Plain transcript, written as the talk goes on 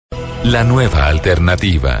la nueva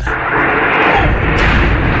alternativa.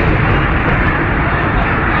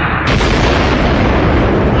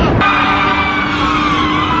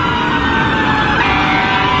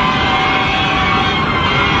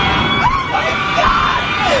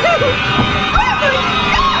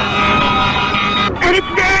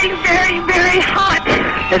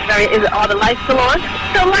 Are the lights still on?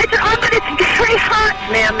 The lights are on, but it's very hot.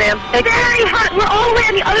 Ma'am. It's very hot. We're all the way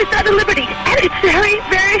on the other side of Liberty, and it's very,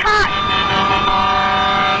 very hot.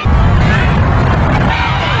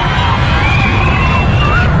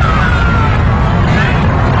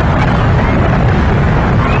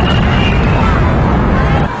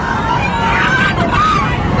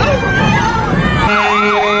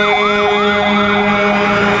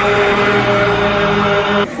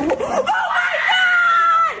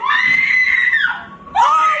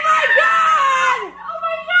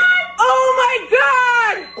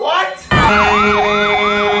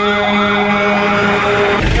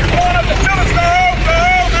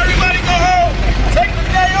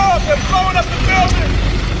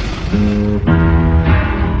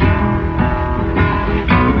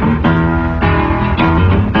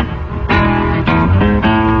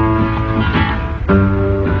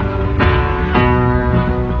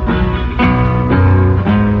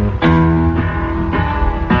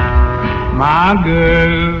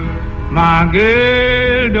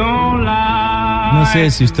 No sé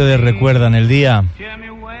si ustedes recuerdan el día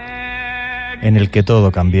en el que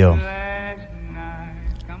todo cambió.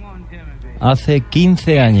 Hace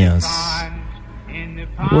 15 años,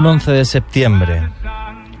 un 11 de septiembre.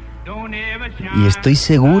 Y estoy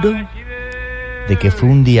seguro de que fue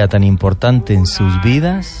un día tan importante en sus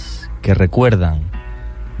vidas que recuerdan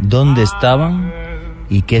dónde estaban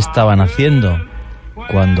y qué estaban haciendo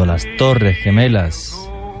cuando las Torres Gemelas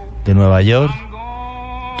de Nueva York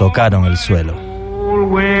tocaron el suelo.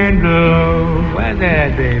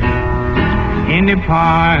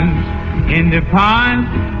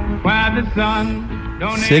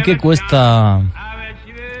 Sé que cuesta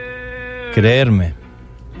creerme,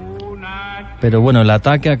 pero bueno, el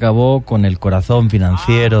ataque acabó con el corazón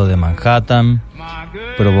financiero de Manhattan,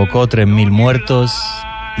 provocó 3.000 muertos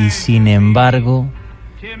y sin embargo,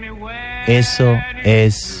 eso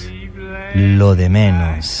es lo de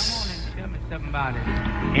menos.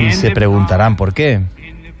 Y se preguntarán ¿por qué?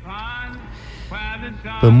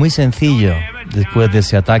 Pues muy sencillo. Después de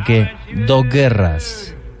ese ataque, 2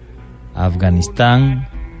 guerras, Afganistán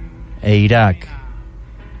e Irak,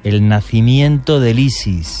 el nacimiento del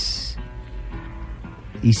ISIS.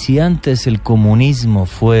 Y si antes el comunismo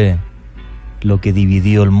fue lo que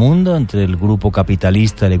dividió el mundo entre el grupo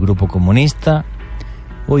capitalista y el grupo comunista,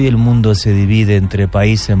 hoy el mundo se divide entre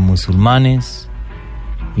países musulmanes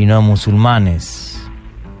y no musulmanes.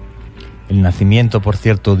 El nacimiento, por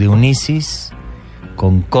cierto, de un ISIS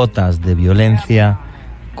con cotas de violencia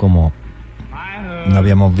como no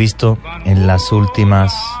habíamos visto en las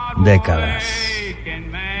últimas décadas.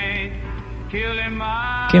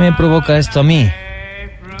 ¿Qué me provoca esto a mí?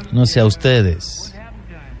 No sé a ustedes.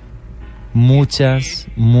 Muchas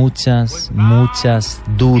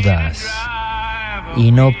dudas.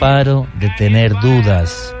 Y no paro de tener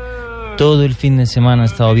dudas. Todo el fin de semana he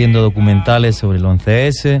estado viendo documentales sobre el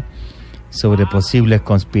 11S, sobre posibles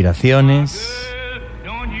conspiraciones.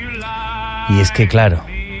 Y es que, claro,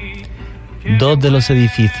 2 de los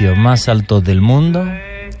edificios más altos del mundo,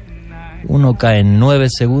 uno cae en 9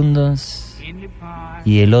 segundos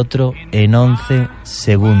y el otro en 11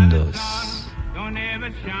 segundos.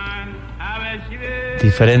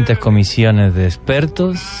 Diferentes comisiones de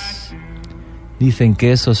expertos dicen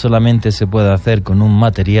que eso solamente se puede hacer con un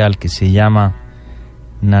material que se llama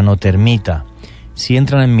nanotermita. Si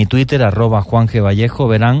entran en mi Twitter, @JuanGVallejo,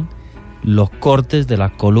 verán los cortes de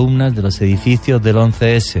las columnas de los edificios del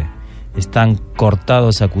 11S. Están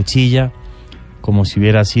cortados a cuchilla como si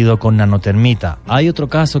hubiera sido con nanotermita. Hay otro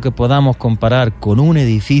caso que podamos comparar con un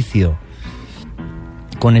edificio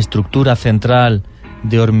con estructura central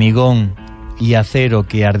de hormigón y acero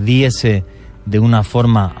que ardiese de una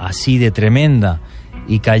forma así de tremenda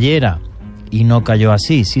y cayera, y no cayó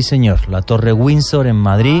así. Sí, señor, la Torre Windsor en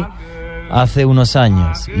Madrid hace unos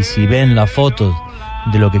años, y si ven las fotos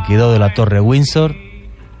de lo que quedó de la Torre Windsor,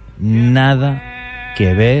 nada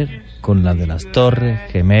que ver con la de las Torres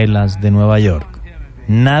Gemelas de Nueva York.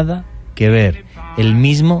 Nada que ver. El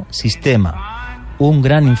mismo sistema. Un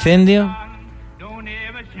gran incendio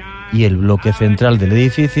y el bloque central del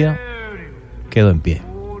edificio quedó en pie.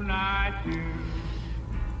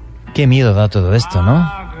 Qué miedo da todo esto,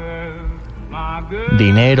 ¿no?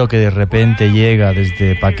 Dinero que de repente llega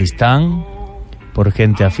desde Pakistán, por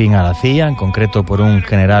gente afín a la CIA, en concreto por un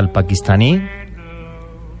general pakistaní.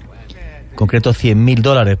 En concreto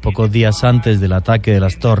 $100.000 pocos días antes del ataque de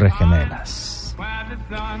las Torres Gemelas.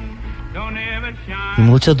 Y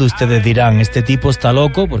muchos de ustedes dirán, este tipo está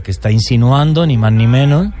loco porque está insinuando, ni más ni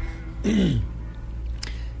menos,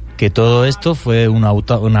 que todo esto fue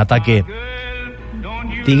un ataque,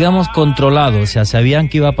 digamos, controlado. O sea, sabían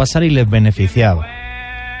que iba a pasar y les beneficiaba.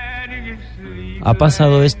 ¿Ha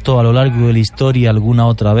pasado esto a lo largo de la historia alguna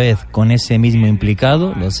otra vez con ese mismo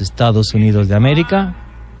implicado, los Estados Unidos de América?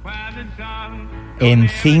 En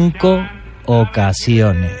 5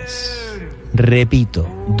 ocasiones. Repito,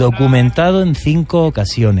 documentado en 5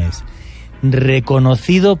 ocasiones.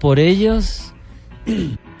 Reconocido por ellos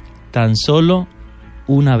tan solo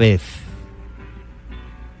una vez.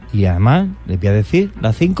 Y además, les voy a decir,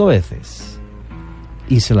 las 5 veces.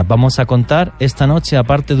 Y se las vamos a contar esta noche,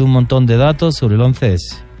 aparte de un montón de datos sobre el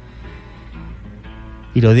 11S.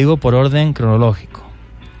 Y lo digo por orden cronológico.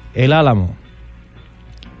 El Álamo,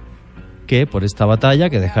 que por esta batalla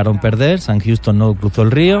que dejaron perder, Sam Houston no cruzó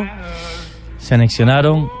el río, se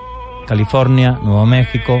anexionaron California, Nuevo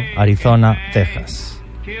México, Arizona, Texas.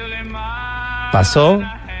 Pasó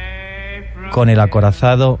con el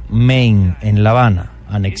acorazado Maine en La Habana,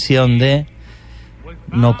 anexión de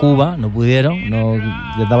no Cuba, no pudieron, no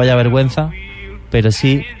les daba ya vergüenza, pero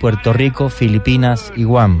sí Puerto Rico, Filipinas y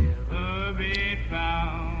Guam.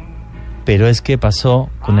 Pero es que pasó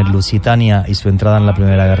con el Lusitania y su entrada en la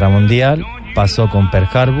Primera Guerra Mundial, pasó con Pearl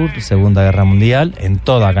Harbor, Segunda Guerra Mundial, en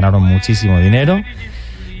todas ganaron muchísimo dinero,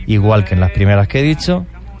 igual que en las primeras que he dicho,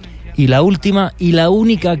 y la última y la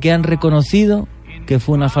única que han reconocido que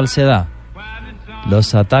fue una falsedad,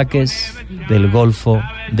 los ataques del Golfo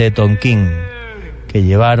de Tonquín, que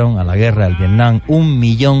llevaron a la guerra del Vietnam 1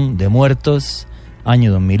 millón de muertos,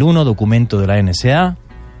 año 2001, documento de la NSA,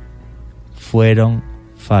 fueron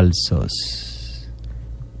falsos.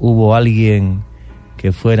 ¿Hubo alguien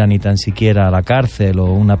que fuera ni tan siquiera a la cárcel o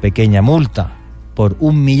una pequeña multa por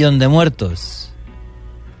 1 millón de muertos?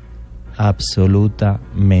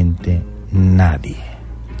 Absolutamente nadie.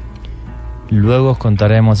 Luego os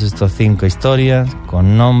contaremos estas 5 historias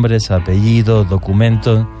con nombres, apellidos,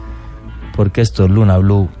 documentos, porque esto es Luna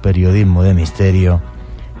Blue, periodismo de misterio,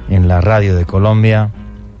 en la radio de Colombia,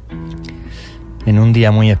 en un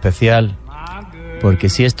día muy especial, porque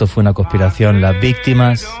si esto fue una conspiración, las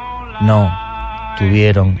víctimas no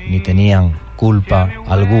tuvieron ni tenían culpa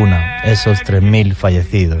alguna, esos 3.000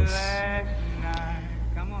 fallecidos.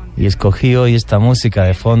 Y escogí hoy esta música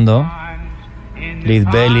de fondo, Lead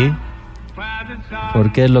Belly,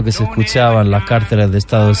 porque es lo que se escuchaba en las cárceles de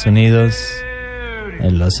Estados Unidos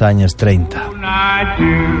en los años 30.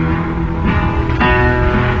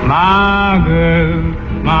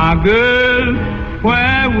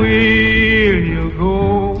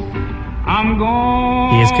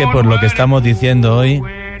 Y es que por lo que estamos diciendo hoy,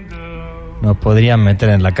 nos podrían meter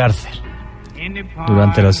en la cárcel.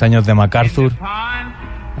 Durante los años de MacArthur,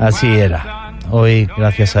 así era. Hoy,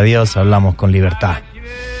 gracias a Dios, hablamos con libertad.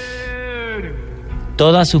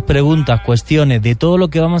 Todas sus preguntas, cuestiones, de todo lo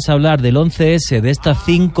que vamos a hablar del 11S, de estas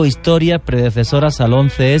 5 historias predecesoras al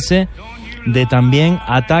 11S, de también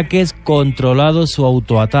ataques controlados o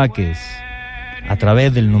autoataques, a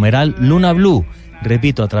través del numeral Luna Blue.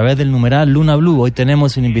 Repito, a través del numeral Luna Blue. Hoy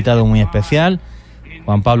tenemos un invitado muy especial,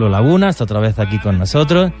 Juan Pablo Laguna, está otra vez aquí con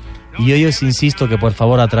nosotros. Y hoy os insisto que por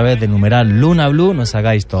favor a través del numeral Luna Blue nos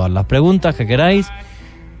hagáis todas las preguntas que queráis,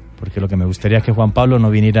 porque lo que me gustaría es que Juan Pablo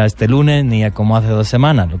no viniera este lunes ni como hace 2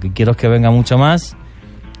 semanas. Lo que quiero es que venga mucho más,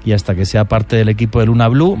 y hasta que sea parte del equipo de Luna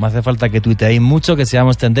Blue, me hace falta que tuiteéis mucho, que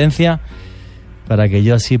seamos tendencia, para que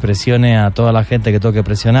yo así presione a toda la gente que tengo que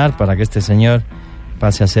presionar, para que este señor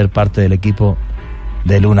pase a ser parte del equipo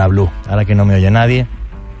de Luna Blue. Ahora que no me oye nadie,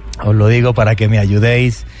 os lo digo para que me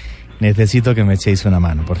ayudéis. Necesito que me echéis una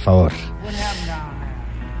mano, por favor.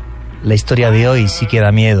 La historia de hoy sí que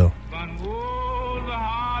da miedo.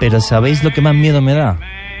 Pero ¿sabéis lo que más miedo me da?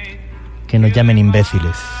 Que nos llamen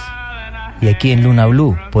imbéciles. Y aquí en Luna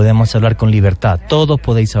Blue podemos hablar con libertad. Todos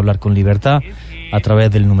podéis hablar con libertad a través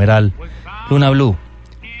del numeral Luna Blue.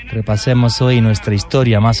 Repasemos hoy nuestra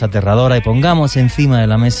historia más aterradora y pongamos encima de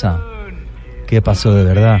la mesa qué pasó de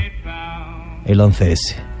verdad el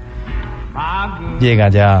 11S. Llega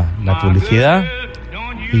ya la publicidad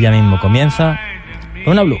y ya mismo comienza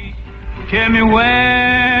Luna Blue. Tell me,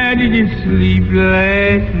 where did you sleep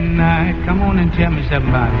last night? Come on and tell me something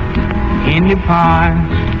about it. In the pines,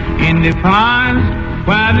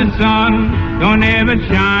 where the sun don't ever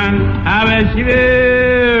shine. I bet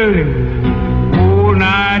you all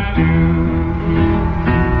night too.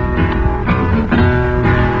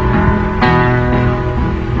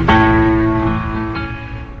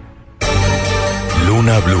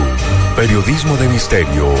 Luna Blue, periodismo de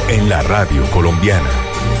misterio en la radio colombiana.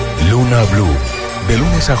 Luna Blue, de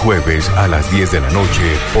lunes a jueves a las 10 de la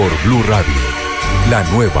noche por Blue Radio, la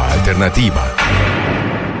nueva alternativa.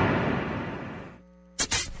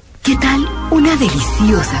 ¿Qué tal una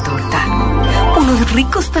deliciosa torta? Unos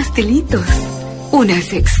ricos pastelitos,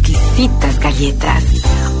 unas exquisitas galletas,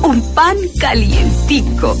 un pan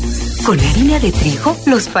calientico, con harina de trigo,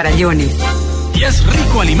 los farallones. Y es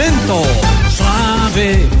rico alimento,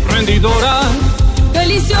 suave, rendidora,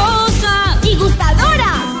 deliciosa y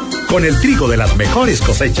gustadora. Con el trigo de las mejores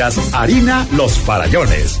cosechas, harina Los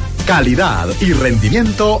Farallones. Calidad y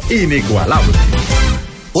rendimiento inigualable.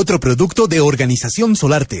 Otro producto de Organización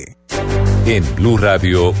Solarte. En Blue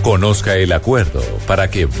Radio, conozca el acuerdo para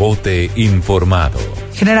que vote informado.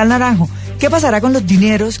 General Naranjo, ¿qué pasará con los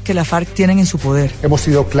dineros que la FARC tienen en su poder? Hemos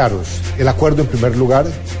sido claros. El acuerdo, en primer lugar,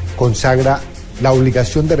 consagra la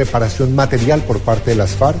obligación de reparación material por parte de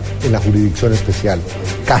las FARC en la jurisdicción especial.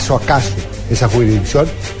 Caso a caso, esa jurisdicción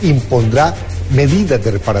impondrá medidas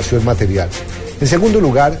de reparación material. En segundo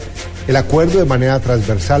lugar, el acuerdo de manera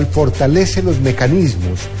transversal fortalece los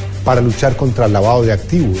mecanismos para luchar contra el lavado de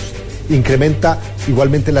activos, incrementa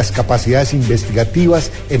igualmente las capacidades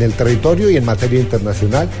investigativas en el territorio y en materia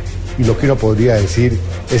internacional, y lo que uno podría decir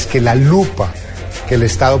es que la lupa que el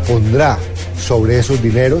Estado pondrá sobre esos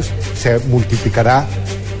dineros se multiplicará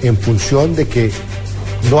en función de que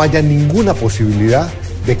no haya ninguna posibilidad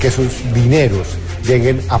de que esos dineros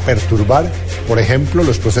lleguen a perturbar, por ejemplo,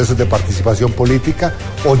 los procesos de participación política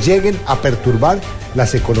o lleguen a perturbar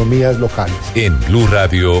las economías locales. En Blue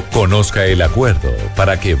Radio, conozca el acuerdo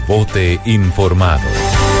para que vote informado.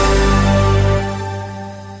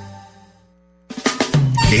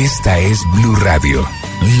 Esta es Blue Radio,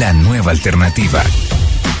 la nueva alternativa.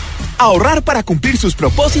 Ahorrar para cumplir sus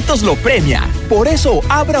propósitos lo premia. Por eso,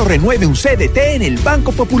 abra o renueve un CDT en el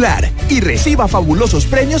Banco Popular y reciba fabulosos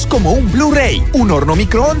premios como un Blu-ray, un horno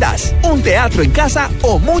microondas, un teatro en casa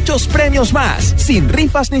o muchos premios más, sin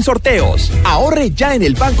rifas ni sorteos. Ahorre ya en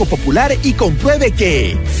el Banco Popular y compruebe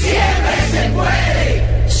que ¡siempre se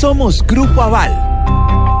puede! Somos Grupo Aval.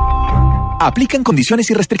 Aplican condiciones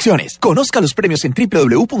y restricciones. Conozca los premios en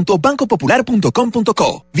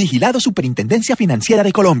www.bancopopular.com.co. Vigilado Superintendencia Financiera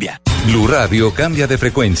de Colombia. Blue Radio cambia de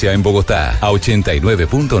frecuencia en Bogotá a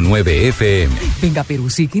 89.9 FM. Venga, pero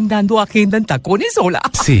siguen dando agenda en tacones, hola.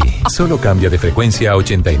 Sí, solo cambia de frecuencia a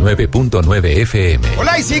 89.9 FM.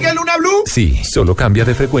 Hola, ¿y sigue Luna Blue? Sí, solo cambia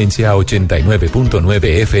de frecuencia a 89.9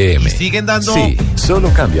 FM. ¿Y siguen dando? Sí,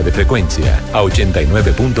 solo cambia de frecuencia a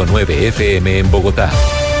 89.9 FM en Bogotá.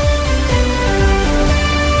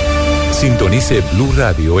 Sintonice Blue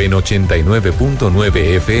Radio en 89.9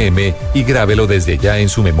 FM y grábelo desde ya en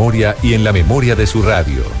su memoria y en la memoria de su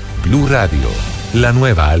radio. Blue Radio, la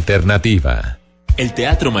nueva alternativa. El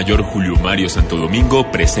Teatro Mayor Julio Mario Santo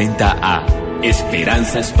Domingo presenta a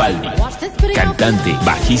Esperanza Spaldi, cantante,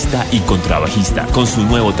 bajista y contrabajista, con su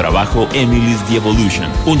nuevo trabajo Emily's The Evolution.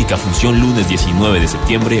 Única función lunes 19 de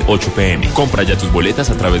septiembre, 8 p.m. Compra ya tus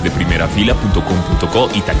boletas a través de primerafila.com.co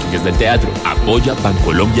y taquillas del teatro. Apoya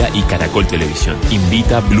Bancolombia y Caracol Televisión.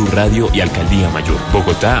 Invita Blue Radio y Alcaldía Mayor.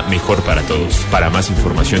 Bogotá, mejor para todos. Para más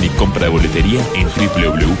información y compra de boletería en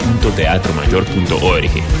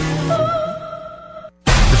www.teatromayor.org.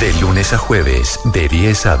 De lunes a jueves, de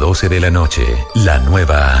 10 a 12 de la noche, la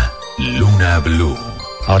nueva Luna Blue.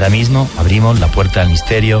 Ahora mismo abrimos la puerta al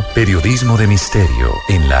misterio. Periodismo de misterio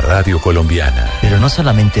en la radio colombiana. Pero no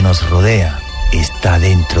solamente nos rodea, está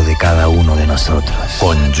dentro de cada uno de nosotros.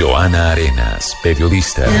 Con Joana Arenas,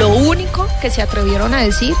 periodista. Lo único que se atrevieron a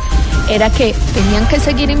decir era que tenían que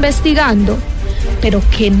seguir investigando, pero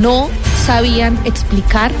que no sabían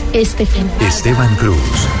explicar este fenómeno. Esteban Cruz,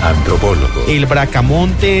 antropólogo. El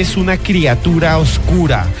bracamonte es una criatura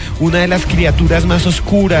oscura, una de las criaturas más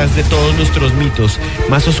oscuras de todos nuestros mitos,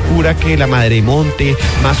 más oscura que la madre monte,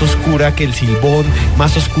 más oscura que el silbón,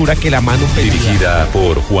 más oscura que la mano peluda. Dirigida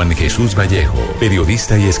por Juan Jesús Vallejo,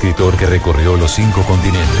 periodista y escritor que recorrió los 5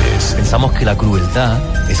 continentes. Pensamos que la crueldad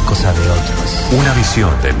es cosa de otros. Una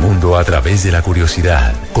visión del mundo a través de la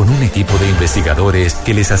curiosidad, con un equipo de investigadores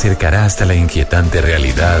que les acercará hasta la inquietante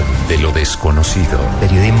realidad de lo desconocido.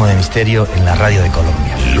 Periodismo de misterio en la radio de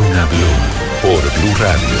Colombia. Luna Blue, por Blue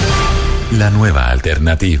Radio, la nueva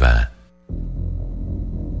alternativa.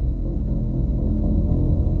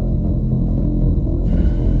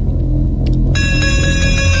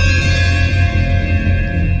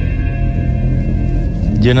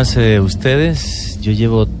 Yo no sé ustedes, yo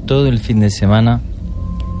llevo todo el fin de semana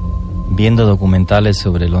viendo documentales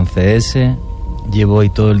sobre el 11S. Llevo hoy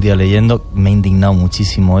todo el día leyendo, me he indignado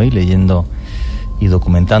muchísimo hoy leyendo y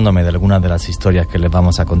documentándome de algunas de las historias que les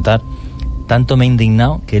vamos a contar, tanto me he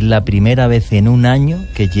indignado que es la primera vez en un año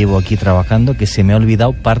que llevo aquí trabajando que se me ha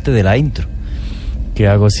olvidado parte de la intro que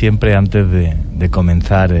hago siempre antes de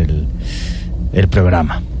comenzar el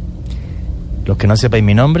programa. Los que no sepáis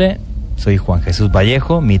mi nombre, soy Juan Jesús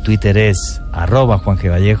Vallejo, mi Twitter es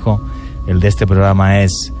 @JuanGVallejo, el de este programa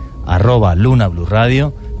es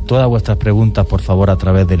 @LunaBlueRadio. Todas vuestras preguntas, por favor, a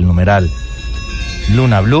través del numeral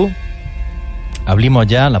LunaBlue. Abrimos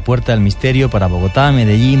ya la puerta del misterio para Bogotá,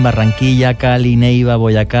 Medellín, Barranquilla, Cali, Neiva,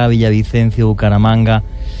 Boyacá, Villavicencio, Bucaramanga,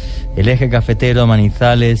 el Eje Cafetero,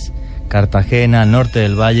 Manizales, Cartagena, norte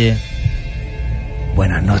del Valle.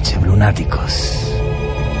 Buenas noches, lunáticos.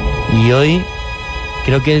 Y hoy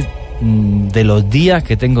creo que es de los días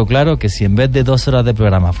que tengo claro que si en vez de 2 horas de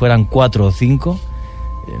programa fueran 4 o 5,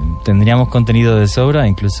 tendríamos contenido de sobra,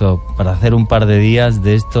 incluso para hacer un par de días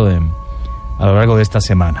de esto a lo largo de esta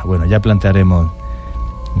semana. Bueno, ya plantearemos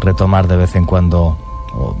retomar de vez en cuando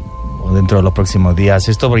o dentro de los próximos días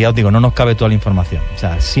esto, porque ya os digo, no nos cabe toda la información. O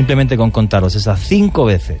sea, simplemente con contaros esas 5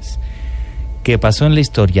 veces que pasó en la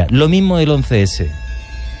historia lo mismo del 11S,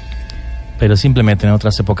 pero simplemente en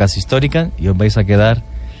otras épocas históricas, y os vais a quedar,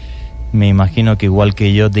 me imagino que igual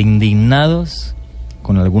que yo, de indignados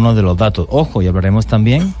con algunos de los datos. Ojo, y hablaremos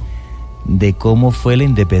también de cómo fue la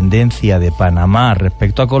independencia de Panamá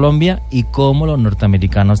respecto a Colombia y cómo los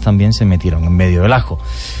norteamericanos también se metieron en medio del ajo.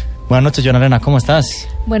 Buenas noches, Joana Arenas, ¿cómo estás?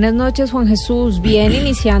 Buenas noches, Juan Jesús. Bien,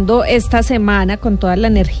 iniciando esta semana con toda la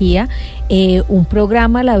energía, un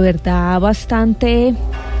programa, la verdad, bastante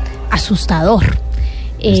asustador.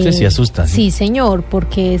 Sí asusta. Sí, señor,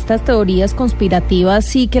 porque estas teorías conspirativas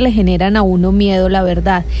sí que le generan a uno miedo, la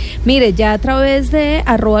verdad. Mire, ya a través de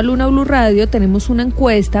 @LunaBlueRadio tenemos una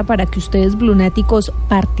encuesta para que ustedes, blunáticos,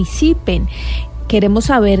 participen. Queremos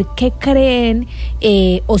saber qué creen,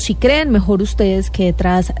 o si creen mejor ustedes que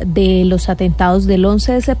detrás de los atentados del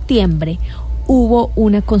 11 de septiembre hubo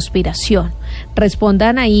una conspiración.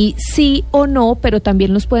 Respondan ahí sí o no, pero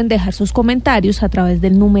también nos pueden dejar sus comentarios a través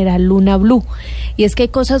del numeral LunaBlue. Y es que hay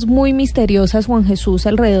cosas muy misteriosas, Juan Jesús,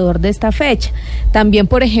 alrededor de esta fecha. También,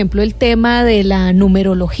 por ejemplo, el tema de la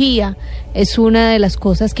numerología es una de las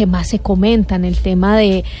cosas que más se comentan, el tema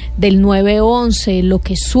del 9-11, lo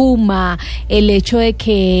que suma, el hecho de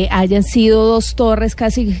que hayan sido 2 torres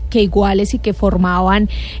casi que iguales y que formaban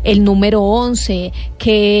el número 11,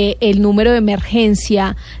 que el número de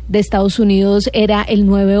emergencia de Estados Unidos era el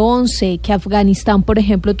 911, que Afganistán, por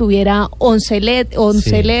ejemplo, tuviera 11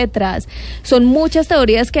 letras. Son muchas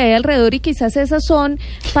teorías que hay alrededor y quizás esas son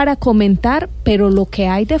para comentar, pero lo que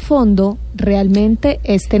hay de fondo realmente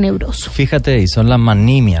es tenebroso. Fíjate, y son las más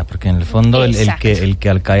nimias, porque en el fondo el que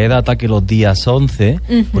Al Qaeda ataque los días 11,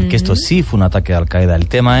 porque esto sí fue un ataque de Al Qaeda, el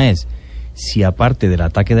tema es si aparte del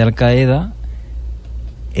ataque de Al Qaeda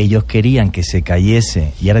ellos querían que se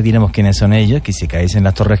cayese, y ahora diremos quiénes son ellos, que se cayesen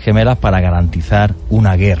las Torres Gemelas para garantizar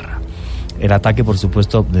una guerra. El ataque, por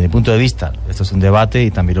supuesto, desde mi punto de vista, esto es un debate y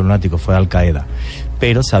también lo lunático, fue Al Qaeda,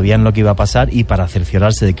 pero sabían lo que iba a pasar y para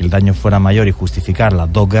cerciorarse de que el daño fuera mayor y justificar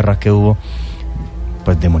las 2 guerras que hubo,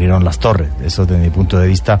 pues demolieron las torres. Eso desde mi punto de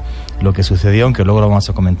vista lo que sucedió, aunque luego lo vamos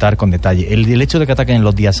a comentar con detalle. El hecho de que ataquen en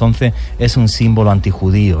los días 11 es un símbolo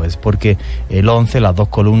antijudío, es porque el 11, las 2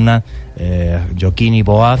 columnas, Joaquín y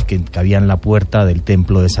Boaz, que cabían en la puerta del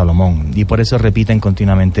templo de Salomón, y por eso repiten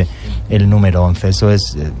continuamente el número 11. Eso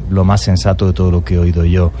es lo más sensato de todo lo que he oído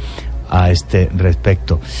yo a este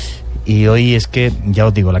respecto. Y hoy es que, ya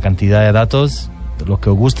os digo, la cantidad de datos, los que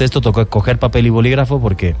os guste esto, toca coger papel y bolígrafo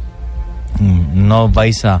porque no os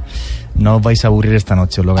vais a aburrir esta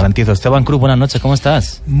noche, os lo garantizo. Esteban Cruz, buenas noches, ¿cómo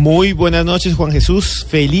estás? Muy buenas noches, Juan Jesús,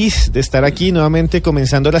 feliz de estar aquí nuevamente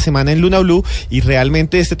comenzando la semana en Luna Blue, y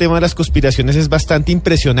realmente este tema de las conspiraciones es bastante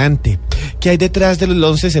impresionante. ¿Qué hay detrás del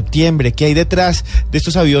 11 de septiembre? ¿Qué hay detrás de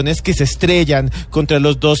estos aviones que se estrellan contra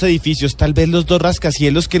los 2 edificios, tal vez los 2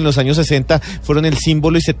 rascacielos que en los años 60 fueron el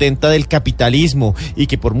símbolo y 70 del capitalismo y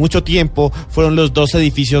que por mucho tiempo fueron los 2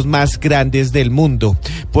 edificios más grandes del mundo?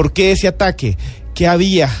 ¿Por qué ese ataque? ¿Qué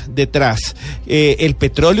había detrás? ¿El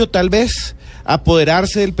petróleo tal vez?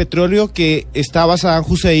 ¿Apoderarse del petróleo que estaba Saddam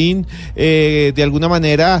Hussein de alguna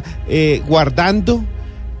manera guardando,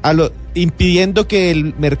 impidiendo que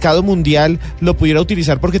el mercado mundial lo pudiera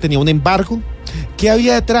utilizar porque tenía un embargo? ¿Qué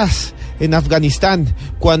había detrás? En Afganistán,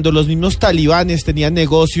 cuando los mismos talibanes tenían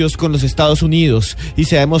negocios con los Estados Unidos, y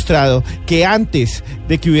se ha demostrado que antes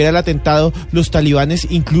de que hubiera el atentado, los talibanes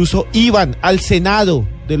incluso iban al Senado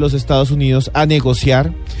de los Estados Unidos a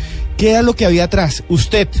negociar. ¿Qué era lo que había atrás?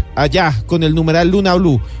 Usted, allá, con el numeral Luna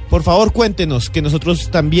Blue, por favor cuéntenos, que nosotros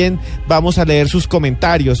también vamos a leer sus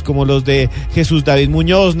comentarios, como los de Jesús David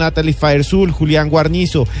Muñoz, Natalie Faerzul, Julián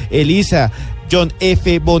Guarnizo, Elisa, John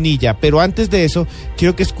F. Bonilla. Pero antes de eso,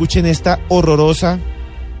 quiero que escuchen esta horrorosa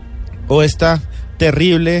o esta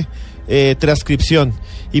terrible transcripción.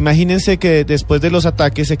 Imagínense que después de los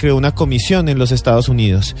ataques se creó una comisión en los Estados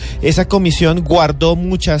Unidos. Esa comisión guardó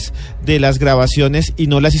muchas de las grabaciones y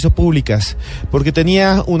no las hizo públicas, porque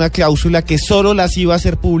tenía una cláusula que solo las iba a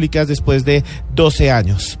hacer públicas después de 12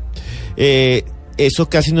 años. Eso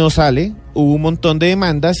casi no sale. Hubo un montón de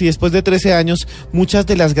demandas y después de 13 años muchas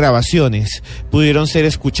de las grabaciones pudieron ser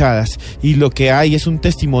escuchadas y lo que hay es un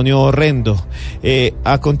testimonio horrendo.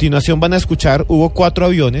 A continuación van a escuchar, hubo 4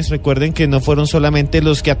 aviones, recuerden que no fueron solamente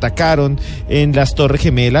los que atacaron en las Torres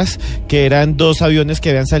Gemelas, que eran 2 aviones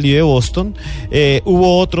que habían salido de Boston,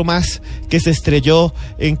 hubo otro más que se estrelló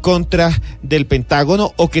en contra del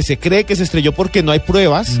Pentágono, o que se cree que se estrelló porque no hay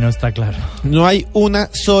pruebas. No está claro. No hay una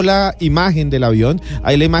sola imagen del avión,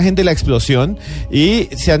 hay la imagen de la explosión y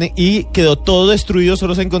quedó todo destruido,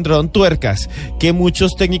 solo se encontraron tuercas, que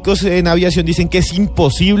muchos técnicos en aviación dicen que es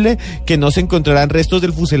imposible que no se encontraran restos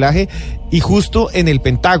del fuselaje, y justo en el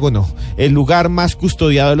Pentágono, el lugar más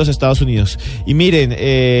custodiado de los Estados Unidos. Y miren,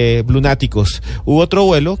 lunáticos, hubo otro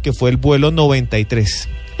vuelo que fue el vuelo 93.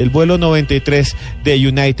 El vuelo 93 de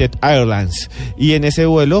United Airlines, y en ese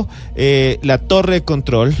vuelo la torre de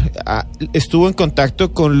control estuvo en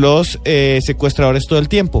contacto con los secuestradores todo el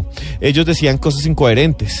tiempo. Ellos decían cosas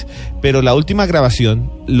incoherentes, pero la última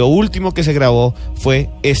grabación, lo último que se grabó fue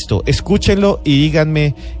esto. Escúchenlo y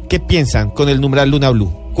díganme qué piensan con el numeral Luna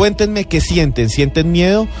Blue. Cuéntenme qué sienten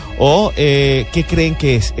miedo o qué creen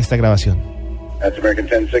que es esta grabación. That's American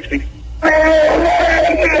 1060.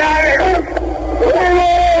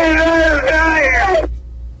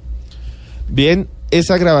 Bien,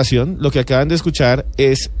 esa grabación, lo que acaban de escuchar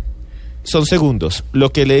son segundos.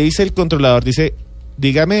 Lo que le dice el controlador, dice,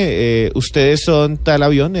 dígame, ustedes son tal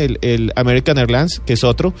avión, el American Airlines, que es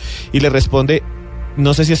otro, y le responde,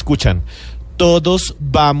 no sé si escuchan, todos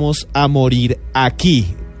vamos a morir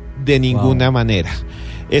aquí, de ninguna manera.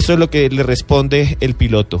 Eso es lo que le responde el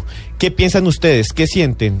piloto. ¿Qué piensan ustedes? ¿Qué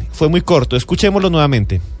sienten? Fue muy corto, escuchémoslo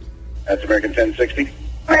nuevamente. That's American 1060.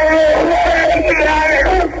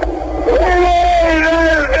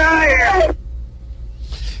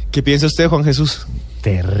 ¿Qué piensa usted, Juan Jesús?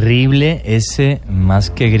 Terrible ese, más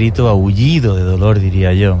que grito, aullido de dolor,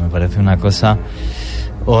 diría yo. Me parece una cosa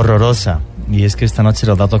horrorosa. Y es que esta noche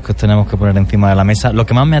los datos que tenemos que poner encima de la mesa, lo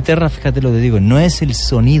que más me aterra, fíjate lo que digo, no es el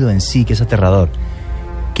sonido en sí, que es aterrador.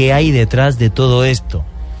 ¿Qué hay detrás de todo esto?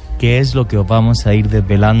 ¿Qué es lo que os vamos a ir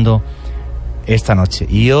desvelando esta noche?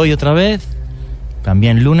 Y hoy otra vez,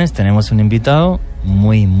 también lunes, tenemos un invitado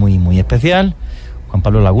muy, muy, muy especial. Juan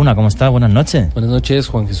Pablo Laguna, ¿cómo está? Buenas noches. Buenas noches,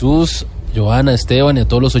 Juan Jesús, Johanna, Esteban y a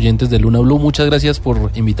todos los oyentes de Luna Blue. Muchas gracias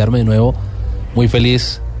por invitarme de nuevo. Muy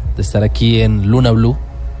feliz de estar aquí en Luna Blue,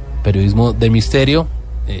 periodismo de misterio.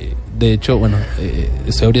 De hecho,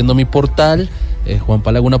 estoy abriendo mi portal,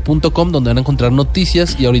 juanpalaguna.com, donde van a encontrar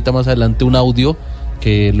noticias y ahorita más adelante un audio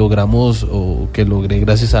que logré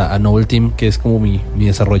gracias a Novel Team, que es como mi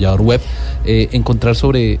desarrollador web, encontrar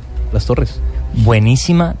sobre las torres.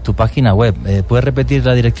 Buenísima tu página web. ¿Puedes repetir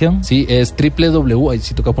la dirección? Sí, es ahí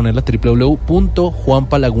sí toca ponerla,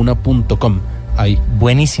 www.juanpalaguna.com. Ahí.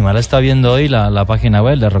 Buenísima, la he estado viendo hoy la página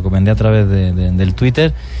web, la recomendé a través del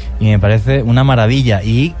Twitter y me parece una maravilla,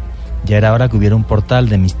 y ya era hora que hubiera un portal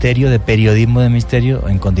de misterio, de periodismo de misterio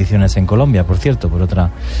en condiciones en Colombia, por cierto, por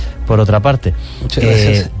otra parte. Muchas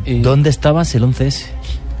gracias. ¿Dónde estabas el 11S?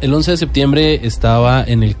 El 11 de septiembre estaba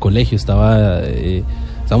en el colegio,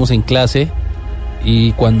 estábamos en clase,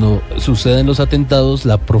 y cuando suceden los atentados,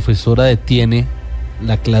 la profesora detiene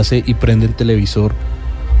la clase y prende el televisor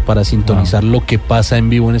para sintonizar lo que pasa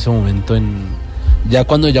en vivo en ese momento. Ya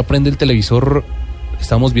cuando ella prende el televisor,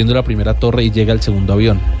 estamos viendo la primera torre y llega el segundo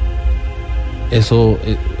avión. Eso,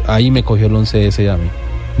 ahí me cogió el 11S a mí.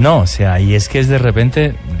 No, o sea, y es que es de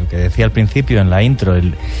repente, lo que decía al principio en la intro,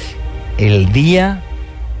 el día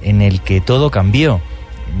en el que todo cambió.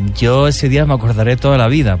 Yo ese día me acordaré toda la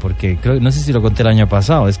vida, porque no sé si lo conté el año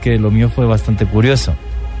pasado, es que lo mío fue bastante curioso.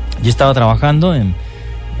 Yo estaba trabajando,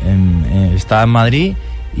 estaba en Madrid,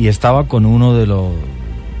 y estaba con uno de los,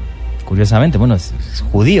 curiosamente, es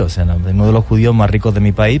judío, o sea, uno de los judíos más ricos de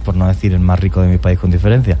mi país, por no decir el más rico de mi país con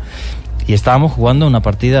diferencia. Y estábamos jugando una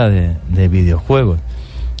partida de videojuegos.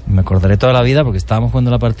 Me acordaré toda la vida porque estábamos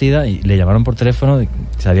jugando la partida y le llamaron por teléfono de que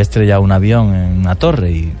se había estrellado un avión en una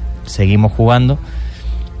torre, y seguimos jugando.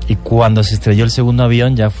 Y cuando se estrelló el segundo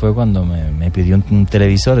avión ya fue cuando me pidió un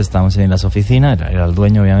televisor, estábamos en las oficinas, era el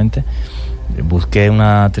dueño obviamente, busqué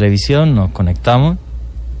una televisión, nos conectamos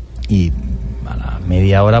y a la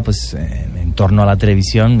media hora pues en torno a la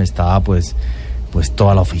televisión estaba pues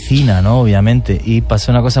toda la oficina, ¿no? Obviamente, y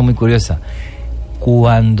pasó una cosa muy curiosa.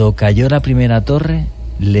 Cuando cayó la primera torre,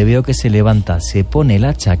 le veo que se levanta, se pone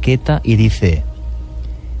la chaqueta y dice: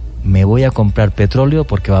 me voy a comprar petróleo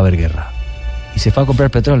porque va a haber guerra. Y se fue a comprar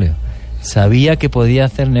petróleo. Sabía que podía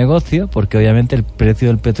hacer negocio porque obviamente el precio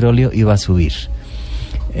del petróleo iba a subir.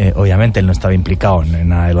 Obviamente él no estaba implicado en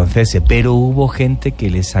nada del 11S, pero hubo gente que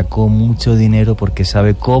le sacó mucho dinero porque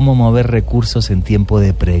sabe cómo mover recursos en tiempo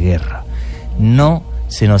de preguerra. No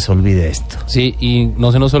se nos olvide esto. Sí, y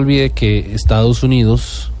no se nos olvide que Estados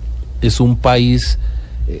Unidos es un país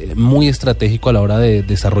muy estratégico a la hora de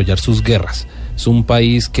desarrollar sus guerras. Es un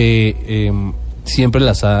país que siempre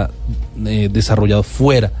las ha desarrollado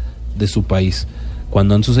fuera de su país.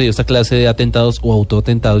 Cuando han sucedido esta clase de atentados o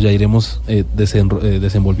autoatentados, ya iremos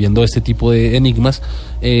desenvolviendo este tipo de enigmas,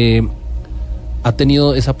 ha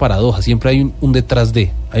tenido esa paradoja. Siempre hay un detrás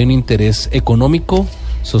de, hay un interés económico,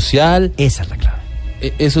 social. Esa es la clave.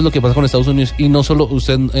 Eso es lo que pasa con Estados Unidos. Y no solo,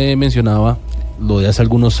 usted mencionaba lo de hace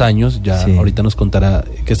algunos años, ya sí. Ahorita nos contará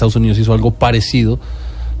que Estados Unidos hizo algo parecido,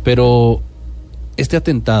 pero este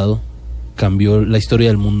atentado cambió la historia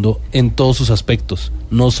del mundo en todos sus aspectos.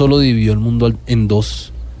 No solo dividió el mundo en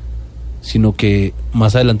dos, sino que,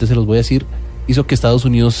 más adelante se los voy a decir, hizo que Estados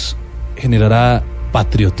Unidos generara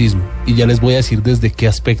patriotismo. Y ya les voy a decir desde qué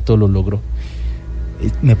aspecto lo logró.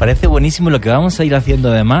 Me parece buenísimo lo que vamos a ir haciendo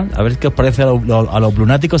además. A ver qué os parece a los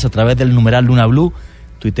blunáticos a través del numeral Luna Blue.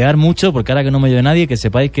 Tuitear mucho, porque ahora que no me oye nadie, que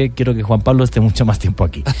sepáis que quiero que Juan Pablo esté mucho más tiempo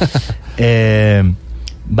aquí.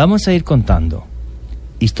 Vamos a ir contando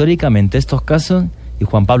históricamente estos casos, y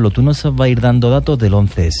Juan Pablo, tú nos vas a ir dando datos del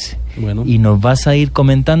 11S. Bueno. Y nos vas a ir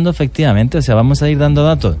comentando efectivamente, o sea, vamos a ir dando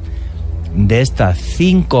datos de estas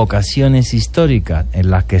 5 ocasiones históricas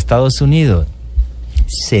en las que Estados Unidos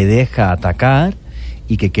se deja atacar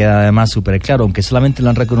y que queda además súper claro, aunque solamente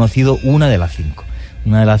lo han reconocido una de las 5.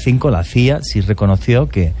 Una de las 5, la CIA, sí reconoció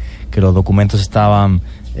que los documentos estaban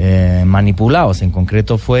manipulados. En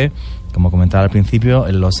concreto fue, como comentaba al principio,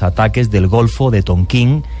 en los ataques del Golfo de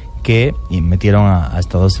Tonkin que metieron a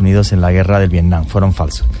Estados Unidos en la guerra del Vietnam. Fueron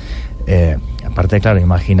falsos. Aparte, claro,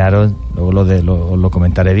 imaginaros, luego lo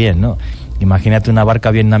comentaré bien, ¿no? Imagínate una barca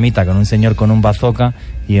vietnamita con un señor con un bazooka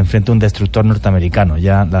y enfrente un destructor norteamericano.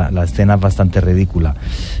 Ya la escena es bastante ridícula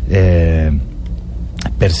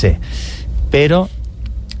per se. Pero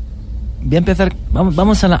voy a empezar,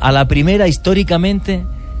 vamos a la primera históricamente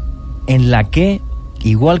en la que,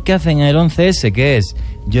 igual que hacen en el 11S, que es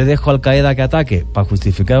yo dejo a Al Qaeda que ataque para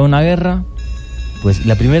justificar una guerra, pues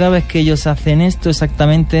la primera vez que ellos hacen esto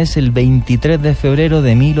exactamente es el 23 de febrero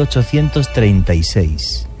de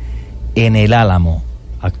 1836, en el Álamo,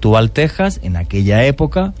 actual Texas, en aquella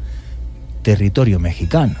época territorio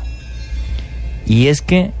mexicano. Y es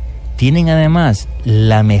que tienen además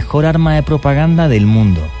la mejor arma de propaganda del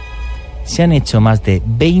mundo. Se han hecho más de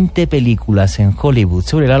 20 películas en Hollywood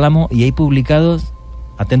sobre el Álamo y hay publicados,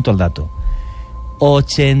 atento al dato,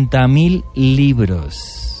 80.000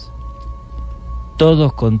 libros,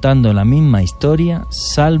 todos contando la misma historia,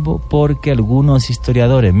 salvo porque algunos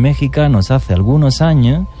historiadores mexicanos hace algunos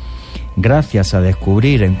años, gracias a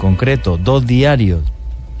descubrir en concreto 2 diarios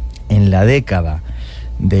en la década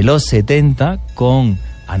de los 70 con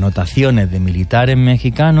anotaciones de militares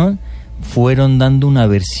mexicanos, fueron dando una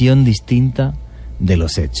versión distinta de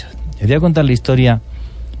los hechos. Les voy a contar la historia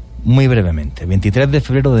muy brevemente. 23 de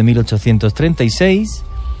febrero de 1836,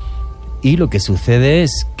 y lo que sucede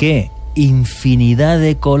es que infinidad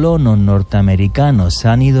de colonos norteamericanos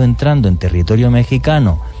han ido entrando en territorio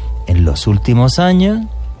mexicano en los últimos años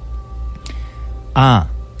a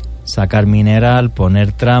sacar mineral,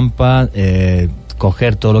 poner trampas,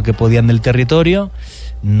 coger todo lo que podían del territorio,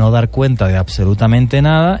 no dar cuenta de absolutamente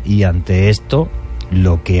nada, y ante esto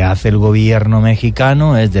lo que hace el gobierno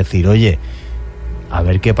mexicano es decir, oye, a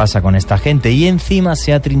ver qué pasa con esta gente, y encima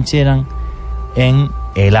se atrincheran en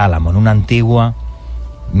el Álamo, en una antigua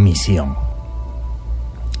misión.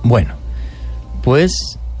 Bueno,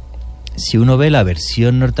 pues si uno ve la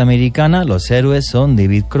versión norteamericana, los héroes son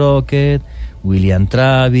David Crockett, William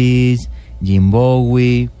Travis, Jim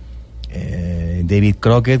Bowie. David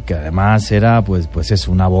Crockett, que además era pues es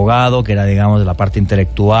un abogado que era, digamos, de la parte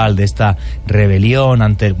intelectual de esta rebelión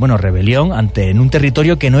en un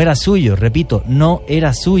territorio que no era suyo, repito, no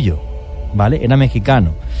era suyo, ¿vale? Era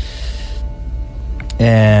mexicano.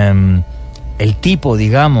 El tipo,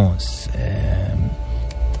 digamos,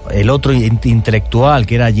 el otro intelectual,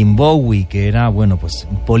 que era Jim Bowie, que era, bueno, pues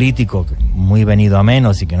un político muy venido a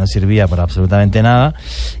menos y que no servía para absolutamente nada,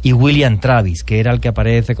 y William Travis, que era el que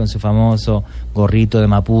aparece con su famoso gorrito de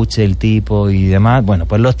mapuche, el tipo y demás. Bueno,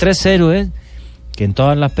 pues los tres héroes que en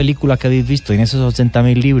todas las películas que habéis visto y en esos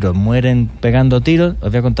 80.000 libros mueren pegando tiros,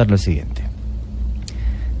 os voy a contar lo siguiente.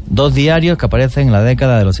 Dos diarios que aparecen en la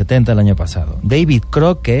década de los 70 del año pasado. David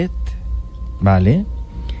Crockett, ¿vale?,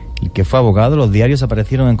 el que fue abogado. Los diarios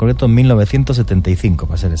aparecieron en concreto en 1975,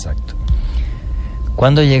 para ser exacto.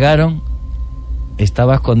 Cuando llegaron,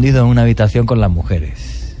 estaba escondido en una habitación con las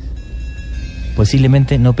mujeres.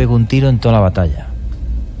 Posiblemente no pegó un tiro en toda la batalla.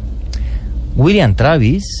 William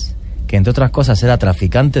Travis, que entre otras cosas era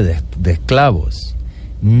traficante de esclavos,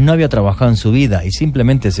 no había trabajado en su vida y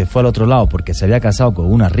simplemente se fue al otro lado porque se había casado con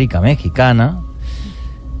una rica mexicana,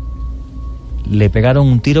 le pegaron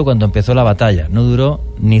un tiro cuando empezó la batalla. No duró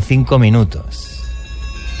ni 5 minutos.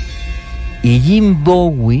 Y Jim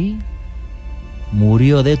Bowie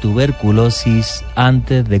murió de tuberculosis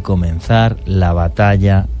antes de comenzar la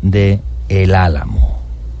batalla de El Álamo.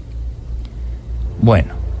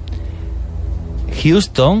 Bueno,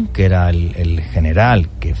 Houston, que era el general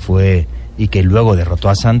que fue y que luego derrotó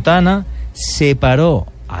a Santana, se paró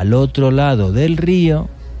al otro lado del río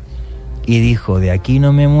y dijo: de aquí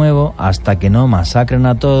no me muevo hasta que no masacren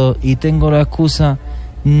a todos, y tengo la excusa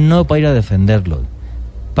no para ir a defenderlos,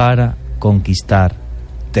 para conquistar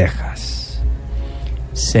Texas.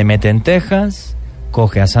 Se mete en Texas,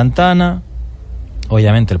 coge a Santana,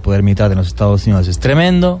 obviamente el poder militar de los Estados Unidos es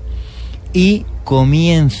tremendo, y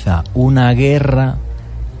comienza una guerra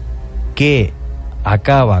que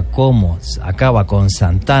acaba con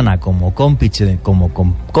Santana como cómplice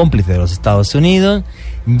de los Estados Unidos.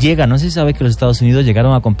 Llega, no sé si sabéis que los Estados Unidos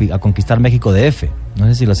llegaron a conquistar México DF, no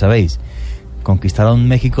sé si lo sabéis. Conquistaron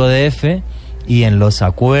México DF y en los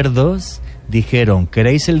acuerdos dijeron: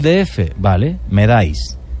 ¿queréis el DF? Vale, me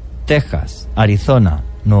dais Texas, Arizona,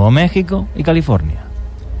 Nuevo México y California.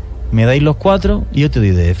 Me dais los 4 y yo te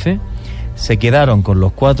doy DF. Se quedaron con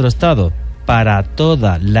los 4 estados para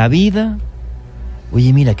toda la vida.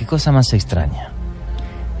 Oye, mira, qué cosa más extraña.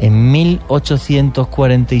 En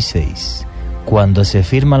 1846, cuando se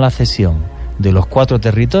firma la cesión de los 4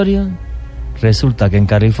 territorios, resulta que en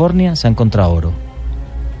California se ha encontrado oro.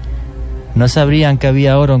 No sabrían que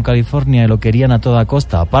había oro en California y lo querían a toda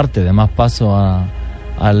costa, aparte de más paso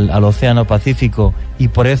al Océano Pacífico, y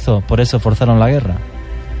por eso forzaron la guerra.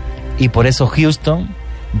 Y por eso Houston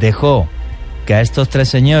dejó que a estos 3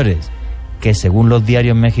 señores, que según los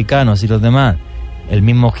diarios mexicanos y los demás, el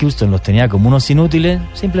mismo Houston los tenía como unos inútiles,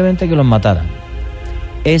 simplemente que los mataran.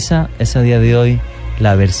 Esa es a día de hoy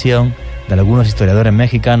la versión de algunos historiadores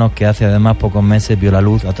mexicanos, que hace además pocos meses vio la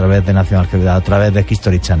luz a través de National Geographic, a través de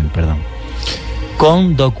History Channel,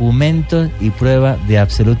 con documentos y pruebas de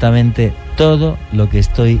absolutamente todo lo que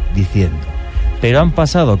estoy diciendo. Pero han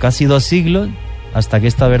pasado casi 2 siglos hasta que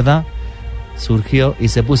esta verdad surgió y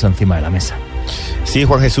se puso encima de la mesa. Sí,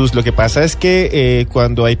 Juan Jesús, lo que pasa es que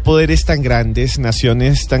cuando hay poderes tan grandes,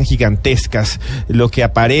 naciones tan gigantescas, lo que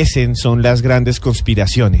aparecen son las grandes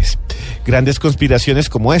conspiraciones. Grandes conspiraciones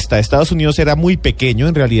como esta. Estados Unidos era muy pequeño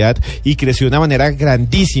en realidad y creció de una manera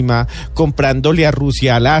grandísima, comprándole a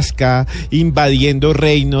Rusia Alaska, invadiendo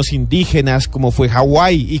reinos indígenas como fue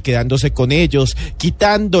Hawái y quedándose con ellos,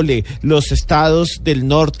 quitándole los estados del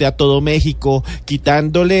norte a todo México,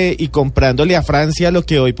 quitándole y comprándole a Francia lo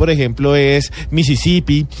que hoy, por ejemplo, es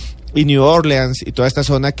Mississippi y New Orleans y toda esta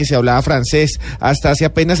zona que se hablaba francés. Hasta hace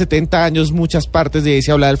apenas 70 años muchas partes de ahí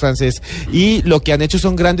se hablaba el francés, y lo que han hecho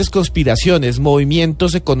son grandes conspiraciones,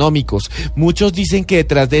 movimientos económicos. Muchos dicen que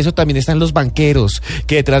detrás de eso también están los banqueros,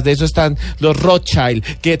 que detrás de eso están los Rothschild,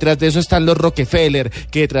 que detrás de eso están los Rockefeller,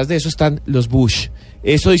 que detrás de eso están los Bush.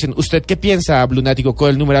 Eso dicen. ¿Usted qué piensa, Blunático, con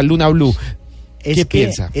el numeral Luna Blue? ¿Qué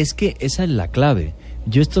piensa? Es que esa es la clave.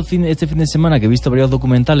 Yo este fin de semana que he visto varios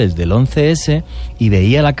documentales del 11S y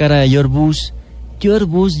veía la cara de George Bush. George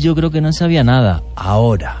Bush yo creo que no sabía nada.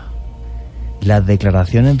 Ahora, las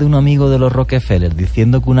declaraciones de un amigo de los Rockefeller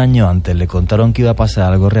diciendo que un año antes le contaron que iba a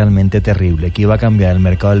pasar algo realmente terrible, que iba a cambiar el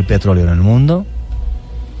mercado del petróleo en el mundo,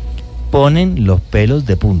 ponen los pelos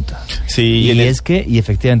de punta. Sí, y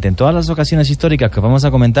efectivamente en todas las ocasiones históricas que vamos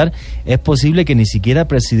a comentar es posible que ni siquiera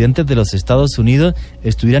presidentes de los Estados Unidos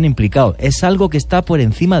estuvieran implicados. Es algo que está por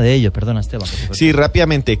encima de ellos. Perdona, Esteban. Sí,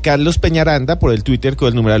 rápidamente, Carlos Peñaranda por el Twitter con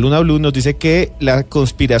el numeral Luna Blue nos dice que la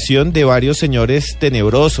conspiración de varios señores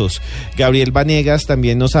tenebrosos. Gabriel Vanegas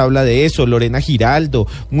también nos habla de eso, Lorena Giraldo,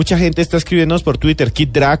 mucha gente está escribiéndonos por Twitter, Kid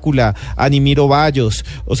Drácula, Animiro Bayos.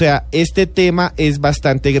 O sea, este tema es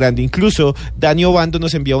bastante grande. Incluso Incluso Dani Obando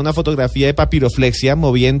nos envió una fotografía de papiroflexia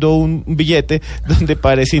moviendo un billete donde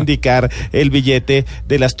parece indicar el billete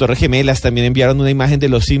de las Torres Gemelas. También enviaron una imagen de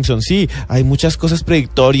los Simpsons. Sí, hay muchas cosas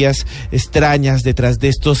predictorias, extrañas detrás de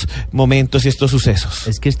estos momentos y estos sucesos.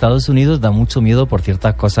 Es que Estados Unidos da mucho miedo por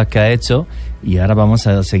ciertas cosas que ha hecho y ahora vamos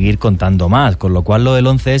a seguir contando más, con lo cual lo del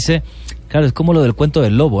 11S, claro, es como lo del cuento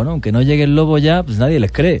del lobo, ¿no? Aunque no llegue el lobo ya, pues nadie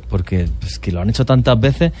les cree, porque pues, que lo han hecho tantas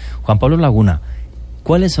veces. Juan Pablo Laguna,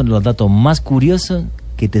 ¿cuáles son los datos más curiosos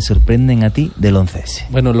que te sorprenden a ti del 11S?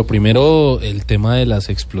 Bueno, lo primero, el tema de las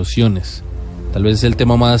explosiones. Tal vez es el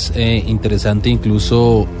tema más interesante,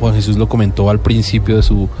 incluso Juan Jesús lo comentó al principio de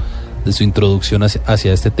su introducción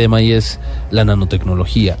hacia este tema, y es la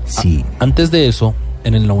nanotecnología. Sí. Antes de eso,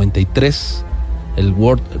 en el 93, el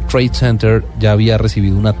World Trade Center ya había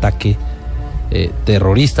recibido un ataque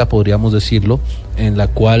terrorista, podríamos decirlo, en la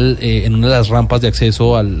cual en una de las rampas de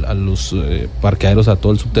acceso a los parqueaderos, a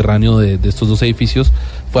todo el subterráneo de estos dos edificios,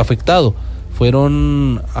 fue afectado.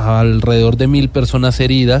 Fueron alrededor de 1,000 personas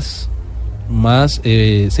heridas, más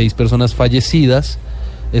 6 personas fallecidas.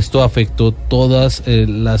 Esto afectó todas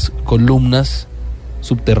las columnas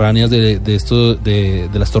subterráneas de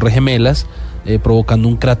las Torres Gemelas, provocando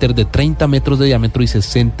un cráter de 30 metros de diámetro y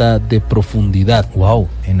 60 de profundidad. ¡Wow!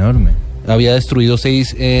 Enorme. Había destruido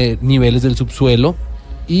 6 niveles del subsuelo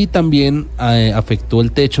y también afectó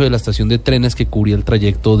el techo de la estación de trenes que cubría el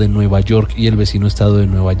trayecto de Nueva York y el vecino estado de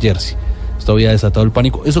Nueva Jersey. Esto había desatado el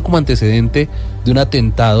pánico. Eso como antecedente de un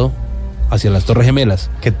atentado hacia las Torres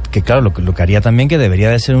Gemelas. Que claro, lo que haría también que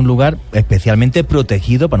debería de ser un lugar especialmente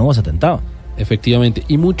protegido para nuevos atentados. Efectivamente.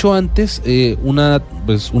 Y mucho antes,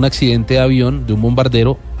 un accidente de avión de un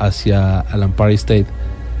bombardero hacia el Empire State.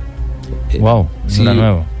 Wow, sí, era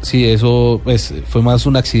nuevo. Sí, eso fue más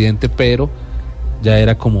un accidente, pero ya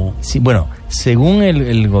era como... Sí, bueno, según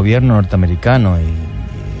el gobierno norteamericano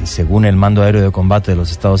y según el Mando Aéreo de Combate de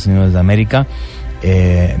los Estados Unidos de América,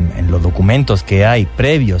 en los documentos que hay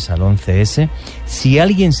previos al 11S, si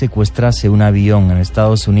alguien secuestrase un avión en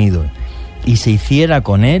Estados Unidos y se hiciera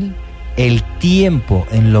con él, el tiempo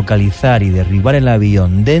en localizar y derribar el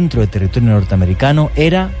avión dentro del territorio norteamericano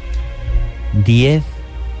era 10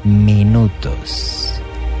 minutos,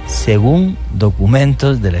 según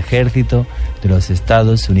documentos del ejército de los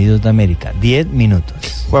Estados Unidos de América. 10 minutos.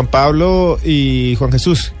 Juan Pablo y Juan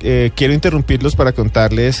Jesús, quiero interrumpirlos para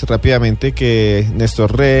contarles rápidamente que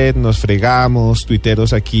Néstor Red, nos fregamos,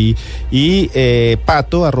 tuiteros aquí, y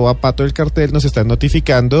Pato, @Pato del Cartel, nos están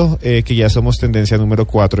notificando que ya somos tendencia número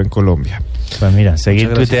 4 en Colombia. Pues mira,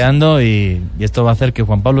 seguir tuiteando y esto va a hacer que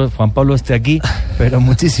Juan Pablo esté aquí, pero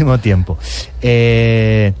muchísimo tiempo.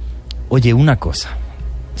 Oye, una cosa.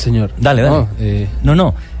 Señor. Dale.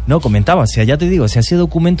 No, comentaba, ya te digo, ese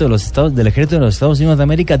documento del ejército de los Estados Unidos de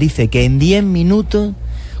América dice que en 10 minutos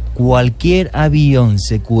cualquier avión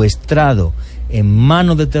secuestrado en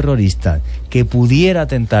manos de terroristas que pudiera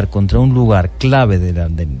atentar contra un lugar clave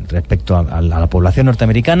respecto a la población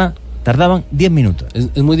norteamericana, tardaban 10 minutos.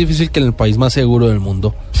 Es muy difícil que en el país más seguro del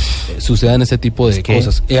mundo sucedan ese tipo de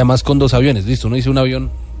cosas. Y además con 2 aviones, listo, uno dice un avión,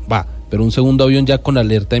 va, pero un segundo avión ya con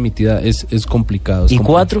alerta emitida es complicado. ¿Y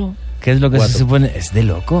 4? ¿Qué es lo que se supone? Es de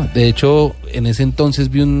loco. De hecho, en ese entonces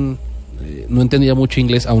vi no entendía mucho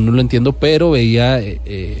inglés, aún no lo entiendo, pero veía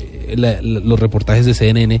los reportajes de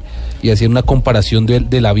CNN y hacían una comparación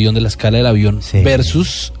del avión, de la escala del avión, sí,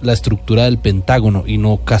 versus la estructura del Pentágono, y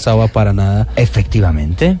no casaba para nada.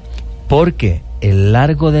 Efectivamente, porque el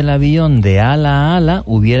largo del avión de ala a ala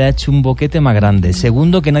hubiera hecho un boquete más grande.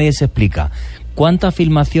 Segundo, que nadie se explica cuántas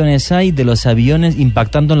filmaciones hay de los aviones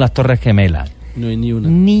impactando en las Torres Gemelas. No hay ni una.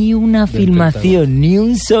 Ni una filmación, ni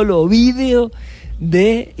un solo vídeo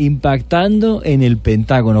de impactando en el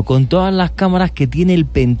Pentágono, con todas las cámaras que tiene el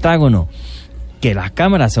Pentágono. Que las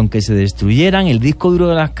cámaras, aunque se destruyeran, el disco duro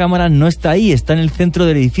de las cámaras no está ahí, está en el centro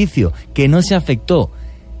del edificio, que no se afectó.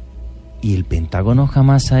 Y el Pentágono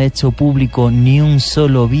jamás ha hecho público ni un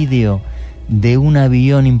solo vídeo de un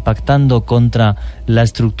avión impactando contra la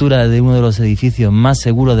estructura de uno de los edificios más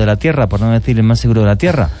seguros de la Tierra, por no decir el más seguro de la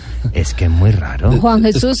Tierra. Es que es muy raro. Juan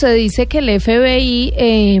Jesús, se dice que el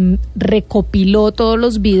FBI recopiló todos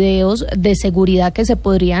los videos de seguridad que se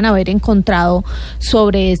podrían haber encontrado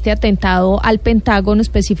sobre este atentado al Pentágono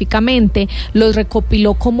específicamente, los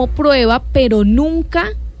recopiló como prueba, pero nunca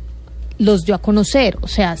los dio a conocer. O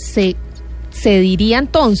sea, se diría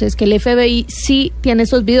entonces que el FBI sí tiene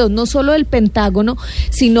esos videos, no solo del Pentágono,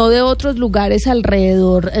 sino de otros lugares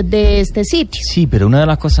alrededor de este sitio. Sí, pero una de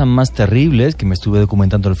las cosas más terribles que me estuve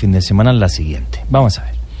documentando el fin de semana es la siguiente. Vamos a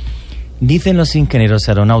ver. Dicen los ingenieros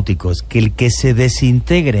aeronáuticos que el que se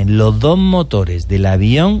desintegren los 2 motores del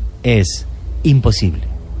avión es imposible.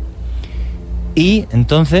 Y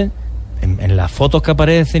entonces, en las fotos que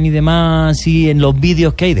aparecen y demás, y en los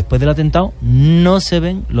vídeos que hay después del atentado, no se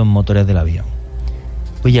ven los motores del avión.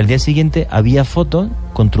 Pues al día siguiente había fotos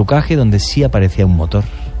con trucaje donde sí aparecía un motor.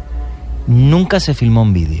 Nunca se filmó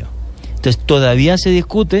un vídeo. Entonces todavía se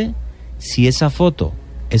discute si esa foto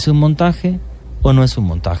es un montaje o no es un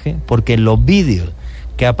montaje, porque en los vídeos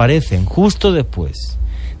que aparecen justo después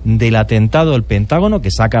del atentado del Pentágono,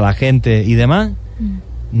 que saca a la gente y demás,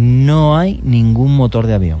 no hay ningún motor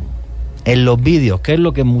de avión. En los vídeos, que es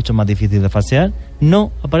lo que es mucho más difícil de falsear,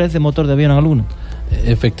 no aparece motor de avión alguno.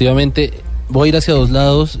 Efectivamente, voy a ir hacia dos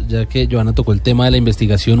lados, ya que Johanna tocó el tema de la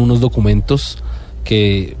investigación, unos documentos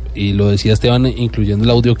que, y lo decía Esteban, incluyendo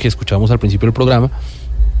el audio que escuchábamos al principio del programa,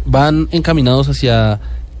 van encaminados hacia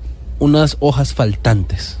unas hojas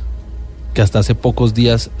faltantes que hasta hace pocos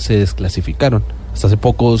días se desclasificaron, hasta hace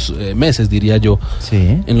pocos meses, diría yo,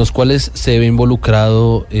 sí, en los cuales se ve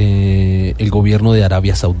involucrado el gobierno de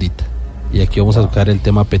Arabia Saudita. Y aquí vamos a tocar el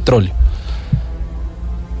tema petróleo.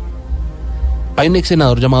 Hay un ex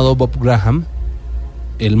senador llamado Bob Graham.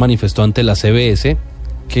 Él manifestó ante la CBS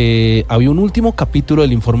que había un último capítulo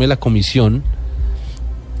del informe de la comisión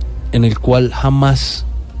en el cual jamás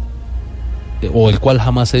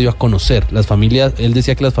se dio a conocer. Las familias, él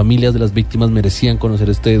decía que las familias de las víctimas merecían conocer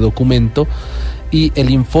este documento, y el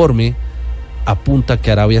informe apunta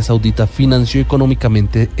que Arabia Saudita financió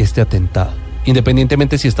económicamente este atentado,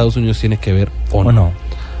 independientemente si Estados Unidos tiene que ver o no.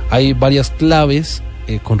 Hay varias claves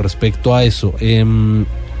con respecto a eso.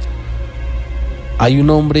 Hay un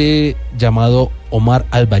hombre llamado Omar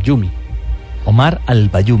al-Bayoumi. Omar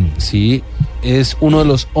al-Bayoumi. Sí, es uno de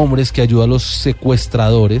los hombres que ayuda a los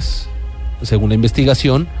secuestradores, según la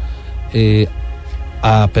investigación,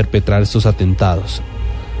 a perpetrar estos atentados.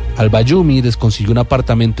 Al-Bayoumi les consiguió un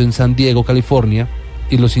apartamento en San Diego, California,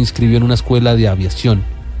 y los inscribió en una escuela de aviación.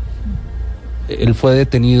 Él fue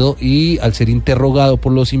detenido y, al ser interrogado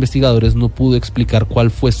por los investigadores, no pudo explicar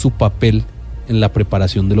cuál fue su papel en la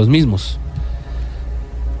preparación de los mismos.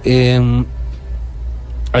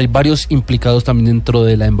 Hay varios implicados también dentro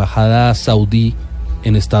de la embajada saudí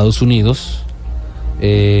en Estados Unidos.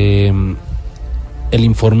 El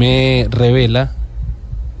informe revela...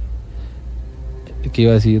 ¿Qué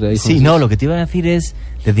iba a decir ahí? Sí, no, lo que te iba a decir es,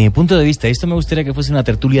 desde mi punto de vista, esto me gustaría que fuese una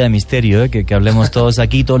tertulia de misterio, que hablemos todos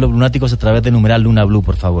aquí, todos los lunáticos, a través del numeral Luna Blue,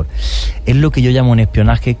 por favor. Es lo que yo llamo en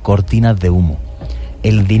espionaje cortinas de humo.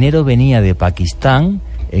 El dinero venía de Pakistán,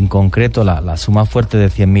 en concreto la suma fuerte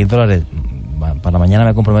de $100.000. Para mañana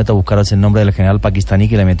me comprometo a buscaros el nombre del general pakistaní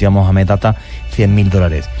que le metió a Mohamed Atta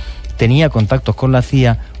 $100.000. Tenía contactos con la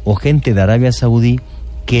CIA, o gente de Arabia Saudí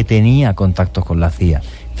que tenía contactos con la CIA.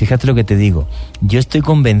 Fíjate lo que te digo, yo estoy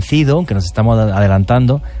convencido, que nos estamos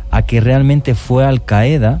adelantando, a que realmente fue Al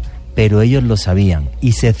Qaeda, pero ellos lo sabían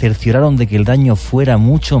y se cercioraron de que el daño fuera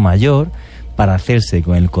mucho mayor para hacerse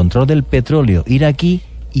con el control del petróleo iraquí.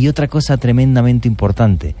 Y otra cosa tremendamente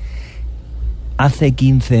importante, hace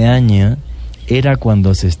 15 años era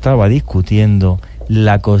cuando se estaba discutiendo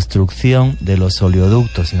la construcción de los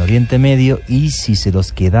oleoductos en Oriente Medio, y si se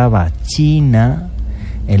los quedaba China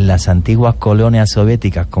en las antiguas colonias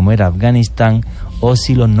soviéticas como era Afganistán, o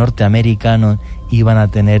si los norteamericanos iban a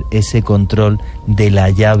tener ese control de la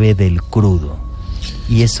llave del crudo.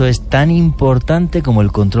 Y eso es tan importante como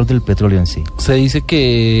el control del petróleo en sí. Se dice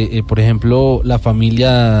que, por ejemplo, la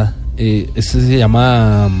familia, se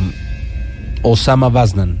llama Osama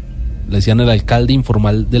Basnan, le decían el alcalde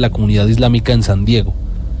informal de la comunidad islámica en San Diego,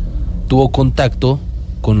 tuvo contacto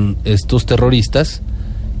con estos terroristas,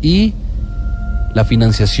 y la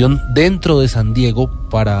financiación dentro de San Diego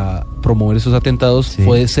para promover esos atentados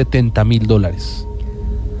fue de $70.000.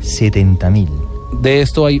 70.000. De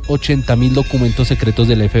esto hay 80.000 documentos secretos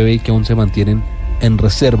del FBI que aún se mantienen en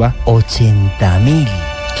reserva. 80.000.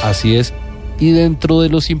 Así es. Y dentro de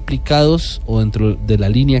los implicados, o dentro de la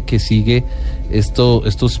línea que sigue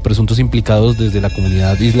estos presuntos implicados desde la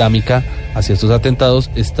comunidad islámica hacia estos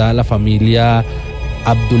atentados, está la familia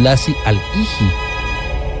Abdulaziz al-Iji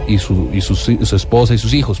y su esposa y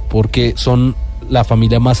sus hijos, porque son la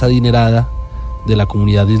familia más adinerada de la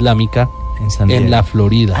comunidad islámica en la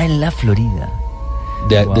Florida. Ah, en la Florida.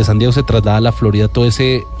 De San Diego se traslada a la Florida todo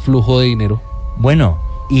ese flujo de dinero. Bueno,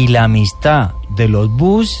 y la amistad de los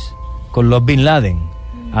Bush con los Bin Laden,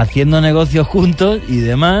 haciendo negocios juntos y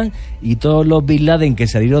demás, y todos los Bin Laden que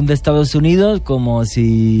salieron de Estados Unidos como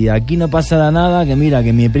si aquí no pasara nada, que mira,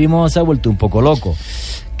 que mi primo se ha vuelto un poco loco.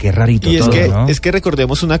 Qué rarito y todo, ¿no? Es que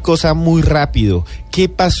recordemos una cosa muy rápido. ¿Qué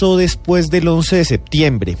pasó después del 11 de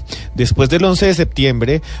septiembre? Después del 11 de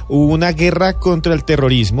septiembre hubo una guerra contra el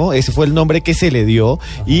terrorismo, ese fue el nombre que se le dio,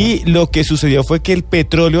 y lo que sucedió fue que el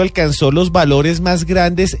petróleo alcanzó los valores más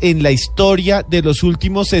grandes en la historia de los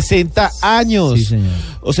últimos 60 años. Sí, señor.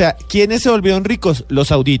 O sea, ¿quiénes se volvieron ricos? Los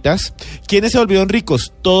sauditas. ¿Quiénes se volvieron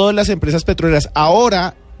ricos? Todas las empresas petroleras.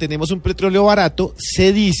 Ahora tenemos un petróleo barato,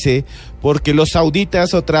 se dice, porque los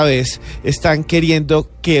sauditas otra vez están queriendo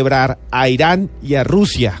quebrar a Irán y a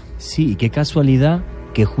Rusia. Sí, y qué casualidad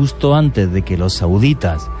que justo antes de que los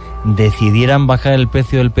sauditas decidieran bajar el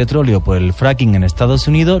precio del petróleo por el fracking en Estados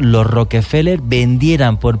Unidos, los Rockefeller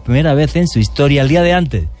vendieran por primera vez en su historia, el día de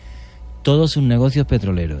antes, todos sus negocios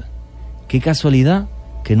petroleros. Qué casualidad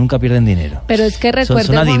que nunca pierden dinero. Pero es que recuerden...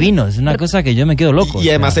 Son adivinos, es una cosa que yo me quedo loco. Y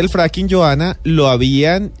además el fracking, Johanna, lo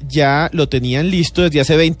tenían listo desde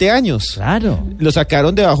hace 20 años. Claro. Lo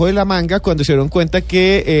sacaron debajo de la manga cuando se dieron cuenta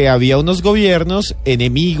que había unos gobiernos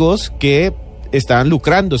enemigos que estaban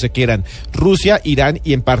lucrándose, que eran Rusia, Irán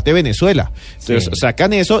y en parte Venezuela. Entonces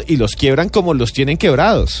sacan eso y los quiebran como los tienen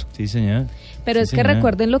quebrados. Sí, señor. Pero es que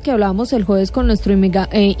recuerden lo que hablábamos el jueves con nuestro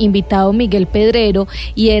invitado Miguel Pedrero,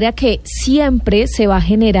 y era que siempre se va a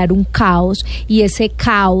generar un caos y ese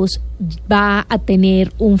caos va a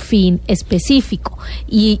tener un fin específico.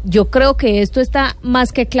 Y yo creo que esto está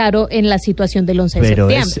más que claro en la situación del 11 de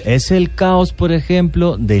septiembre. Pero es el caos, por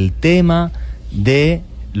ejemplo, del tema de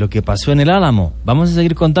lo que pasó en el Álamo. Vamos a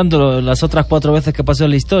seguir contando las otras 4 veces que pasó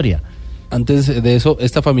en la historia. Antes de eso,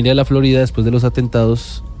 esta familia de la Florida, después de los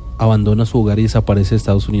atentados, abandona su hogar y desaparece de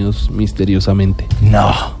Estados Unidos misteriosamente.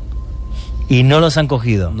 No. Y no los han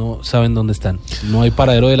cogido. No saben dónde están. No hay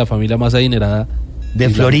paradero de la familia más adinerada de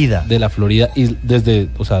Florida. De la Florida, y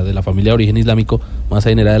de la familia de origen islámico más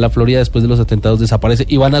adinerada de la Florida, después de los atentados desaparece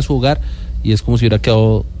y van a su hogar y es como si hubiera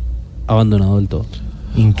quedado abandonado del todo.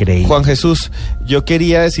 Increíble. Juan Jesús, yo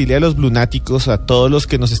quería decirle a los blunáticos, a todos los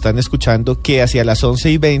que nos están escuchando, que hacia las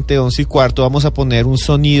 11:20, 11:15 vamos a poner un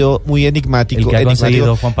sonido muy enigmático. El que ha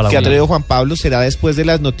conseguido Juan Pablo. Que ha traído Juan Pablo, será después de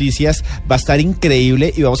las noticias, va a estar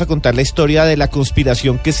increíble y vamos a contar la historia de la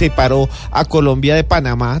conspiración que separó a Colombia de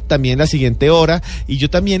Panamá, también la siguiente hora. Y yo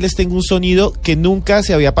también les tengo un sonido que nunca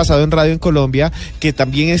se había pasado en radio en Colombia, que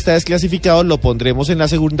también está desclasificado, lo pondremos en la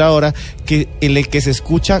segunda hora, en el que se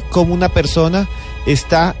escucha como una persona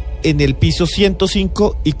está en el piso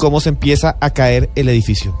 105 y cómo se empieza a caer el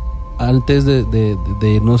edificio. Antes de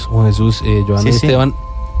irnos, Juan Jesús, Johanna y Esteban,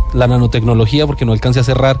 la nanotecnología, porque no alcancé a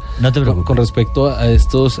cerrar, no te preocupes, con respecto a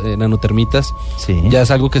estos nanotermitas, ya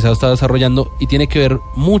es algo que se ha estado desarrollando y tiene que ver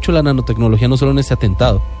mucho la nanotecnología, no solo en este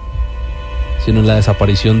atentado, sino en la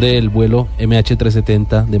desaparición del vuelo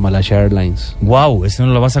MH370 de Malaysia Airlines. Wow, eso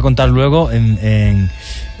nos lo vas a contar luego en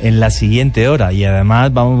la siguiente hora. Y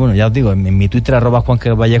además, ya os digo, en mi Twitter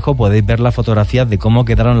 @JuanGelVallejo podéis ver las fotografías de cómo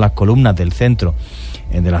quedaron las columnas del centro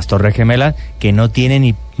de las Torres Gemelas, que no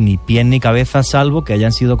tienen ni pie ni cabeza, salvo que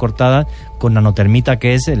hayan sido cortadas con nanotermita,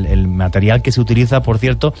 que es el material que se utiliza, por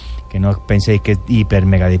cierto, que no penséis que es hiper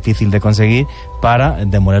mega difícil de conseguir para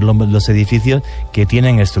demoler los edificios que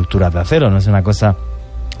tienen estructuras de acero. No es una cosa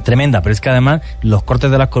tremenda, pero es que además los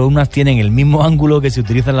cortes de las columnas tienen el mismo ángulo que se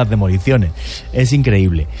utiliza en las demoliciones. Es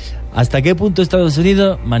increíble. ¿Hasta qué punto Estados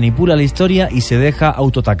Unidos manipula la historia y se deja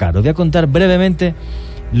autoatacar? Os voy a contar brevemente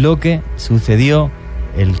lo que sucedió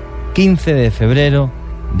el 15 de febrero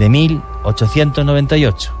de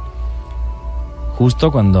 1898.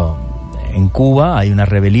 Justo cuando en Cuba hay una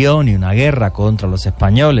rebelión y una guerra contra los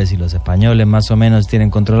españoles, y los españoles más o menos tienen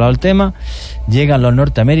controlado el tema, llegan los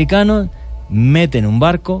norteamericanos, meten un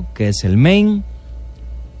barco, que es el Maine,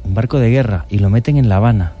 un barco de guerra, y lo meten en La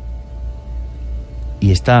Habana.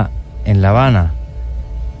 Y está en La Habana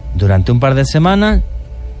durante un par de semanas,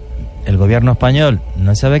 el gobierno español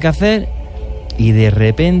no sabe qué hacer, y de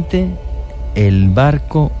repente el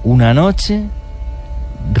barco una noche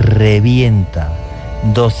revienta,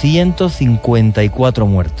 254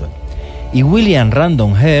 muertos. Y William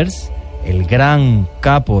Randolph Hearst, el gran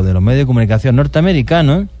capo de los medios de comunicación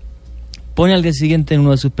norteamericanos, pone al día siguiente en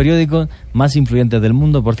uno de sus periódicos más influyentes del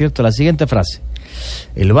mundo, por cierto, la siguiente frase: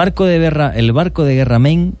 el barco de guerra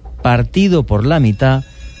Maine, partido por la mitad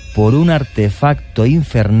por un artefacto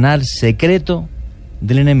infernal secreto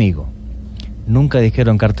del enemigo. Nunca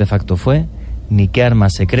dijeron qué artefacto fue, ni qué arma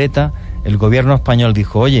secreta. El gobierno español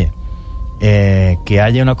dijo, oye, que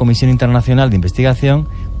haya una comisión internacional de investigación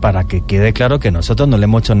para que quede claro que nosotros no le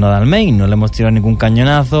hemos hecho nada al Maine, no le hemos tirado ningún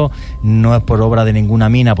cañonazo, no es por obra de ninguna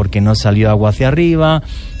mina porque no salió agua hacia arriba,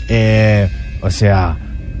 o sea,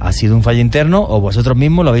 ha sido un fallo interno o vosotros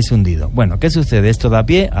mismos lo habéis hundido. Bueno, ¿qué sucede? Esto da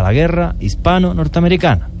pie a la guerra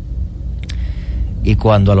hispano-norteamericana. Y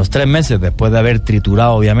cuando a los 3 meses, después de haber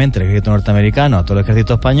triturado obviamente el ejército norteamericano, a todo el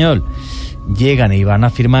ejército español, llegan y van a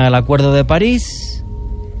firmar el Acuerdo de París,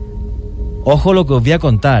 ojo lo que os voy a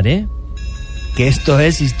contar, que esto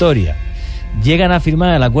es historia. Llegan a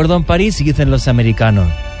firmar el Acuerdo en París y dicen los americanos,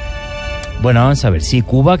 bueno, vamos a ver, sí,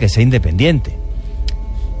 Cuba que sea independiente,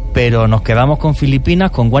 pero nos quedamos con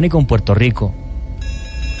Filipinas, con Guam y con Puerto Rico.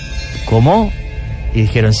 ¿Cómo? Y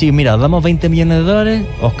dijeron, sí, mira, os damos 20 millones de dólares,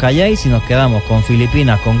 os calláis y nos quedamos con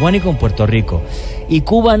Filipinas, con Guam y con Puerto Rico. Y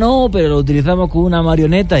Cuba no, pero lo utilizamos como una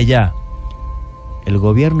marioneta y ya. El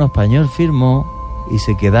gobierno español firmó y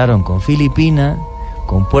se quedaron con Filipinas,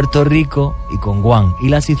 con Puerto Rico y con Guam. Y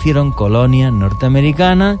las hicieron colonias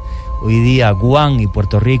norteamericanas. Hoy día Guam y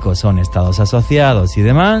Puerto Rico son estados asociados y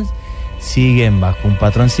demás. Siguen bajo un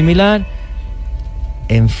patrón similar.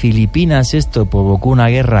 En Filipinas esto provocó una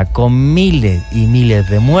guerra con miles y miles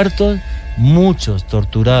de muertos, muchos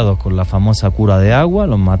torturados con la famosa cura de agua,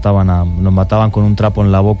 los mataban con un trapo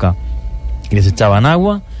en la boca y les echaban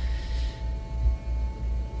agua.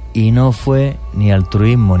 Y no fue ni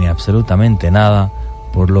altruismo ni absolutamente nada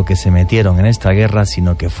por lo que se metieron en esta guerra,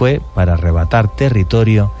 sino que fue para arrebatar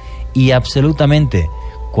territorio, y absolutamente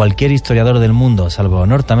cualquier historiador del mundo, salvo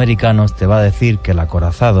norteamericanos, te va a decir que el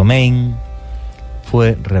acorazado Maine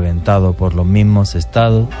fue reventado por los mismos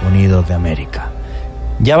Estados Unidos de América.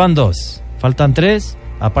 Ya van 2, faltan 3,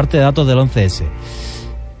 aparte de datos del 11S.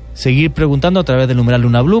 Seguir preguntando a través del numeral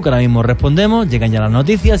Luna Blue, que ahora mismo respondemos. Llegan ya las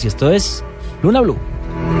noticias y esto es Luna Blue.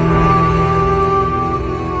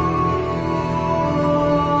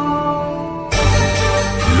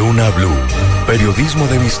 Luna Blue, periodismo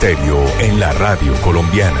de misterio en la radio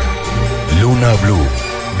colombiana. Luna Blue,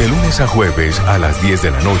 de lunes a jueves a las 10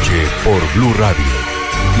 de la noche por Blue Radio,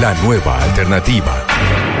 la nueva alternativa.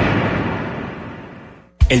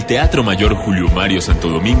 El Teatro Mayor Julio Mario Santo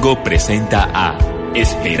Domingo presenta a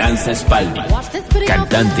Esperanza Spaldi,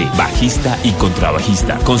 cantante, bajista y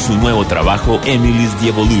contrabajista, con su nuevo trabajo Emily's The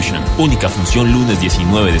Evolution. Única función lunes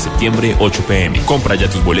 19 de septiembre, 8 p.m. Compra ya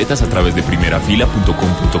tus boletas a través de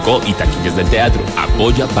primerafila.com.co y taquillas del teatro.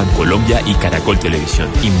 Apoya Bancolombia y Caracol Televisión.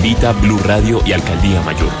 Invita Blue Radio y Alcaldía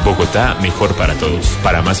Mayor. Bogotá, mejor para todos.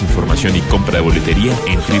 Para más información y compra de boletería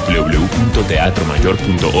en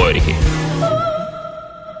www.teatromayor.org.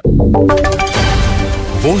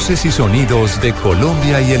 Voces y sonidos de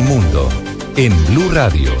Colombia y el mundo en Blue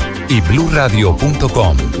Radio y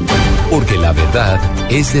bluradio.com, porque la verdad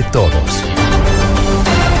es de todos.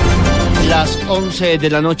 Las 11 de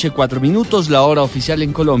la noche, 4 minutos, la hora oficial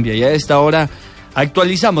en Colombia, y a esta hora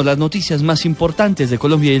actualizamos las noticias más importantes de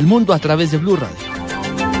Colombia y el mundo a través de Blue Radio.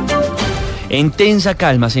 En tensa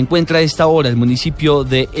calma se encuentra a esta hora el municipio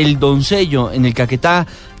de El Doncello, en el Caquetá,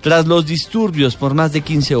 tras los disturbios por más de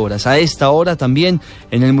 15 horas. A esta hora también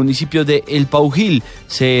en el municipio de El Paujil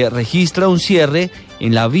se registra un cierre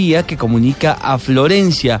en la vía que comunica a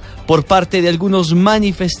Florencia por parte de algunos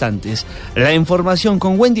manifestantes. La información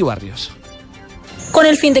con Wendy Barrios. Con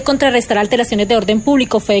el fin de contrarrestar alteraciones de orden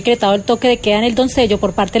público, fue decretado el toque de queda en El Doncello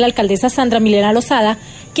por parte de la alcaldesa Sandra Milena Lozada,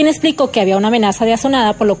 quien explicó que había una amenaza de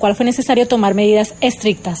asonada, por lo cual fue necesario tomar medidas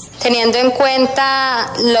estrictas. Teniendo en cuenta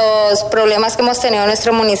los problemas que hemos tenido en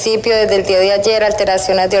nuestro municipio desde el día de ayer,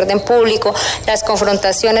 alteraciones de orden público, las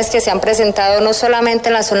confrontaciones que se han presentado no solamente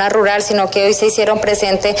en la zona rural, sino que hoy se hicieron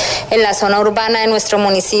presentes en la zona urbana de nuestro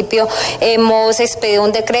municipio, hemos expedido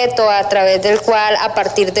un decreto a través del cual a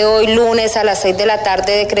partir de hoy, lunes a las 6 de la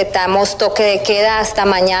tarde, decretamos toque de queda hasta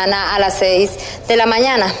mañana a las 6 de la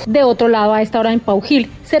mañana. De otro lado, a esta hora en Paujil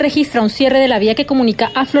se registra un cierre de la vía que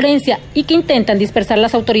comunica a Florencia y que intentan dispersar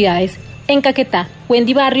las autoridades. En Caquetá,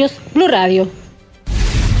 Wendy Barrios, Blue Radio.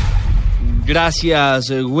 Gracias,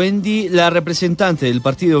 Wendy. La representante del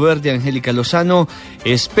Partido Verde, Angélica Lozano,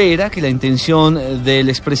 espera que la intención del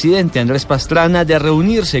expresidente Andrés Pastrana de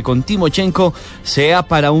reunirse con Timochenko sea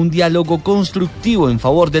para un diálogo constructivo en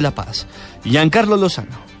favor de la paz. Giancarlo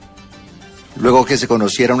Lozano. Luego que se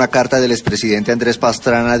conociera una carta del expresidente Andrés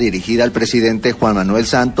Pastrana dirigida al presidente Juan Manuel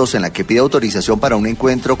Santos en la que pide autorización para un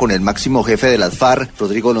encuentro con el máximo jefe de las FARC,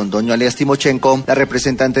 Rodrigo Londoño alias Timochenko, la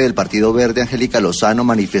representante del Partido Verde, Angélica Lozano,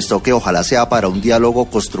 manifestó que ojalá sea para un diálogo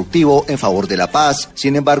constructivo en favor de la paz.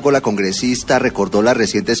 Sin embargo, la congresista recordó las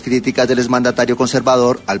recientes críticas del exmandatario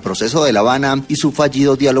conservador al proceso de La Habana y su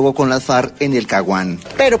fallido diálogo con las FARC en el Caguán.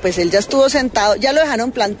 Pero pues él ya estuvo sentado, ya lo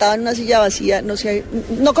dejaron plantado en una silla vacía,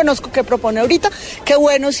 no conozco qué propone ahorita. Qué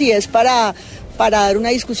bueno si es para para dar una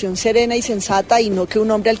discusión serena y sensata y no que un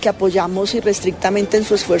hombre al que apoyamos irrestrictamente en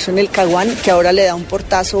su esfuerzo en el Caguán, que ahora le da un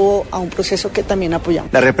portazo a un proceso que también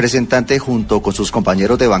apoyamos. La representante junto con sus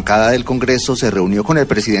compañeros de bancada del Congreso se reunió con el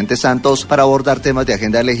presidente Santos para abordar temas de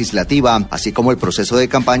agenda legislativa, así como el proceso de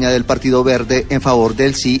campaña del Partido Verde en favor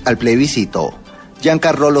del sí al plebiscito.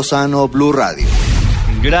 Giancarlo Lozano, Blue Radio.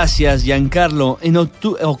 Gracias, Giancarlo. En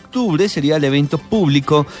octubre sería el evento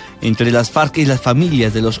público entre las FARC y las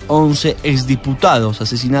familias de los 11 exdiputados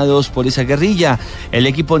asesinados por esa guerrilla. El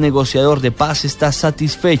equipo negociador de paz está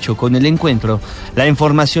satisfecho con el encuentro. La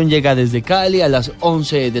información llega desde Cali a las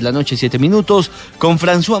 11 de la noche, 7 minutos, con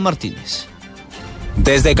François Martínez.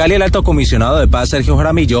 Desde Cali, el alto comisionado de paz, Sergio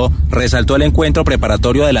Jaramillo, resaltó el encuentro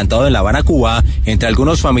preparatorio adelantado en La Habana, Cuba, entre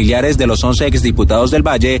algunos familiares de los 11 exdiputados del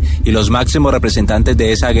Valle y los máximos representantes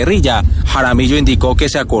de esa guerrilla. Jaramillo indicó que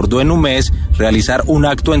se acordó en un mes realizar un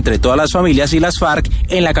acto entre todas las familias y las FARC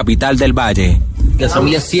en la capital del Valle. Las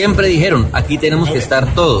familias siempre dijeron, aquí tenemos que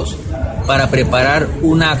estar todos para preparar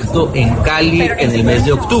un acto en Cali en el mes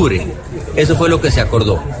de octubre. Eso fue lo que se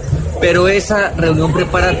acordó. Pero esa reunión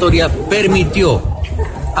preparatoria permitió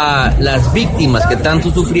a las víctimas que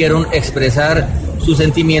tanto sufrieron expresar sus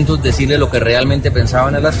sentimientos, decirle lo que realmente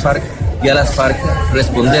pensaban a las FARC y a las FARC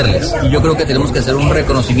responderles. Y yo creo que tenemos que hacer un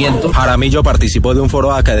reconocimiento. Jaramillo participó de un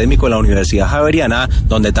foro académico en la Universidad Javeriana,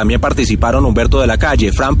 donde también participaron Humberto de la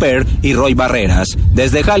Calle, Fran Per y Roy Barreras.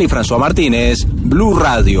 Desde Cali, François Martínez, Blue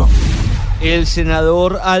Radio. El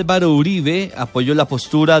senador Álvaro Uribe apoyó la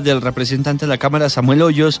postura del representante de la Cámara, Samuel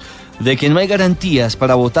Hoyos, de que no hay garantías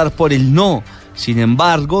para votar por el no. Sin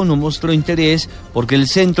embargo, no mostró interés porque el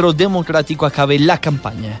Centro Democrático acabe la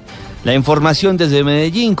campaña. La información desde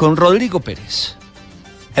Medellín con Rodrigo Pérez.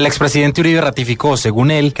 El expresidente Uribe ratificó, según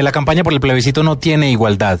él, que la campaña por el plebiscito no tiene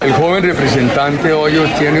igualdad. El joven representante Hoyos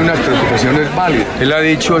tiene unas preocupaciones válidas. Él ha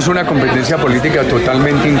dicho es una competencia política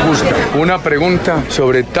totalmente injusta. Una pregunta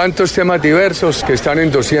sobre tantos temas diversos que están en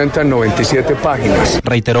 297 páginas.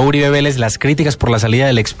 Reiteró Uribe Vélez las críticas por la salida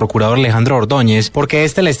del exprocurador Alejandro Ordóñez, porque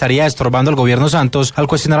este le estaría estorbando al gobierno Santos al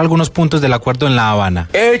cuestionar algunos puntos del acuerdo en La Habana.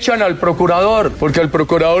 Echan al procurador, porque el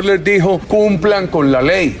procurador les dijo cumplan con la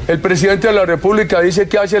ley. El presidente de la República dice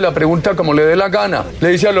que hace la pregunta como le dé la gana. Le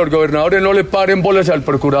dice a los gobernadores no le paren bolas al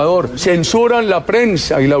procurador. Censuran la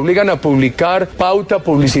prensa y la obligan a publicar pauta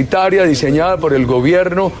publicitaria diseñada por el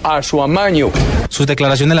gobierno a su amaño. Sus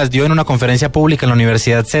declaraciones las dio en una conferencia pública en la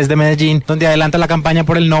Universidad CES de Medellín, donde adelanta la campaña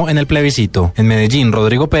por el no en el plebiscito. En Medellín,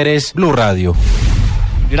 Rodrigo Pérez, Blue Radio.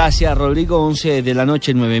 Gracias, Rodrigo. 11 de la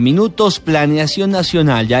noche, 9 minutos. Planeación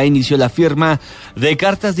Nacional ya inició la firma de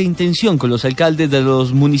cartas de intención con los alcaldes de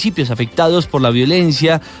los municipios afectados por la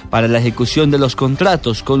violencia para la ejecución de los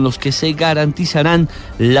contratos con los que se garantizarán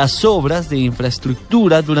las obras de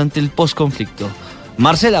infraestructura durante el posconflicto.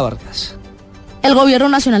 Marcela Vargas. El Gobierno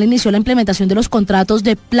Nacional inició la implementación de los contratos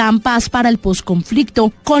de Plan Paz para el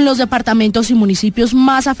posconflicto con los departamentos y municipios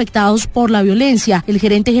más afectados por la violencia. El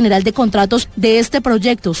gerente general de contratos de este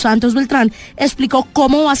proyecto, Santos Beltrán, explicó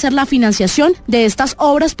cómo va a ser la financiación de estas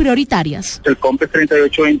obras prioritarias. El COMPES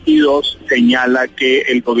 3822 señala que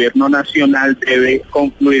el Gobierno Nacional debe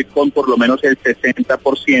concluir con por lo menos el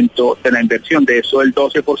 60% de la inversión. De eso, el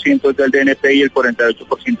 12% es del DNP y el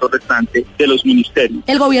 48% restante de los ministerios.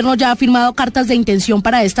 El Gobierno ya ha firmado cartas de intención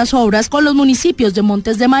para estas obras con los municipios de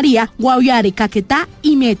Montes de María, Guaviare, Caquetá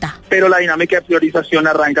y Meta. Pero la dinámica de priorización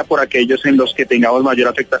arranca por aquellos en los que tengamos mayor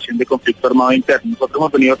afectación de conflicto armado interno. Nosotros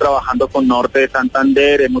hemos venido trabajando con Norte de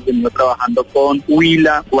Santander, hemos venido trabajando con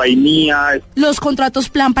Huila, Guainía. Los contratos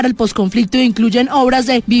Plan para el posconflicto incluyen obras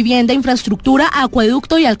de vivienda, infraestructura,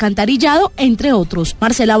 acueducto y alcantarillado, entre otros.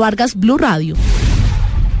 Marcela Vargas, Blue Radio.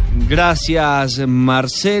 Gracias,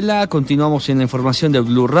 Marcela. Continuamos en la información de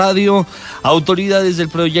Blue Radio. Autores del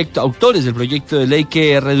proyecto de ley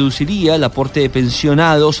que reduciría el aporte de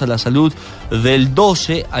pensionados a la salud del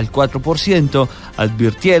 12 al 4%,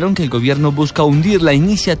 advirtieron que el gobierno busca hundir la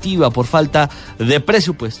iniciativa por falta de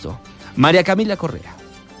presupuesto. María Camila Correa.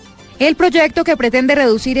 El proyecto que pretende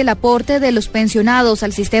reducir el aporte de los pensionados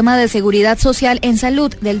al sistema de seguridad social en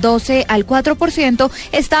salud del 12 al 4%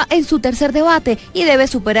 está en su tercer debate y debe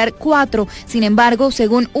superar 4. Sin embargo,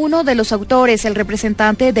 según uno de los autores, el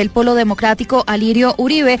representante del Polo Democrático, Alirio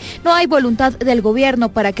Uribe, no hay voluntad del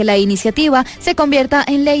gobierno para que la iniciativa se convierta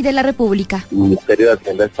en ley de la República. El Ministerio de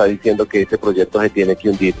Hacienda está diciendo que ese proyecto se tiene que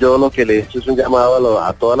hundir. Yo lo que le he hecho es un llamado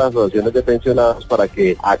a todas las asociaciones de pensionados para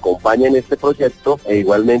que acompañen este proyecto e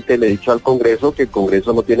igualmente le dicho al Congreso que el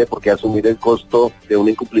Congreso no tiene por qué asumir el costo de un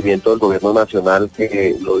incumplimiento del gobierno nacional,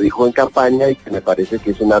 que lo dijo en campaña y que me parece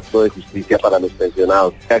que es un acto de justicia para los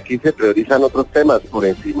pensionados. Aquí se priorizan otros temas por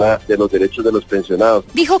encima de los derechos de los pensionados.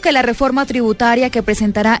 Dijo que la reforma tributaria que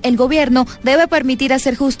presentará el gobierno debe permitir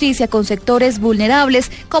hacer justicia con sectores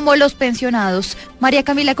vulnerables como los pensionados. María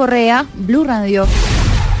Camila Correa, Blue Radio.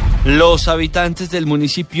 Los habitantes del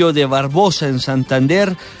municipio de Barbosa, en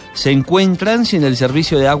Santander, se encuentran sin el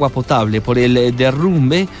servicio de agua potable por el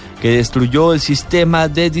derrumbe que destruyó el sistema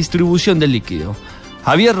de distribución del líquido.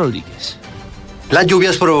 Javier Rodríguez. Las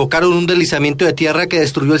lluvias provocaron un deslizamiento de tierra que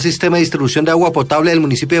destruyó el sistema de distribución de agua potable del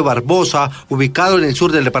municipio de Barbosa, ubicado en el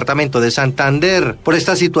sur del departamento de Santander. Por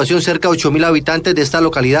esta situación, cerca de 8.000 habitantes de esta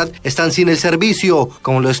localidad están sin el servicio,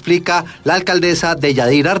 como lo explica la alcaldesa de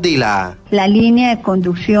Yadira Ardila. La línea de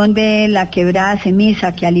conducción de la quebrada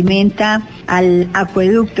Cemisa, que alimenta al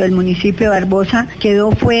acueducto del municipio de Barbosa,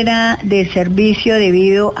 quedó fuera de servicio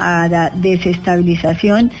debido a la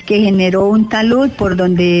desestabilización que generó un talud por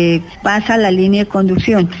donde pasa la línea de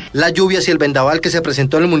conducción. Las lluvias y el vendaval que se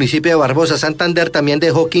presentó en el municipio de Barbosa, Santander, también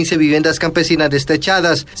dejó 15 viviendas campesinas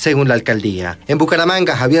destechadas, según la alcaldía. En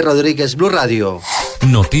Bucaramanga, Javier Rodríguez, Blue Radio.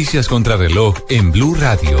 Noticias contra reloj en Blue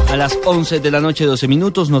Radio. A las 11 de la noche, 12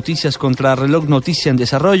 minutos, noticias contra reloj, noticia en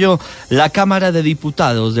desarrollo. La Cámara de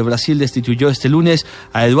Diputados de Brasil destituyó este lunes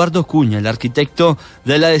a Eduardo Cunha, el arquitecto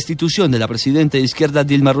de la destitución de la presidenta de izquierda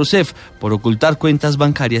Dilma Rousseff, por ocultar cuentas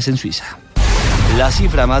bancarias en Suiza. La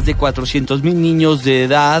cifra, más de 400.000 niños de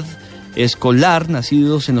edad escolar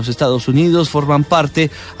nacidos en los Estados Unidos forman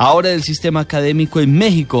parte ahora del sistema académico en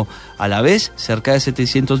México. A la vez, cerca de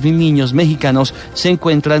 700.000 niños mexicanos se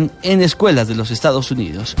encuentran en escuelas de los Estados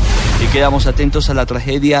Unidos. Y quedamos atentos a la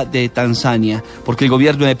tragedia de Tanzania, porque el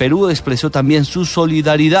gobierno de Perú expresó también su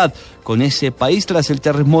solidaridad con ese país tras el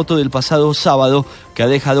terremoto del pasado sábado, que ha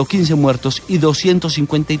dejado 15 muertos y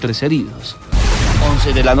 253 heridos.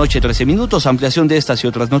 11 de la noche, 13 minutos, ampliación de estas y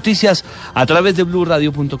otras noticias a través de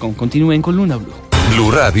bluradio.com. Continúen con Luna Blue.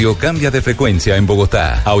 Blue Radio cambia de frecuencia en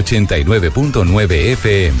Bogotá a 89.9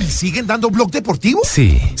 FM. ¿Siguen dando blog deportivo?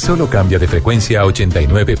 Sí, solo cambia de frecuencia a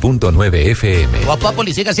 89.9 FM.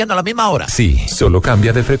 ¿Populi sigue siendo a la misma hora? Sí, solo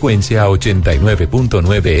cambia de frecuencia a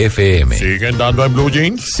 89.9 FM. ¿Siguen dando en Blue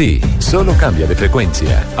Jeans? Sí, solo cambia de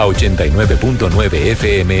frecuencia a 89.9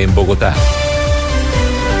 FM en Bogotá.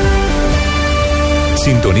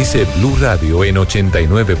 Sintonice Blue Radio en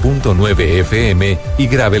 89.9 FM y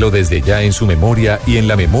grábelo desde ya en su memoria y en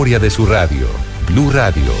la memoria de su radio. Blue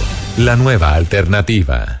Radio, la nueva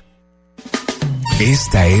alternativa.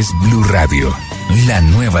 Esta es Blue Radio, la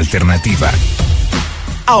nueva alternativa.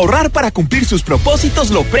 Ahorrar para cumplir sus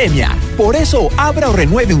propósitos lo premia. Por eso, abra o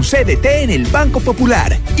renueve un CDT en el Banco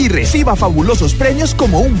Popular y reciba fabulosos premios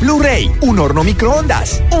como un Blu-ray, un horno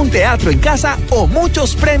microondas, un teatro en casa o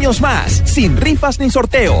muchos premios más, sin rifas ni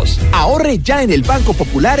sorteos. Ahorre ya en el Banco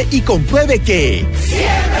Popular y compruebe que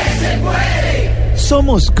 ¡siempre se puede!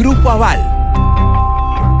 Somos Grupo Aval.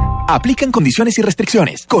 Aplican condiciones y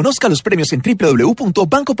restricciones. Conozca los premios en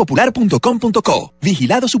www.bancopopular.com.co.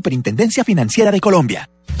 Vigilado Superintendencia Financiera de Colombia.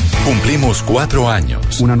 Cumplimos 4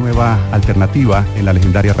 años. Una nueva alternativa en la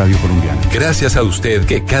legendaria radio colombiana. Gracias a usted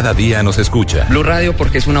que cada día nos escucha. Blue Radio,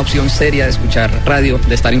 porque es una opción seria de escuchar radio,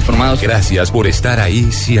 de estar informados. Gracias por estar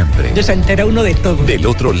ahí siempre. Ya se entera uno de todo. Del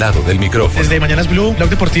otro lado del micrófono. Desde Mañanas Blue,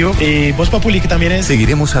 Blog Deportivo y Voz Populi, que también es.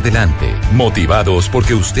 Seguiremos adelante, motivados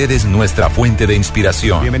porque usted es nuestra fuente de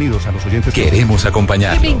inspiración. Bienvenidos a los oyentes. Queremos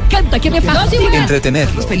acompañarlo. Me encanta, que me fascina.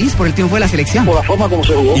 Entretenerlo. Feliz por el triunfo de la selección. Por la forma como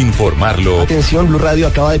se jugó. Informarlo. Atención, Blue Radio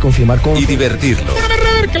acaba de confirmar con... Y divertirlo.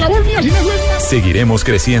 Seguiremos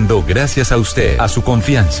creciendo gracias a usted, a su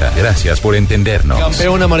confianza. Gracias por entendernos.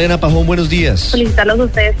 Campeona Mariana Pajón, buenos días. Felicitarlos a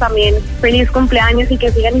ustedes también. Feliz cumpleaños y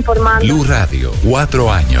que sigan informando. Blue Radio,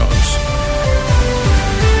 4 años.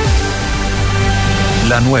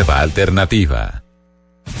 La nueva alternativa.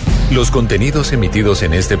 Los contenidos emitidos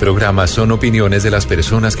en este programa son opiniones de las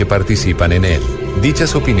personas que participan en él.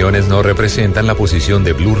 Dichas opiniones no representan la posición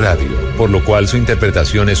de Blue Radio, por lo cual su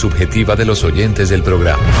interpretación es subjetiva de los oyentes del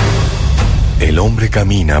programa. El hombre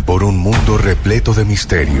camina por un mundo repleto de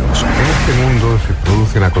misterios. En este mundo se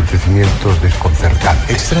producen acontecimientos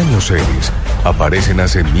desconcertantes. Extraños seres aparecen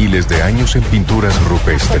hace miles de años en pinturas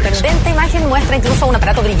rupestres. La sorprendente imagen muestra incluso un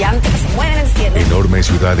aparato brillante que se mueve en el cielo. Enormes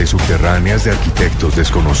ciudades subterráneas de arquitectos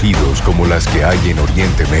desconocidos como las que hay en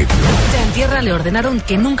Oriente Medio. En tierra le ordenaron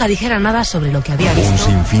que nunca dijera nada sobre lo que había visto. Un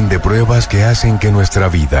sinfín de pruebas que hacen que nuestra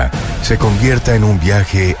vida se convierta en un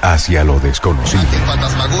viaje hacia lo desconocido. La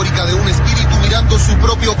fantasmagórica de un espíritu desarrollando su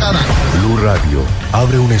propio canal. Blue Radio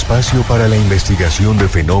abre un espacio para la investigación de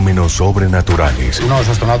fenómenos sobrenaturales. Uno de los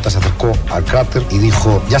astronautas se acercó al cráter y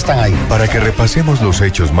dijo, ya están ahí. Para que repasemos los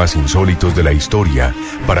hechos más insólitos de la historia,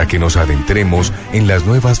 para que nos adentremos en las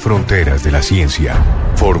nuevas fronteras de la ciencia.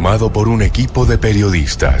 Formado por un equipo de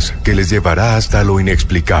periodistas que les llevará hasta lo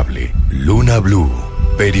inexplicable. Luna Blue,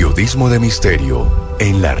 periodismo de misterio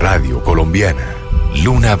en la radio colombiana.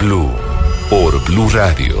 Luna Blue, por Blue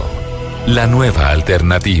Radio, la nueva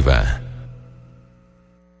alternativa.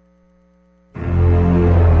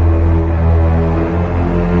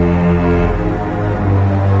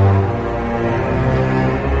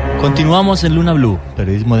 Continuamos en Luna Blue,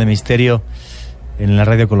 periodismo de misterio en la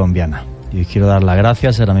radio colombiana. Y quiero dar las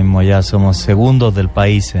gracias, ahora mismo ya somos segundos del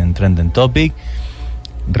país en Trending Topic.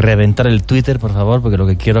 Reventar el Twitter, por favor, porque lo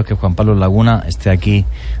que quiero es que Juan Pablo Laguna esté aquí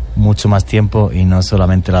mucho más tiempo y no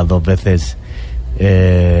solamente las 2 veces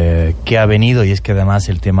que ha venido. Y es que además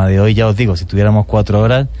el tema de hoy, ya os digo, si tuviéramos 4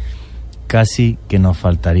 horas, casi que nos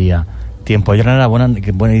faltaría tiempo. Yo no era buena, y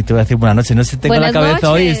te voy a decir buenas noches. No sé, tengo buenas la cabeza noches,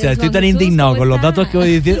 hoy, o sea, estoy tan indignado con los datos que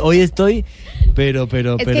voy diciendo. Hoy estoy, pero.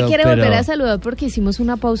 Es que quiere volver a saludar porque hicimos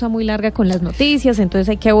una pausa muy larga con las noticias, entonces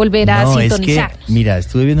hay que volver a sintonizar. Es que, mira,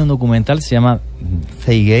 estuve viendo un documental, se llama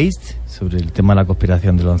Zeitgeist, sobre el tema de la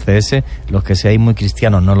conspiración del 11S. Los que seáis muy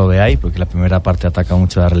cristianos no lo veáis, porque la primera parte ataca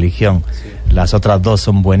mucho a la religión. Sí. Las otras 2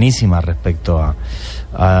 son buenísimas respecto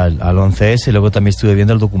al 11S. Luego también estuve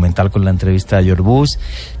viendo el documental con la entrevista a George Bush,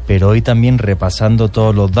 pero hoy también repasando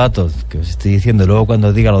todos los datos que os estoy diciendo. Luego cuando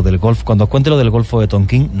os diga lo del Golfo, cuando os cuente lo del Golfo de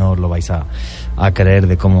Tonkin, no os lo vais a creer,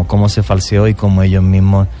 de cómo se falseó y cómo ellos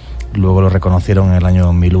mismos luego lo reconocieron en el año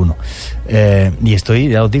 2001. Y estoy,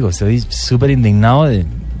 ya os digo, estoy súper indignado de,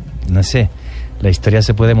 no sé, la historia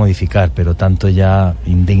se puede modificar, pero tanto ya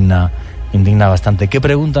indigna bastante. ¿Qué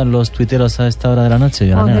preguntan los tuiteros a esta hora de la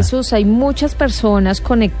noche, Juan Jesús? Hay muchas personas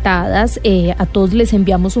conectadas, a todos les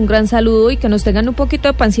enviamos un gran saludo y que nos tengan un poquito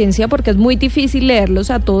de paciencia porque es muy difícil leerlos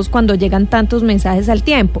a todos cuando llegan tantos mensajes al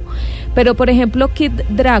tiempo. Pero por ejemplo, Kid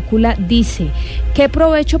Drácula dice, ¿qué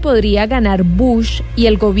provecho podría ganar Bush y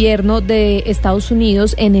el gobierno de Estados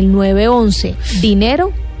Unidos en el 9/11?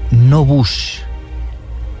 ¿Dinero? No Bush.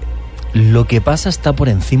 Lo que pasa está por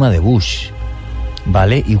encima de Bush,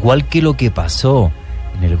 ¿vale? Igual que lo que pasó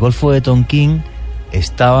en el Golfo de Tonkin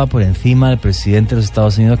estaba por encima del presidente de los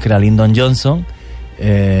Estados Unidos, que era Lyndon Johnson,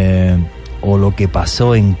 o lo que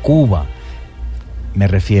pasó en Cuba. Me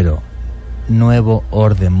refiero, nuevo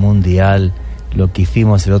orden mundial, lo que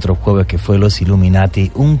hicimos el otro jueves, que fue los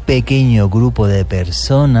Illuminati, un pequeño grupo de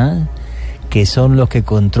personas que son los que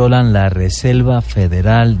controlan la Reserva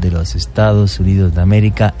Federal de los Estados Unidos de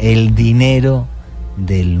América, el dinero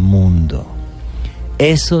del mundo.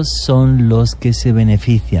 Esos son los que se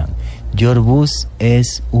benefician. George Bush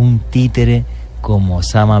es un títere como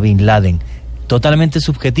Osama Bin Laden. Totalmente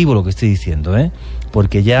subjetivo lo que estoy diciendo,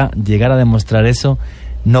 porque ya llegar a demostrar eso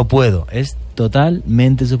no puedo. Es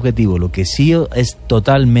totalmente subjetivo. Lo que sí es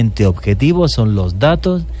totalmente objetivo son los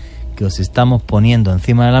datos que os estamos poniendo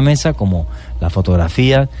encima de la mesa, como la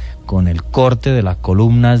fotografía con el corte de las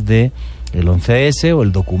columnas de el 11S o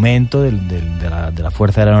el documento de la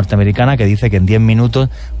Fuerza Aérea Norteamericana, que dice que en 10 minutos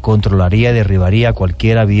controlaría y derribaría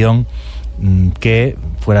cualquier avión que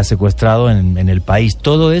fuera secuestrado en el país.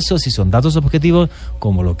 Todo eso, si son datos objetivos,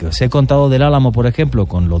 como lo que os he contado del Álamo, por ejemplo,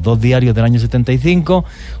 con los 2 diarios del año 75,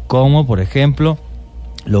 como por ejemplo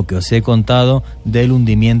lo que os he contado del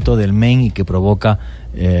hundimiento del Maine y que provoca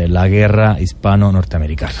la guerra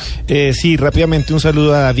hispano-norteamericana. Sí, rápidamente un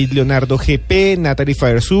saludo a David Leonardo GP, Natalie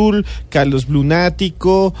Faerzul, Carlos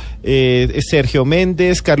Blunático, Sergio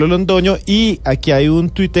Méndez, Carlos Londoño, y aquí hay un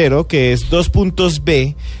tuitero que es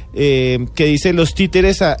 2.B, que dice los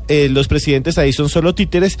títeres, los presidentes ahí son solo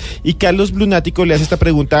títeres, y Carlos Blunático le hace esta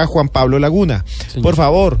pregunta a Juan Pablo Laguna. Señor. Por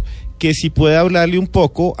favor, que si puede hablarle un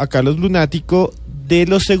poco a Carlos Blunático de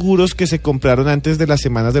los seguros que se compraron antes de las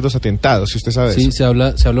semanas de los atentados, si usted sabe. Sí, eso. se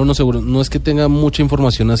habla de unos seguros. No es que tenga mucha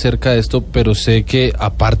información acerca de esto, pero sé que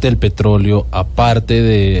aparte del petróleo, aparte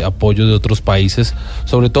de apoyo de otros países,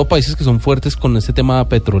 sobre todo países que son fuertes con este tema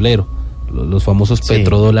petrolero, los famosos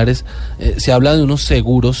petrodólares, se habla de unos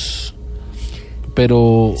seguros,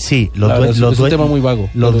 pero sí, es un tema muy vago.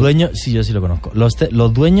 Los dueños, sí, yo sí lo conozco.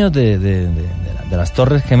 Los dueños de las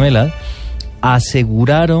Torres Gemelas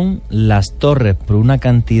aseguraron las torres por una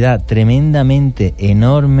cantidad tremendamente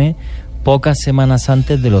enorme pocas semanas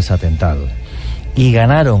antes de los atentados y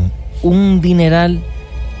ganaron un dineral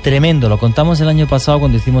tremendo. Lo contamos el año pasado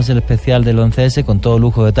cuando hicimos el especial del 11S con todo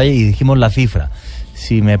lujo de detalle y dijimos la cifra.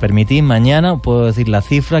 Si me permitís, mañana puedo decir la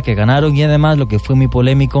cifra que ganaron, y además lo que fue muy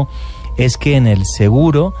polémico es que en el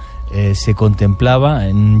seguro se contemplaba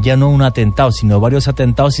ya no un atentado, sino varios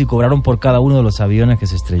atentados y cobraron por cada uno de los aviones que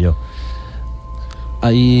se estrelló.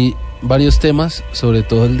 Hay varios temas, sobre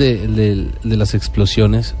todo el de las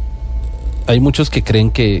explosiones. Hay muchos que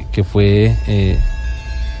creen que fue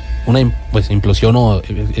una implosión o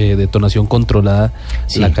detonación controlada,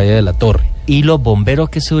 sí, la caída de la torre. Y los bomberos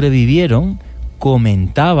que sobrevivieron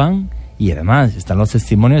comentaban, y además están los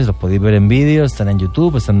testimonios, los podéis ver en vídeos, están en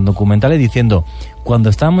YouTube, están en documentales, diciendo, cuando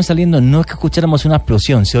estábamos saliendo no es que escucháramos una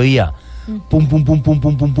explosión, se oía pum, pum, pum, pum,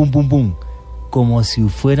 pum, pum, pum, pum, pum, como si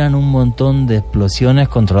fueran un montón de explosiones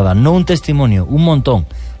controladas. No un testimonio, un montón.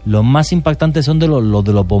 Los más impactantes son los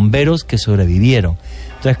de los bomberos que sobrevivieron.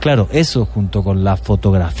 Entonces, claro, eso junto con la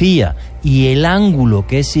fotografía y el ángulo,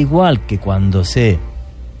 que es igual que cuando se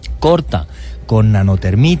corta con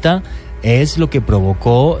nanotermita, es lo que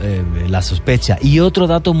provocó la sospecha. Y otro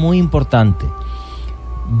dato muy importante,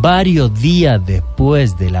 varios días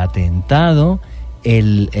después del atentado,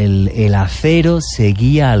 el acero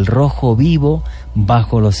seguía al rojo vivo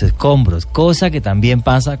bajo los escombros, cosa que también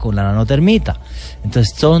pasa con la nanotermita.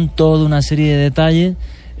 Entonces son toda una serie de detalles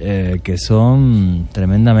que son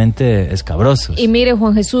tremendamente escabrosos. Y mire,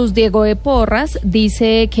 Juan Jesús, Diego de Porras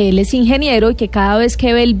dice que él es ingeniero y que cada vez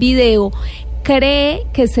que ve el video cree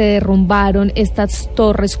que se derrumbaron estas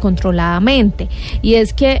torres controladamente. Y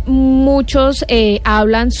es que muchos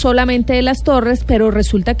hablan solamente de las torres, pero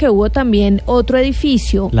resulta que hubo también otro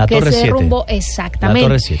edificio que se derrumbó.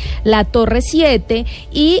 Exactamente. La Torre 7,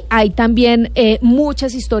 y hay también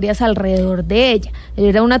muchas historias alrededor de ella.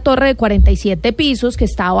 Era una torre de 47 pisos que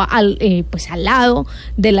estaba al lado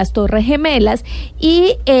de las Torres Gemelas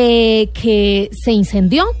y que se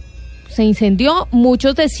incendió.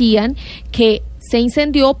 Muchos decían que se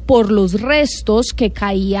incendió por los restos que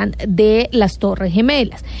caían de las Torres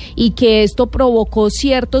Gemelas y que esto provocó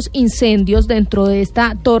ciertos incendios dentro de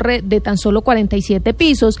esta torre de tan solo 47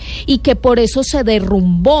 pisos y que por eso se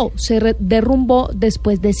derrumbó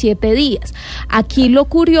después de 7 días. Aquí lo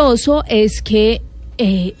curioso es que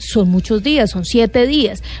son muchos días, son 7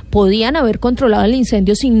 días. Podían haber controlado el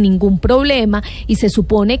incendio sin ningún problema y se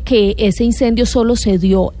supone que ese incendio solo se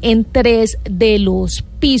dio en 3 de los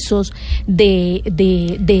pisos de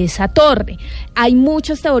esa torre. Hay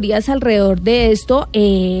muchas teorías alrededor de esto.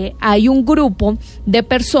 Hay un grupo de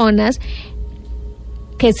personas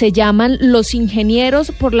que se llaman los ingenieros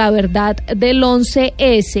por la verdad del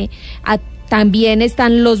 11S. También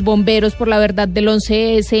están los bomberos por la verdad del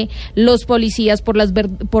 11S, los policías por la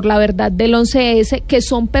verdad del 11S, que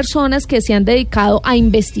son personas que se han dedicado a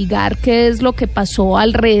investigar qué es lo que pasó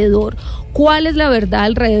alrededor, cuál es la verdad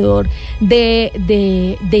alrededor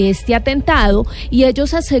de este atentado, y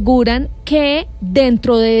ellos aseguran que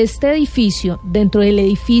dentro de este edificio, dentro del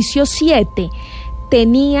edificio 7,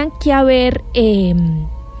 tenían que haber...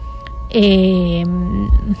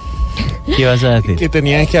 ¿Qué vas a decir? Que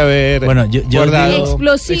tenían que haber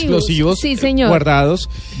explosivos, sí, señor, guardados,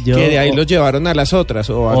 que de ahí los llevaron a las otras.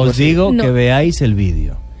 Os digo que veáis el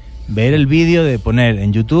vídeo. Ver el vídeo de poner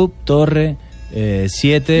en YouTube Torre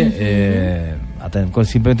 7,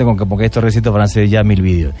 simplemente con que pongáis Torre 7 van a ser ya 1000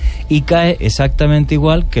 vídeos. Y cae exactamente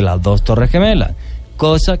igual que las 2 Torres Gemelas,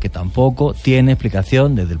 cosa que tampoco tiene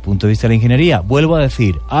explicación desde el punto de vista de la ingeniería. Vuelvo a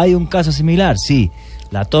decir, ¿hay un caso similar? Sí.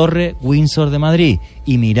 La Torre Windsor de Madrid,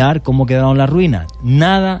 y mirar cómo quedaron las ruinas.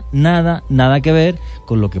 Nada que ver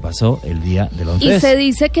con lo que pasó el día del 11. Y se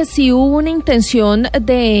dice que sí hubo una intención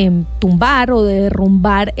de tumbar o de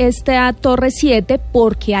derrumbar esta Torre 7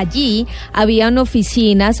 porque allí habían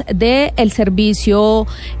oficinas del servicio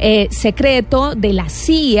secreto de la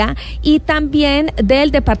CIA y también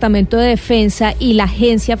del Departamento de Defensa y la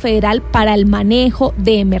Agencia Federal para el Manejo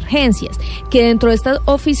de Emergencias, que dentro de estas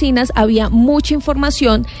oficinas había mucha información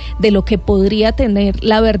de lo que podría tener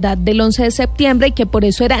la verdad del 11 de septiembre y que por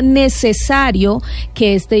eso era necesario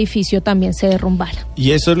que este edificio también se derrumbara.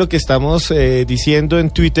 Y eso es lo que estamos diciendo en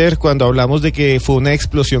Twitter cuando hablamos de que fue una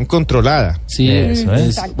explosión controlada. Sí, eso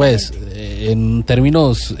es. Pues, en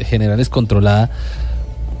términos generales, controlada,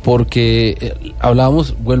 porque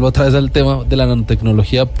hablábamos, vuelvo otra vez al tema de la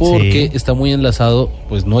nanotecnología, porque está muy enlazado,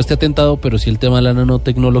 pues no este atentado, pero sí el tema de la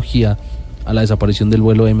nanotecnología a la desaparición del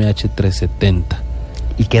vuelo MH370.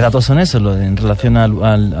 ¿Y qué datos son esos en relación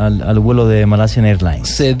al vuelo de Malaysian Airlines?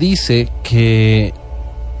 Se dice que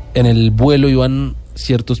en el vuelo iban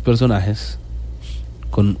ciertos personajes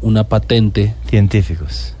con una patente...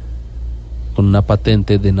 Científicos. Con una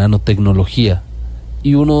patente de nanotecnología.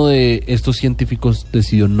 Y uno de estos científicos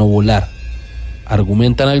decidió no volar.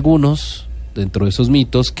 Argumentan algunos, dentro de esos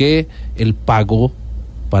mitos, que él pagó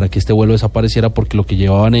para que este vuelo desapareciera porque lo que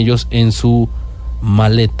llevaban ellos en su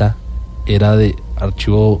maleta era de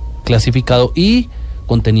archivo clasificado y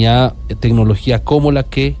contenía tecnología como la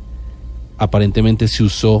que aparentemente se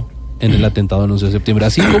usó en el atentado del 11 de septiembre.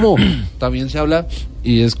 Así como también se habla,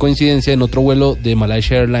 y es coincidencia, en otro vuelo de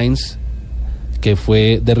Malaysia Airlines que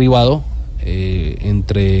fue derribado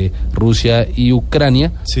entre Rusia y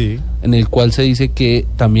Ucrania, sí, en el cual se dice que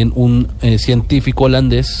también un científico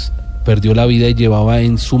holandés perdió la vida y llevaba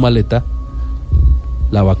en su maleta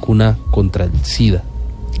la vacuna contra el SIDA,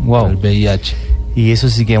 wow, el VIH. Y eso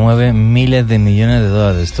sí que mueve miles de millones de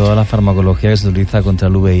dólares, toda la farmacología que se utiliza contra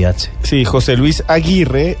el VIH. Sí, José Luis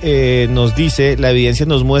Aguirre nos dice, la evidencia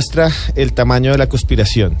nos muestra el tamaño de la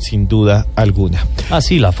conspiración, sin duda alguna. Ah,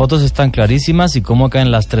 sí, las fotos están clarísimas y cómo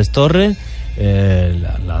caen las 3 torres,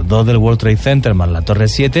 las 2 del World Trade Center más la Torre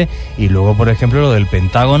 7, y luego, por ejemplo, lo del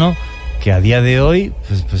Pentágono, que a día de hoy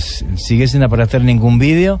pues sigue sin aparecer ningún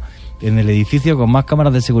vídeo en el edificio con más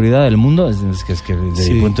cámaras de seguridad del mundo. Es que desde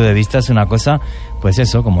sí, mi punto de vista es una cosa, pues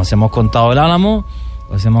eso, como os hemos contado el Álamo,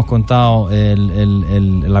 os hemos contado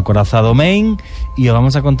el acorazado Maine, y os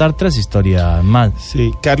vamos a contar 3 historias más.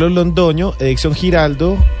 Sí, Carlos Londoño, Edson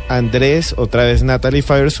Giraldo, Andrés, otra vez Natalie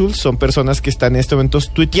Firesul, son personas que están en este momento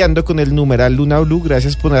tuiteando con el numeral Luna Blue.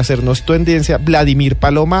 Gracias por hacernos tendencia. Vladimir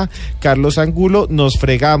Paloma, Carlos Angulo, Nos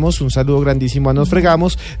Fregamos, un saludo grandísimo a Nos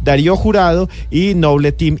Fregamos, Darío Jurado y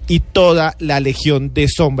Noble Team y toda la Legión de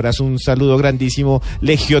Sombras, un saludo grandísimo,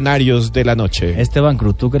 legionarios de la noche. Esteban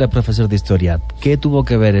Cruz, tú que eres profesor de historia, ¿qué tuvo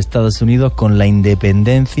que ver Estados Unidos con la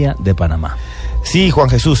independencia de Panamá? Sí, Juan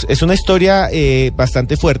Jesús, es una historia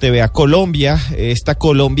bastante fuerte. Vea, Colombia, esta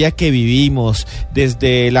Colombia que vivimos,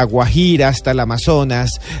 desde La Guajira hasta el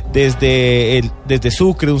Amazonas, desde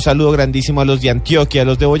Sucre, un saludo grandísimo a los de Antioquia, a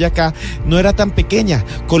los de Boyacá, no era tan pequeña.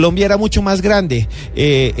 Colombia era mucho más grande.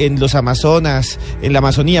 En los Amazonas, en la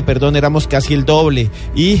Amazonía, perdón, éramos casi el doble,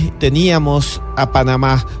 y teníamos a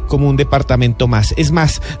Panamá como un departamento más. Es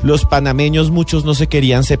más, los panameños muchos no se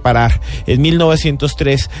querían separar. En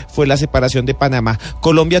 1903 fue la separación de Panamá.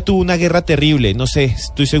 Colombia tuvo una guerra terrible, no sé,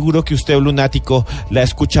 estoy seguro que usted, lunático, la ha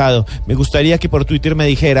escuchado. Me gustaría que por Twitter me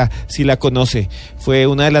dijera si la conoce. Fue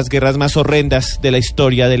una de las guerras más horrendas de la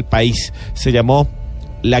historia del país. Se llamó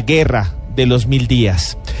la Guerra de los 1000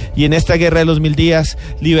 días. Y en esta guerra de los 1000 días,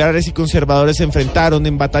 liberales y conservadores se enfrentaron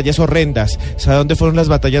en batallas horrendas. ¿Sabe dónde fueron las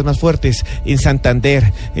batallas más fuertes? En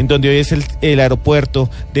Santander, en donde hoy es el aeropuerto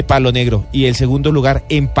de Palo Negro. Y el segundo lugar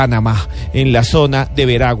en Panamá, en la zona de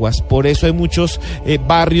Veraguas. Por eso hay muchos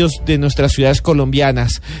barrios de nuestras ciudades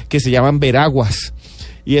colombianas que se llaman Veraguas.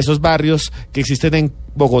 Y esos barrios que existen en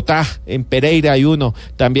Bogotá, en Pereira hay uno,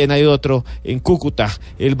 también hay otro en Cúcuta,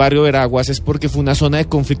 el barrio Veraguas, es porque fue una zona de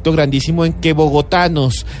conflicto grandísimo en que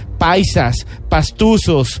bogotanos, paisas,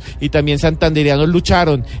 pastuzos y también santanderianos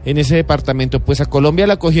lucharon en ese departamento. Pues a Colombia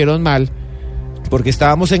la cogieron mal porque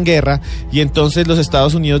estábamos en guerra, y entonces los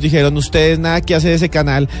Estados Unidos dijeron, ustedes nada que hacer ese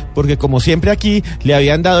canal, porque como siempre aquí le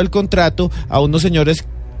habían dado el contrato a unos señores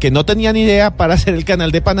que no tenían idea para hacer el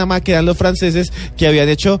canal de Panamá, que eran los franceses que habían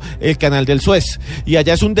hecho el canal del Suez. Y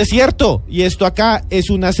allá es un desierto, y esto acá es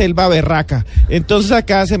una selva berraca. Entonces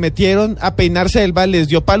acá se metieron a peinar selva, les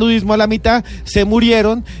dio paludismo a la mitad, se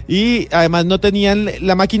murieron, y además no tenían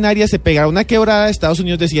la maquinaria, se pegaron una quebrada. Estados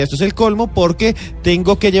Unidos decía, esto es el colmo, porque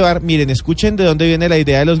tengo que llevar, miren, escuchen de dónde viene la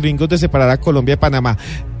idea de los gringos de separar a Colombia de Panamá.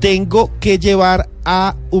 Tengo que llevar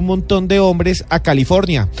a un montón de hombres a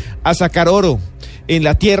California a sacar oro en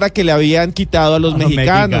la tierra que le habían quitado a los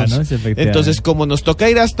mexicanos. Entonces, como nos toca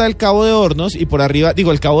ir hasta el Cabo de Hornos y por arriba,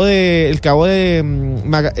 digo, el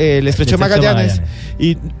estrecho de Magallanes,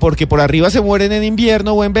 y porque por arriba se mueren en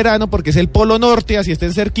invierno o en verano, porque es el Polo Norte, así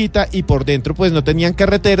estén cerquita, y por dentro pues no tenían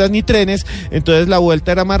carreteras ni trenes, entonces la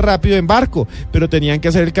vuelta era más rápido en barco, pero tenían que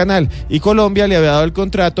hacer el canal. Y Colombia le había dado el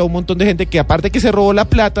contrato a un montón de gente que, aparte que se robó la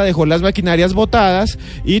plata, dejó las maquinarias botadas,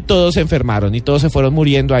 y todos se enfermaron y todos se fueron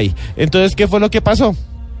muriendo ahí. Entonces, ¿qué fue lo que pasó?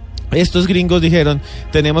 Estos gringos dijeron,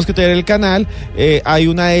 tenemos que tener el canal, hay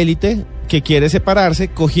una élite que quiere separarse,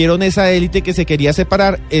 cogieron esa élite que se quería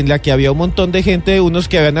separar, en la que había un montón de gente, unos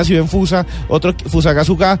que habían nacido en Fusa, otro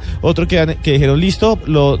Fusagasugá, otro que dijeron, listo,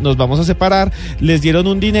 nos vamos a separar, les dieron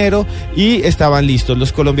un dinero y estaban listos.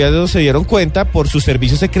 Los colombianos se dieron cuenta por sus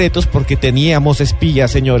servicios secretos, porque teníamos espías,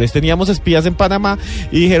 señores, teníamos espías en Panamá,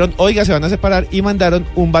 y dijeron, oiga, se van a separar, y mandaron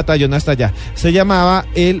un batallón hasta allá. Se llamaba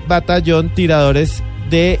el Batallón Tiradores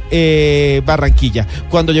de Barranquilla.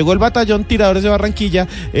 Cuando llegó el batallón Tiradores de Barranquilla,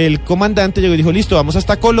 el comandante llegó y dijo, listo, vamos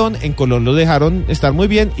hasta Colón. En Colón los dejaron estar muy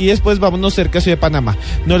bien y después vámonos cerca a Ciudad de Panamá.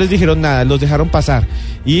 No les dijeron nada, los dejaron pasar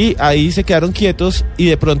y ahí se quedaron quietos y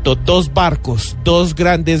de pronto dos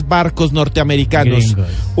grandes barcos norteamericanos,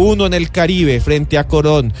 gringos. Uno en el Caribe frente a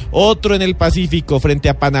Colón, otro en el Pacífico frente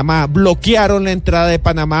a Panamá, bloquearon la entrada de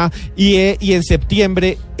Panamá y en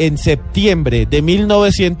septiembre de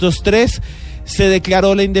 1903 se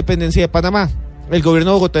declaró la independencia de Panamá. El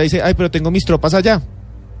gobierno de Bogotá dice, ay, pero tengo mis tropas allá.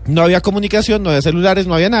 No había comunicación, no había celulares,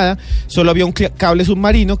 no había nada, solo había un cable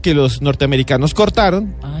submarino que los norteamericanos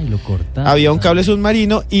cortaron. Ay, lo cortaron. Había un cable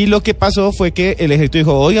submarino y lo que pasó fue que el ejército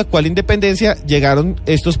dijo, oiga, ¿cuál independencia? Llegaron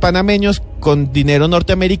estos panameños con dinero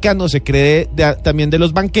norteamericano, se cree también de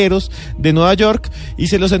los banqueros de Nueva York, y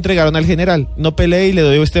se los entregaron al general. No peleé y le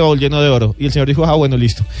doy este baúl lleno de oro. Y el señor dijo, bueno,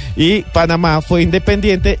 listo. Y Panamá fue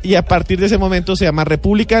independiente y a partir de ese momento se llama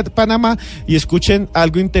República de Panamá. Y escuchen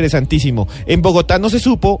algo interesantísimo. En Bogotá no se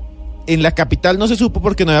supo, en la capital no se supo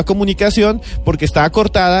porque no había comunicación, porque estaba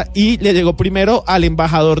cortada, y le llegó primero al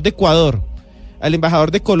embajador de Ecuador, al embajador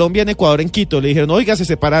de Colombia en Ecuador, en Quito. Le dijeron, oiga, se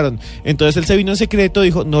separaron. Entonces él se vino en secreto,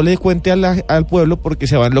 dijo, no le cuente al pueblo porque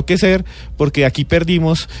se va a enloquecer, porque aquí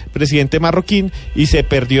perdimos presidente marroquín, y se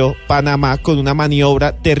perdió Panamá con una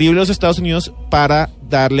maniobra terrible de los Estados Unidos para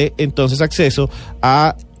darle entonces acceso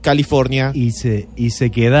a California. Y se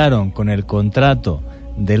quedaron con el contrato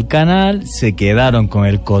del canal, se quedaron con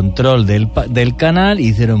el control del canal,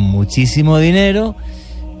 hicieron muchísimo dinero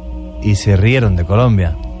y se rieron de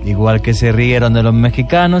Colombia. Igual que se rieron de los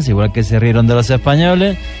mexicanos, igual que se rieron de los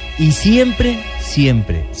españoles, y siempre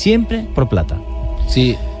por plata.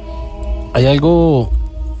 Sí, hay algo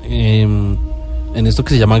en esto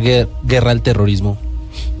que se llama guerra al terrorismo.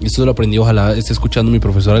 Esto lo aprendí, ojalá esté escuchando mi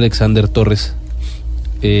profesor Alexander Torres.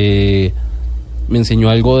 Me enseñó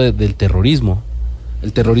algo del terrorismo.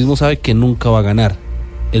 El terrorismo sabe que nunca va a ganar.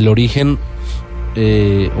 El origen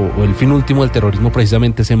o el fin último del terrorismo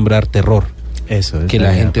precisamente es sembrar terror. Eso es, que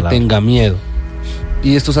la gente tenga miedo.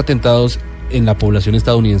 Y estos atentados en la población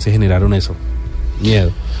estadounidense generaron eso, miedo.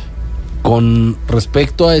 Con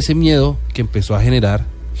respecto a ese miedo que empezó a generar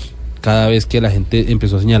cada vez que la gente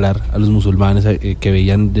empezó a señalar a los musulmanes que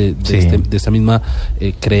veían de esta misma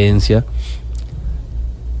creencia,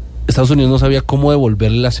 Estados Unidos no sabía cómo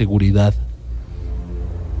devolverle la seguridad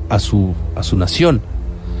a su nación,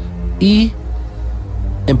 y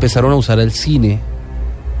empezaron a usar el cine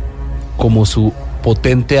como su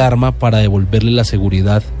potente arma para devolverle la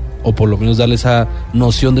seguridad, o por lo menos darle esa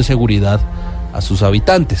noción de seguridad a sus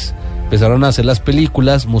habitantes. Empezaron a hacer las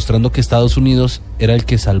películas mostrando que Estados Unidos era el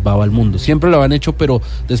que salvaba al mundo. Siempre lo habían hecho, pero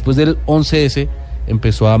después del 11S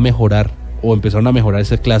empezó a mejorar, o empezaron a mejorar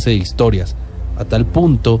esa clase de historias, a tal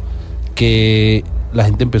punto que la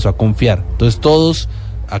gente empezó a confiar. Entonces todos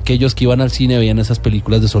aquellos que iban al cine veían esas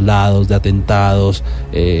películas de soldados, de atentados.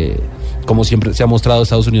 Como siempre se ha mostrado,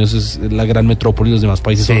 Estados Unidos es la gran metrópoli, los demás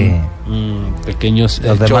países son pequeños.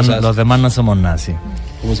 Los demás no somos nazis.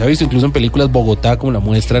 Como se ha visto incluso en películas, Bogotá, como la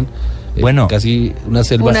muestran, bueno, casi una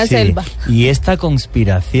selva. Una selva. Y esta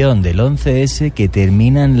conspiración del 11S que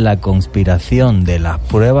termina en la conspiración de las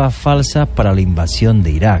pruebas falsas para la invasión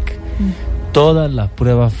de Irak. Todas las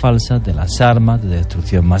pruebas falsas de las armas de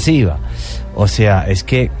destrucción masiva. O sea, es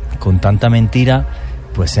que con tanta mentira,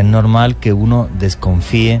 pues es normal que uno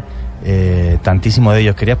desconfíe tantísimo de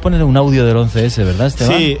ellos. Querías poner un audio del 11S, ¿verdad,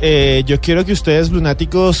 Esteban? Sí, yo quiero que ustedes,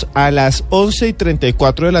 lunáticos, a las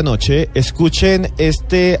 11:34 de la noche escuchen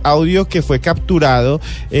este audio que fue capturado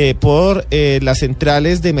por las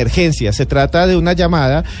centrales de emergencia. Se trata de una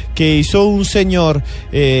llamada que hizo un señor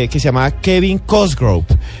que se llamaba Kevin Cosgrove.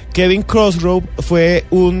 Kevin Cosgrove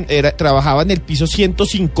trabajaba en el piso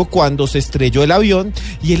 105 cuando se estrelló el avión,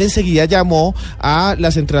 y él enseguida llamó a la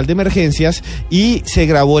central de emergencias y se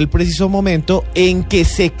grabó el preciso momento en que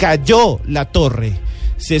se cayó la torre.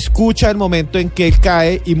 Se escucha el momento en que él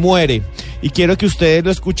cae y muere. Y quiero que ustedes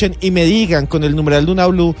lo escuchen y me digan con el numeral Luna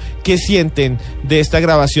Blue qué sienten de esta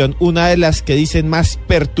grabación, una de las que dicen más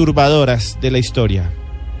perturbadoras de la historia.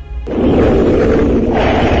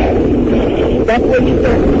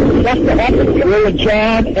 That's the office. We're in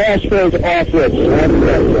John Ashford's office.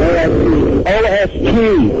 OST.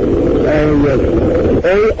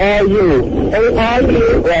 A-R-U.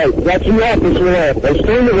 A-R-U. Right. That's the office we're at. There's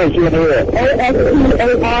three of us in here. OST.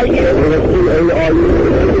 A-R-U. OST.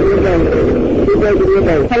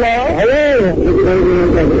 A-R-U. Hello? Hello?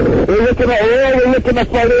 We're looking at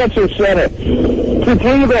financial center.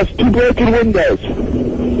 Three of us, two broken windows.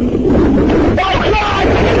 Oh, God!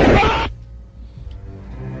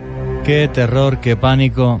 Qué terror, qué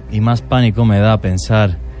pánico, y más pánico me da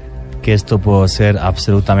pensar que esto puede ser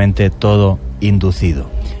absolutamente todo inducido.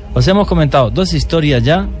 Os hemos comentado 2 historias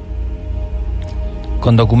ya,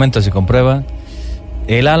 con documentos y con pruebas.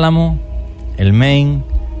 El Álamo, el Maine,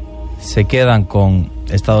 se quedan con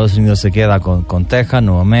Estados Unidos, se queda con Texas,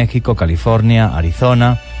 Nuevo México, California,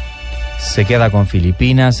 Arizona, se queda con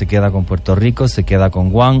Filipinas, se queda con Puerto Rico, se queda con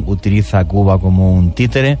Guam, utiliza a Cuba como un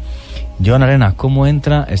títere. John Arenas, ¿cómo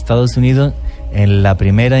entra Estados Unidos en la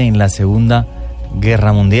Primera y en la Segunda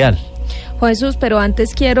Guerra Mundial? Juan Jesús, pero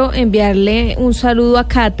antes quiero enviarle un saludo a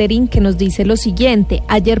Catherine, que nos dice lo siguiente: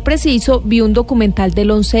 ayer preciso vi un documental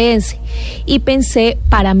del 11S y pensé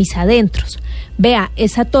para mis adentros. Vea,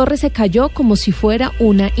 esa torre se cayó como si fuera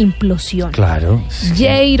una implosión. Claro.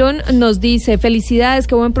 Jairon nos dice: felicidades,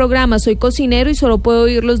 qué buen programa, soy cocinero y solo puedo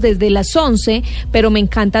oírlos desde las 11, pero me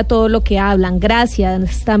encanta todo lo que hablan,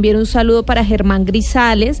 gracias. También un saludo para Germán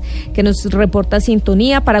Grisales, que nos reporta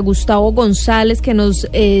sintonía, para Gustavo González, que nos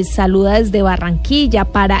saluda desde Barranquilla,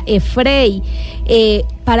 para Efrey,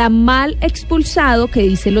 para Mal Expulsado, que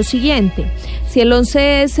dice lo siguiente: si el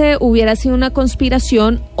 11S hubiera sido una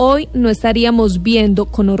conspiración, hoy no estaríamos viendo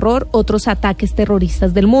con horror otros ataques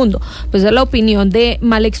terroristas del mundo. Pues es la opinión de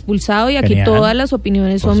Mal Expulsado, y aquí Genial. Todas las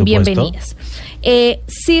opiniones son bienvenidas.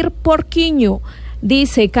 Sir Porquiño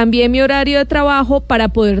dice: cambié mi horario de trabajo para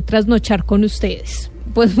poder trasnochar con ustedes.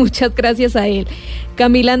 Pues muchas gracias a él.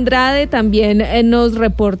 Camila Andrade también nos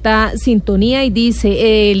reporta sintonía y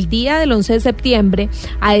dice: el día del 11 de septiembre,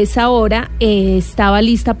 a esa hora, estaba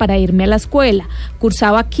lista para irme a la escuela.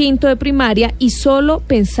 Cursaba 5º de primaria y solo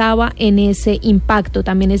pensaba en ese impacto.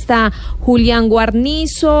 También está Julián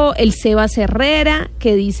Guarnizo, el Sebas Herrera,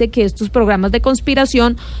 que dice que estos programas de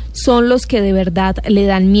conspiración son los que de verdad le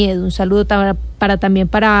dan miedo. Un saludo también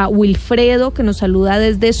para Wilfredo, que nos saluda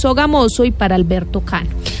desde Sogamoso, y para Alberto Cano.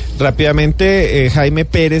 Rápidamente, Jaime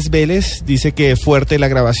Pérez Vélez dice que fuerte la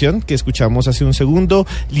grabación que escuchamos hace un segundo.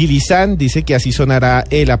 Lili San dice que así sonará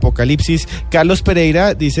el apocalipsis. Carlos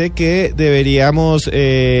Pereira dice que deberíamos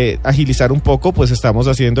agilizar un poco, pues estamos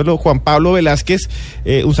haciéndolo. Juan Pablo Velázquez,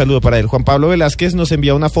 un saludo para él. Juan Pablo Velázquez nos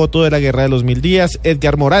envía una foto de la Guerra de los 1000 días.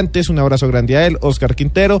 Edgar Morantes, un abrazo grande a él. Oscar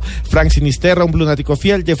Quintero, Frank Sinisterra, un lunático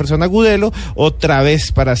fiel. Jefferson Agudelo, otra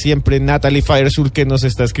vez para siempre Natalie Firesul, que nos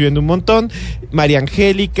está escribiendo un montón. María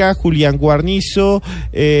Angélica, Julián Guarnizo,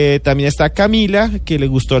 también está Camila, que le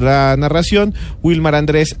gustó la narración, Wilmar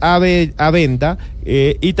Andrés Avenda,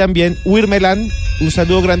 y también Wirmelan, un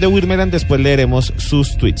saludo grande a Wirmelan, después leeremos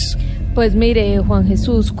sus tweets. Pues mire, Juan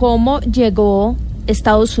Jesús, ¿cómo llegó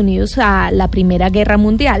Estados Unidos a la Primera Guerra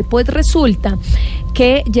Mundial? Pues resulta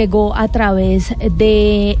que llegó a través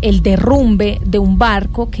de el derrumbe de un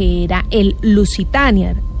barco que era el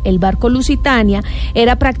Lusitania. El barco Lusitania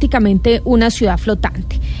era prácticamente una ciudad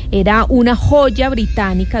flotante, era una joya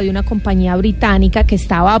británica de una compañía británica que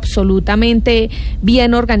estaba absolutamente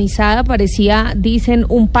bien organizada, parecía, dicen,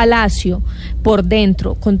 un palacio por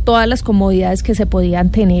dentro, con todas las comodidades que se podían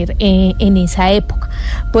tener en esa época.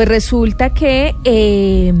 Pues resulta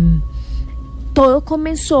que todo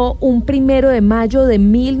comenzó un 1 de mayo de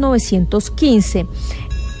 1915,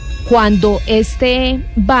 cuando este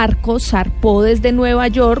barco zarpó desde Nueva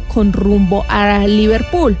York con rumbo a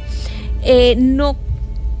Liverpool. No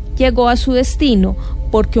llegó a su destino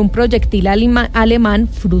porque un proyectil alemán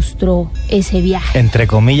frustró ese viaje. Entre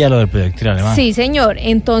comillas, lo del proyectil alemán. Sí, señor.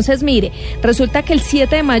 Entonces, mire, resulta que el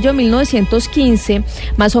 7 de mayo de 1915,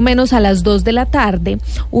 más o menos a las 2 de la tarde,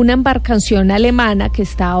 una embarcación alemana que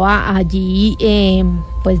estaba allí,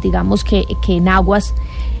 pues digamos que en aguas,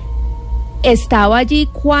 estaba allí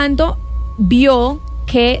cuando vio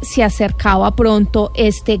que se acercaba pronto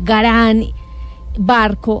este gran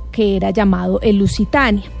barco que era llamado el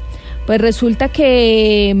Lusitania. Pues resulta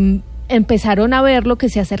que empezaron a ver lo que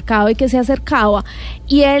se acercaba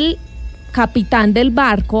y el capitán del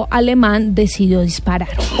barco alemán decidió disparar.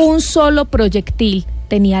 Un solo proyectil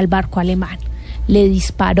tenía el barco alemán. Le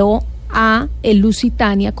disparó a el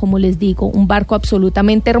Lusitania, como les digo, un barco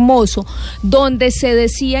absolutamente hermoso, donde se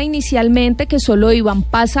decía inicialmente que solo iban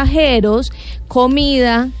pasajeros,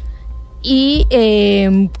 comida y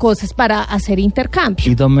cosas para hacer intercambio.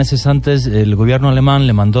 Y 2 meses antes el gobierno alemán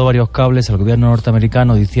le mandó varios cables al gobierno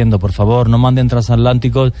norteamericano diciendo: por favor, no manden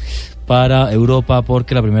transatlánticos para Europa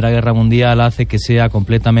porque la Primera Guerra Mundial hace que sea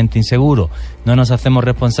completamente inseguro. No nos hacemos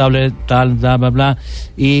responsables, tal, bla, bla, bla.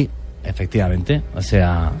 Y efectivamente, o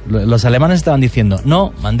sea, los alemanes estaban diciendo: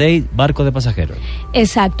 no mandéis barco de pasajeros.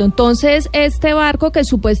 Exacto. Entonces este barco, que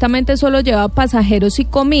supuestamente solo llevaba pasajeros y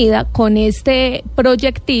comida, con este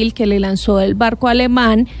proyectil que le lanzó el barco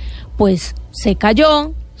alemán, pues se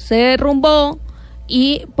cayó, se derrumbó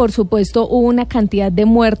y por supuesto hubo una cantidad de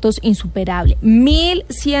muertos insuperable.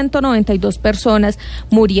 1.192 personas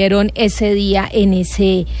murieron ese día en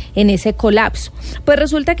ese colapso. Pues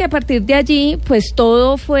resulta que a partir de allí, pues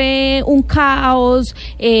todo fue un caos,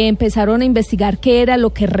 empezaron a investigar qué era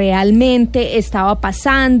lo que realmente estaba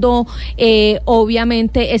pasando.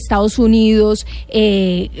 Obviamente Estados Unidos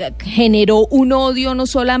generó un odio no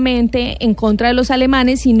solamente en contra de los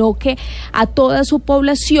alemanes, sino que a toda su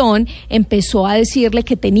población empezó a decirle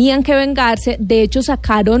que tenían que vengarse. De hecho,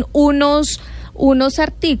 sacaron unos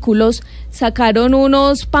artículos, sacaron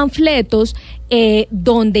unos panfletos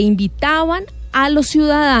donde invitaban a los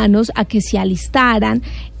ciudadanos a que se alistaran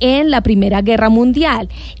en la Primera Guerra Mundial,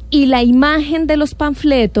 y la imagen de los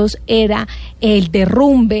panfletos era el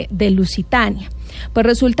derrumbe de Lusitania. Pues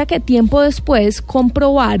resulta que tiempo después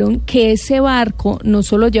comprobaron que ese barco no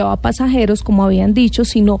solo llevaba pasajeros, como habían dicho,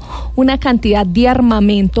 sino una cantidad de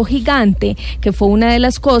armamento gigante, que fue una de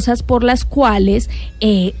las cosas por las cuales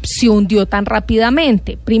se hundió tan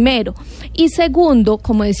rápidamente, primero. Y segundo,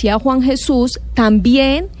 como decía Juan Jesús,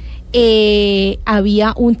 también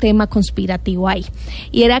había un tema conspirativo ahí,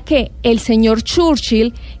 y era que el señor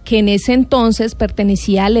Churchill, que en ese entonces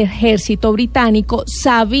pertenecía al ejército británico,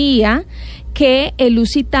 sabía que el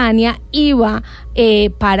Lusitania iba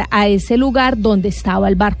a ese lugar donde estaba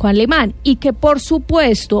el barco alemán, y que por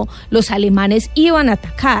supuesto los alemanes iban a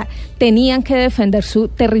atacar, tenían que defender su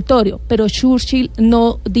territorio, pero Churchill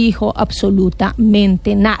no dijo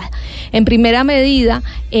absolutamente nada. En primera medida,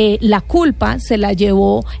 la culpa se la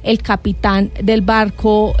llevó el capitán del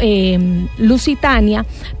barco Lusitania,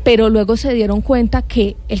 pero luego se dieron cuenta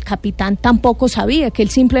que el capitán tampoco sabía, que él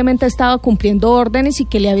simplemente estaba cumpliendo órdenes y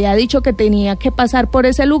que le había dicho que tenía que pasar por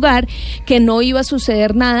ese lugar, que no iba a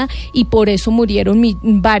suceder nada, y por eso murieron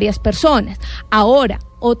varias personas. Ahora,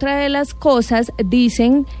 otra de las cosas,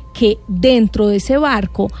 dicen que dentro de ese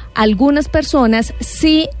barco algunas personas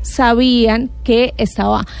sí sabían que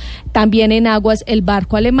estaba también en aguas el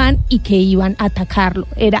barco alemán y que iban a atacarlo,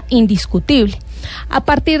 era indiscutible. A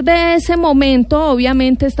partir de ese momento,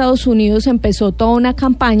 obviamente, Estados Unidos empezó toda una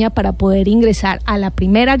campaña para poder ingresar a la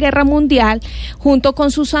Primera Guerra Mundial junto con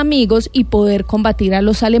sus amigos y poder combatir a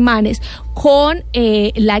los alemanes con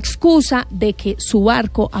la excusa de que su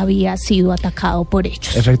barco había sido atacado por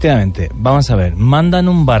ellos. Efectivamente, vamos a ver, mandan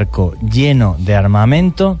un barco lleno de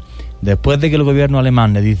armamento, después de que el gobierno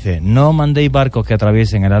alemán le dice no mandéis barcos que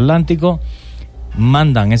atraviesen el Atlántico,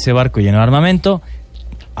 mandan ese barco lleno de armamento.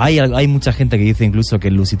 Hay mucha gente que dice incluso que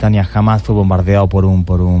el Lusitania jamás fue bombardeado por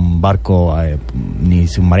un barco ni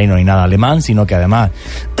submarino ni nada alemán, sino que además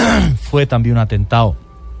fue también un atentado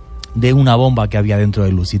de una bomba que había dentro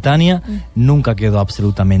de Lusitania. Nunca quedó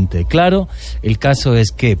absolutamente claro. El caso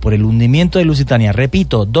es que por el hundimiento de Lusitania,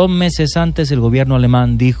 repito, 2 meses antes el gobierno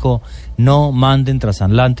alemán dijo no manden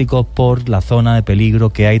transatlánticos por la zona de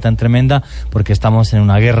peligro que hay tan tremenda, porque estamos en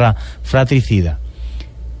una guerra fratricida.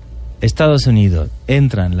 Estados Unidos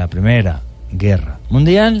entra en la Primera Guerra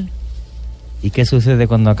Mundial. ¿Y qué sucede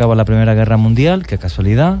cuando acaba la Primera Guerra Mundial? Qué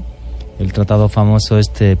casualidad, el tratado famoso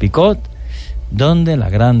Picot, donde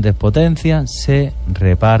las grandes potencias se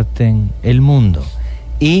reparten el mundo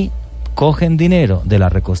y cogen dinero de la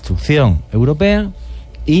reconstrucción europea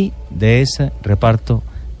y de ese reparto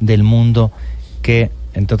del mundo que,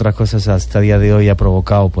 entre otras cosas, hasta el día de hoy ha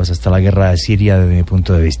provocado pues hasta la guerra de Siria desde mi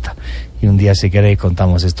punto de vista. Y un día, si queréis,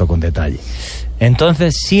 contamos esto con detalle.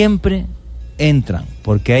 Entonces siempre entran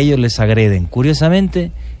porque a ellos les agreden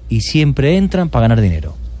curiosamente y siempre entran para ganar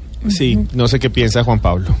dinero. Sí, no sé qué piensa Juan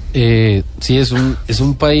Pablo. Sí, es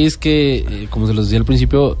un país que, como se los decía al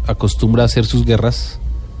principio, acostumbra a hacer sus guerras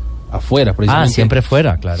afuera, precisamente. Siempre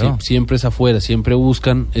fuera, claro. Sí, siempre es afuera, siempre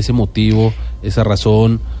buscan ese motivo, esa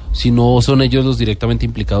razón. Si no son ellos los directamente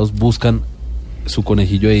implicados, buscan su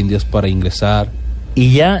conejillo de indias para ingresar.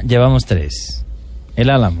 Y ya llevamos 3. El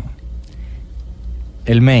Álamo,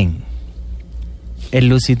 el Maine, el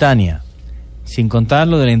Lusitania, sin contar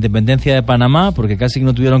lo de la independencia de Panamá, porque casi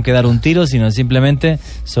no tuvieron que dar un tiro, sino simplemente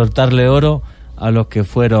soltarle oro a los que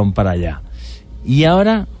fueron para allá. Y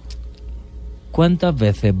ahora, ¿cuántas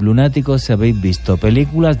veces, lunáticos, habéis visto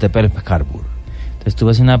películas de Pearl Harbor? Entonces tú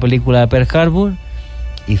ves una película de Pearl Harbor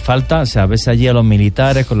y falta, o sea, ves allí a los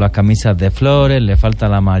militares con las camisas de flores, le falta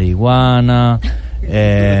la marihuana,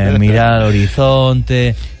 mirar al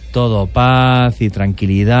horizonte, todo paz y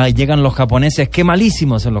tranquilidad. Y llegan los japoneses, qué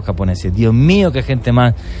malísimos son los japoneses, Dios mío, qué gente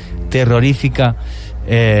más terrorífica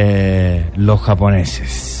los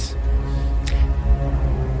japoneses.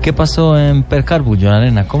 ¿Qué pasó en Pearl Harbor, Joana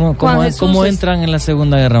Elena? ¿Cómo entran en la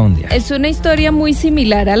Segunda Guerra Mundial? Es una historia muy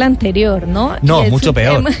similar a la anterior, ¿no? No, mucho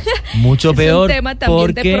peor. Mucho peor. Es un tema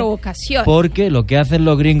también de provocación. Porque lo que hacen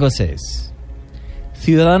los gringos es: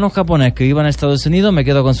 ciudadanos japoneses que vivan a Estados Unidos, me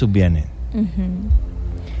quedo con sus bienes.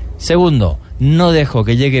 Segundo, no dejo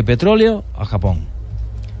que llegue petróleo a Japón.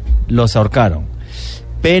 Los ahorcaron.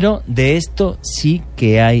 Pero de esto sí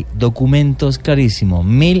que hay documentos clarísimos.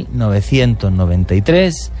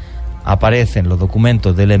 1993 aparecen los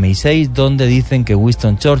documentos del MI6 donde dicen que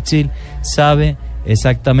Winston Churchill sabe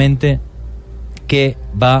exactamente qué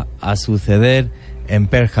va a suceder en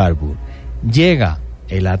Pearl Harbor. Llega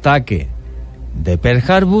el ataque de Pearl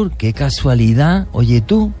Harbor, qué casualidad, oye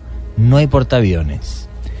tú, no hay portaaviones.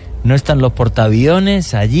 No están los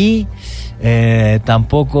portaaviones allí,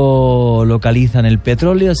 tampoco localizan el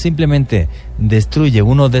petróleo, simplemente destruye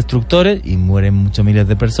unos destructores y mueren muchos miles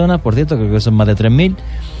de personas, por cierto, creo que son más de 3.000.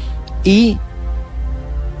 ¿Y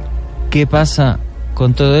qué pasa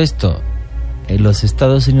con todo esto? En los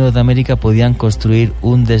Estados Unidos de América podían construir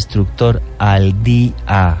un destructor al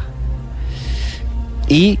día.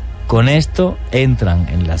 Y con esto entran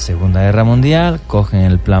en la Segunda Guerra Mundial, cogen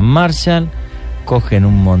el plan Marshall, cogen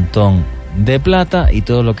un montón de plata y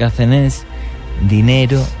todo lo que hacen es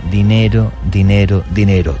dinero, dinero, dinero,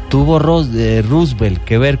 dinero. ¿Tuvo Roosevelt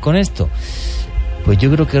que ver con esto? Pues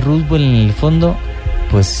yo creo que Roosevelt en el fondo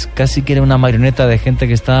pues casi que era una marioneta de gente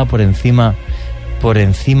que estaba por encima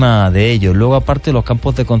de ellos. Luego aparte los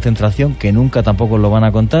campos de concentración, que nunca tampoco lo van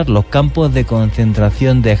a contar, los campos de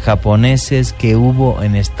concentración de japoneses que hubo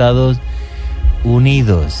en Estados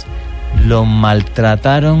Unidos. Los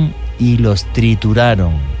maltrataron y los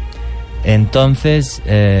trituraron. Entonces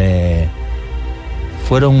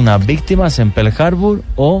fueron unas víctimas en Pearl Harbor,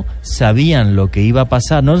 o sabían lo que iba a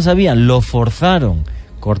pasar. No lo sabían, lo forzaron,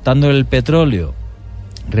 cortando el petróleo,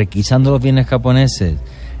 requisando los bienes japoneses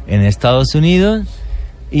en Estados Unidos.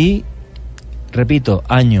 Y repito,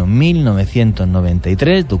 año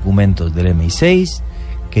 1993, documentos del MI6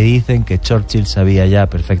 que dicen que Churchill sabía ya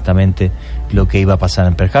perfectamente lo que iba a pasar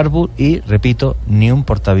en Pearl Harbor, y repito, ni un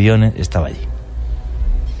portaaviones estaba allí.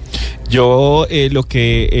 Yo lo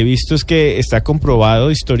que he visto es que está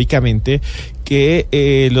comprobado históricamente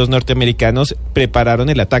que los norteamericanos prepararon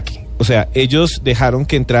el ataque. O sea, ellos dejaron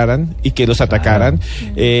que entraran y que los atacaran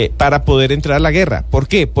para poder entrar a la guerra. ¿Por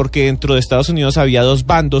qué? Porque dentro de Estados Unidos había dos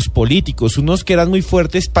bandos políticos, unos que eran muy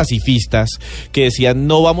fuertes pacifistas, que decían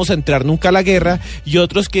no vamos a entrar nunca a la guerra, y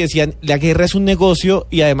otros que decían la guerra es un negocio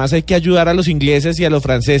y además hay que ayudar a los ingleses y a los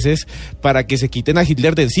franceses para que se quiten a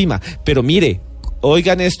Hitler de encima. Pero mire,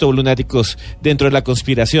 oigan esto, lunáticos, dentro de la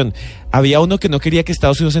conspiración, había uno que no quería que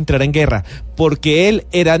Estados Unidos entrara en guerra porque él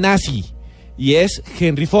era nazi, y es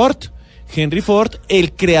Henry Ford. Henry Ford,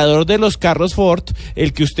 el creador de los carros Ford,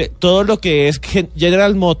 el que usted, todo lo que es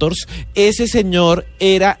General Motors, ese señor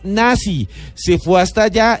era nazi, se fue hasta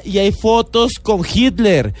allá y hay fotos con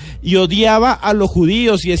Hitler, y odiaba a los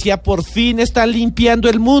judíos y decía por fin están limpiando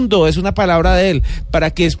el mundo, es una palabra de él,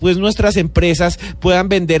 para que después nuestras empresas puedan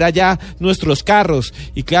vender allá nuestros carros.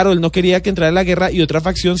 Y claro, él no quería que entrara en la guerra, y otra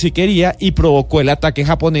facción sí quería, y provocó el ataque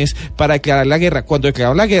japonés para declarar la guerra. Cuando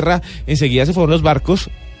declararon la guerra, enseguida se fueron los barcos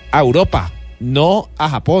a Europa, no a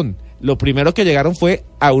Japón. Lo primero que llegaron fue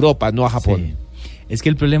a Europa, no a Japón. Sí. Es que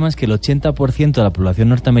el problema es que el 80% de la población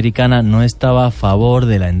norteamericana no estaba a favor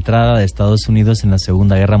de la entrada de Estados Unidos en la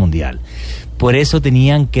Segunda Guerra Mundial. Por eso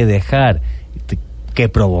tenían que dejar que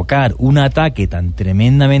provocar un ataque tan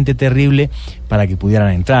tremendamente terrible para que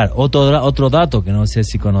pudieran entrar. Otro dato que no sé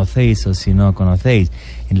si conocéis o si no conocéis: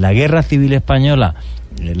 en la Guerra Civil Española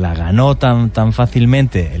la ganó tan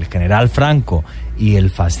fácilmente el general Franco y el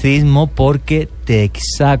fascismo porque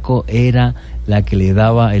Texaco era la que le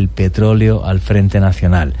daba el petróleo al Frente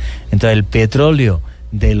Nacional. Entonces el petróleo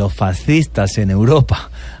de los fascistas en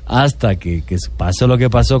Europa, hasta que pasó lo que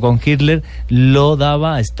pasó con Hitler, lo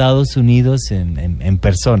daba a Estados Unidos en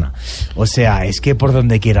persona. O sea, es que por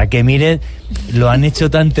donde quiera que mire, lo han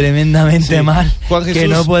hecho tan tremendamente mal, Juan Jesús, que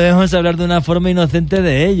no podemos hablar de una forma inocente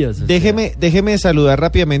de ellos. Déjeme saludar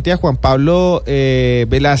rápidamente a Juan Pablo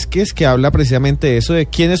Velázquez, que habla precisamente de eso, de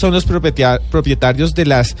quiénes son los propietarios de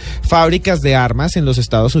las fábricas de armas en los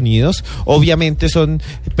Estados Unidos. Obviamente son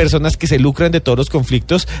personas que se lucran de todos los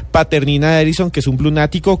conflictos. Paternina Edison, que es un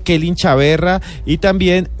lunático, Kelly Chaverra y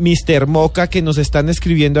también Mr. Moca, que nos están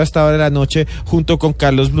escribiendo a esta hora de la noche, junto con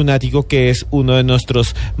Carlos Blunático, que es uno de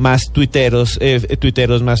nuestros más tuiteros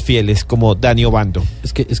más fieles, como Dani Obando.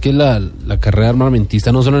 Es que la carrera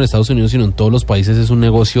armamentista, no solo en Estados Unidos, sino en todos los países, es un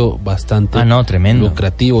negocio bastante tremendo,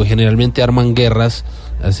 lucrativo. Generalmente arman guerras,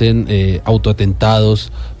 hacen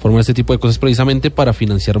autoatentados, forman este tipo de cosas precisamente para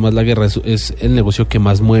financiar más la guerra. Es el negocio que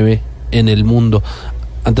más mueve en el mundo.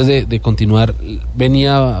 Antes de continuar,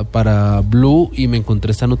 venía para Blue y me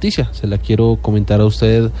encontré esta noticia. Se la quiero comentar a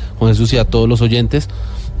usted, Juan Jesús, y a todos los oyentes.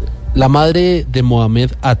 La madre de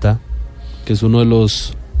Mohamed Atta, que es uno de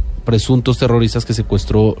los presuntos terroristas que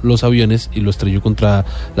secuestró los aviones y lo estrelló contra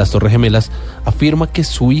las Torres Gemelas, afirma que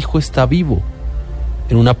su hijo está vivo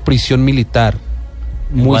en una prisión militar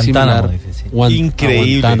muy similar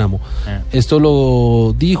increíble. A Guantánamo. Esto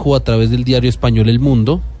lo dijo a través del diario español El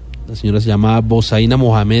Mundo. La señora se llama Bosaina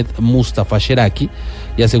Mohamed Mustafa Sheraki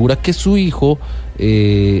y asegura que su hijo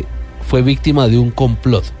fue víctima de un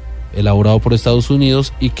complot elaborado por Estados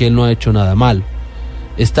Unidos y que él no ha hecho nada malo.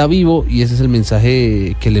 Está vivo y ese es el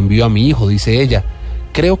mensaje que le envió a mi hijo, dice ella.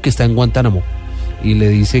 Creo que está en Guantánamo. Y le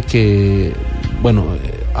dice que,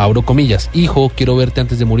 abro comillas, hijo, quiero verte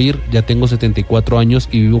antes de morir, ya tengo 74 años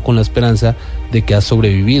y vivo con la esperanza de que has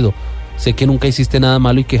sobrevivido. Sé que nunca hiciste nada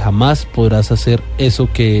malo y que jamás podrás hacer eso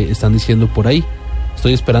que están diciendo por ahí.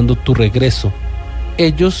 Estoy esperando tu regreso.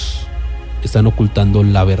 Ellos están ocultando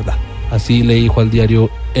la verdad. Así le dijo al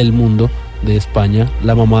diario El Mundo de España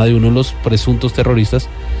la mamá de uno de los presuntos terroristas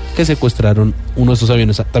que secuestraron uno de esos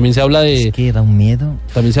aviones. También se habla de... Es que da un miedo.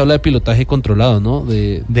 También se habla de pilotaje controlado, ¿no?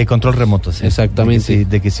 De control remoto, sí. Exactamente.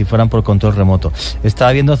 De que si fueran por control remoto.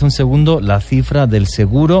 Estaba viendo hace un segundo la cifra del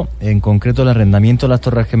seguro, en concreto el arrendamiento de las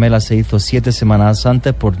Torres Gemelas se hizo 7 semanas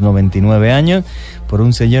antes por 99 años, por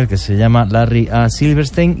un señor que se llama Larry A.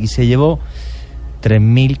 Silverstein y se llevó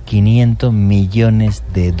 $3.500 millones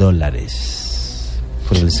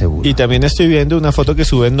por el seguro. Y también estoy viendo una foto que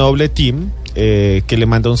sube Noble Team, que le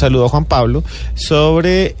manda un saludo a Juan Pablo,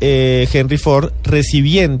 sobre Henry Ford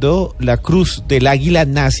recibiendo la cruz del águila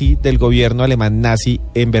nazi del gobierno alemán nazi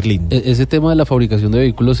en Berlín. Ese tema de la fabricación de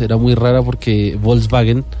vehículos era muy rara porque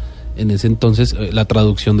Volkswagen, en ese entonces, la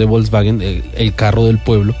traducción de Volkswagen, el carro del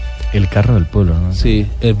pueblo. El carro del pueblo, ¿no? Sí,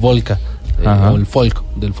 el Volca. O el folk,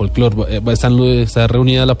 del folclore. Está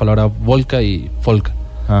reunida la palabra Volca y Volca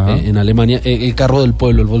en Alemania. El carro del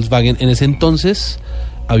pueblo, el Volkswagen. En ese entonces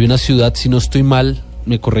había una ciudad, si no estoy mal,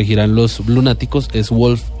 me corregirán los lunáticos, es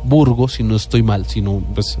Wolfsburgo, si no estoy mal, si no,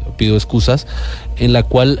 pues pido excusas, en la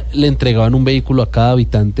cual le entregaban un vehículo a cada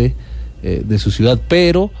habitante de su ciudad.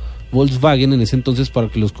 Pero Volkswagen en ese entonces, para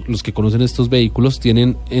que los que conocen estos vehículos,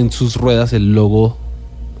 tienen en sus ruedas el logo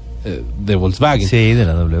de Volkswagen. Sí, de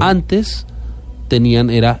la W. Antes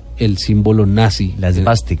era el símbolo nazi. La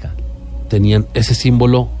esvástica. Tenían ese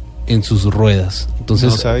símbolo en sus ruedas.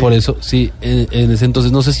 Entonces, por eso, sí, en ese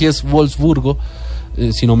entonces, no sé si es Wolfsburgo,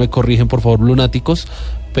 si no me corrigen, por favor, lunáticos,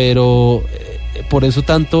 pero por eso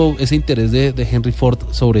tanto ese interés de Henry Ford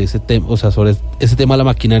sobre ese tema, o sea, sobre ese tema de la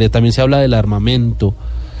maquinaria. También se habla del armamento,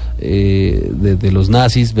 de los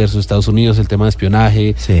nazis versus Estados Unidos, el tema de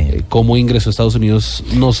espionaje, cómo ingresó a Estados Unidos,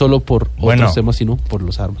 no solo por otros temas, sino por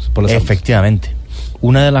las armas. Efectivamente.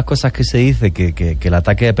 Una de las cosas que se dice que el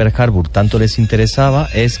ataque de Pearl Harbor tanto les interesaba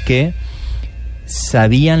es que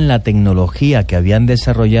sabían la tecnología que habían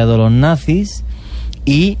desarrollado los nazis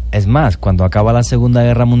y, es más, cuando acaba la Segunda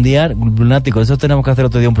Guerra Mundial, lunático, eso tenemos que hacer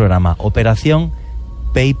otro día un programa, Operación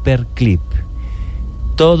Paperclip.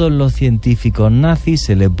 Todos los científicos nazis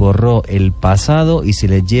se les borró el pasado y se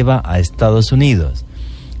les lleva a Estados Unidos.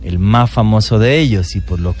 El más famoso de ellos y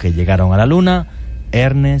por los que llegaron a la Luna,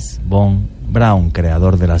 Ernest von Braun,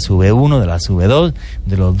 creador de las V1, de las V2,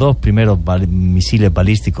 de los dos primeros misiles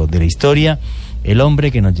balísticos de la historia. El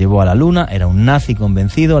hombre que nos llevó a la Luna era un nazi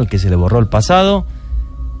convencido al que se le borró el pasado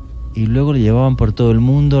y luego le llevaban por todo el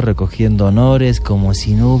mundo recogiendo honores como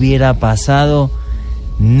si no hubiera pasado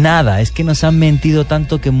nada. Es que nos han mentido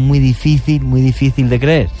tanto que es muy difícil de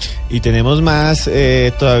creer. Y tenemos más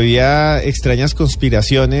todavía extrañas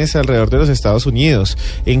conspiraciones alrededor de los Estados Unidos.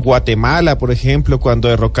 En Guatemala, por ejemplo, cuando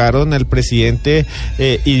derrocaron al presidente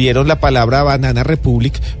y dieron la palabra Banana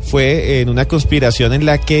Republic, fue en una conspiración en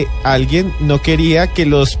la que alguien no quería que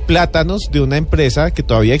los plátanos de una empresa que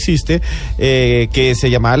todavía existe, que se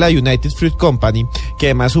llamaba la United Fruit Company, que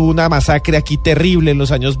además hubo una masacre aquí terrible en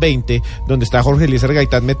los años 20, donde está Jorge Eliezer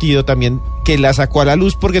Gaitán metido también, que la sacó a la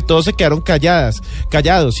luz porque todos se quedaron callados.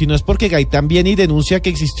 Si no es porque Gaitán viene y denuncia que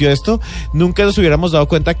existió esto, nunca nos hubiéramos dado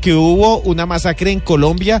cuenta que hubo una masacre en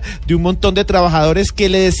Colombia de un montón de trabajadores que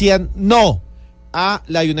le decían no, a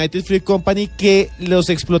la United Fruit Company, que los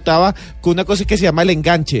explotaba con una cosa que se llama el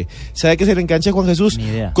enganche. ¿Sabe qué es el enganche, Juan Jesús? Ni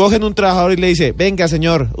idea. Cogen un trabajador y le dice, venga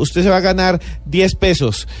señor, usted se va a ganar 10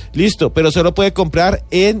 pesos, listo, pero solo puede comprar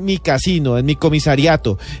en mi casino, en mi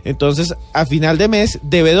comisariato. Entonces, a final de mes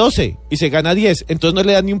debe 12 y se gana 10, entonces no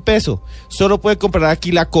le dan ni un peso. Solo puede comprar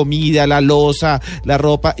aquí la comida, la loza, la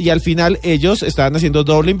ropa, y al final ellos estaban haciendo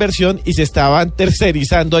doble inversión y se estaban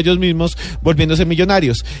tercerizando a ellos mismos, volviéndose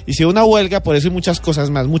millonarios. Hicieron una huelga por eso y muchas cosas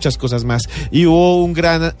más. Y hubo un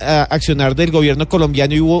gran accionar del gobierno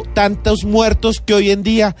colombiano y hubo tantos muertos que hoy en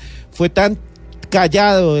día fue tan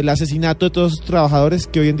callado el asesinato de todos los trabajadores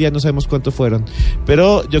que hoy en día no sabemos cuántos fueron.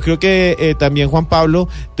 Pero yo creo que también Juan Pablo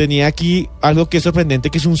tenía aquí algo que es sorprendente,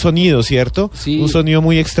 que es un sonido, ¿cierto? Sí, un sonido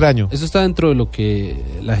muy extraño. Eso está dentro de lo que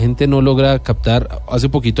la gente no logra captar. Hace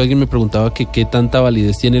poquito alguien me preguntaba que qué tanta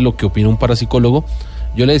validez tiene lo que opina un parapsicólogo.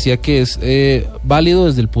 Yo le decía que es válido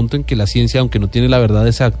desde el punto en que la ciencia, aunque no tiene la verdad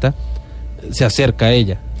exacta, se acerca a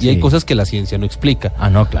ella. Y hay cosas que la ciencia no explica. Ah,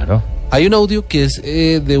 no, claro. Hay un audio que es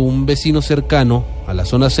de un vecino cercano a la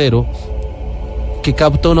zona cero que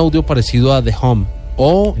capta un audio parecido a The Hum,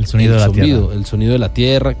 o el sonido de la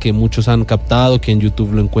tierra, que muchos han captado, que en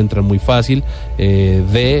YouTube lo encuentran muy fácil,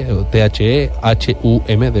 THE-HUM,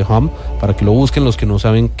 The Hum, para que lo busquen los que no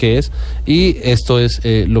saben qué es. Y esto es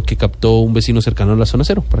lo que captó un vecino cercano a la zona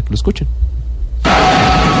cero, para que lo escuchen.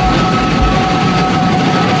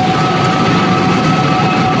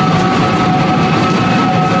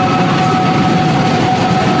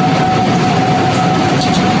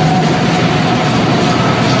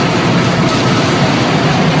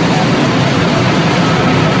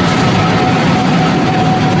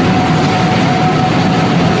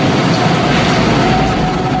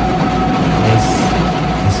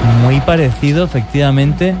 Parecido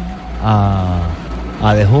efectivamente a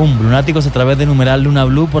The Hum. Lunáticos, a través de numeral Luna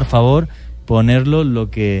Blue, por favor, ponernos lo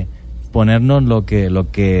que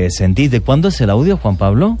sentís. ¿De cuándo es el audio, Juan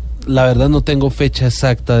Pablo? La verdad no tengo fecha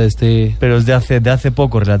exacta de este... Pero es de hace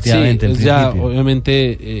poco relativamente. Sí, es ya,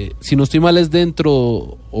 obviamente, si no estoy mal es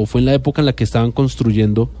dentro, o fue en la época en la que estaban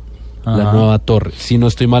construyendo la nueva torre. Si no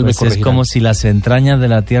estoy mal, pues me corregirán. Es como si las entrañas de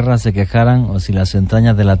la Tierra se quejaran, o si las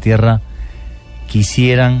entrañas de la Tierra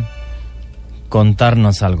quisieran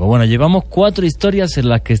contarnos algo. Bueno, llevamos 4 historias en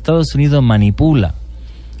las que Estados Unidos manipula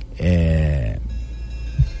el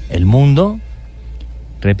mundo,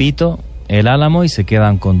 repito, el Álamo, y se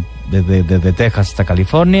quedan desde Texas hasta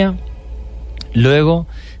California. Luego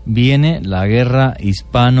viene la guerra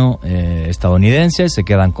hispano-estadounidense, se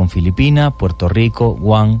quedan con Filipinas, Puerto Rico,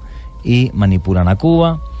 Guam, y manipulan a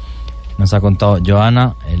Cuba. Nos ha contado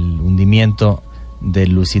Joana el hundimiento de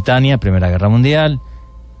Lusitania, Primera Guerra Mundial,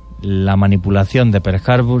 la manipulación de Pearl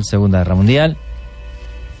Harbor, Segunda Guerra Mundial.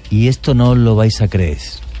 Y esto no lo vais a creer.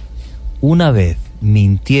 Una vez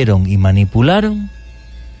mintieron y manipularon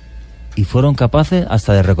y fueron capaces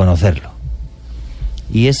hasta de reconocerlo.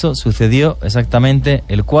 Y eso sucedió exactamente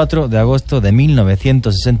el 4 de agosto de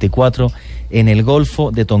 1964 en el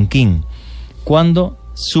Golfo de Tonkin, cuando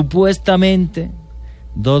supuestamente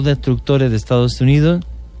 2 destructores de Estados Unidos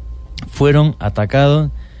fueron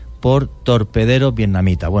atacados por torpederos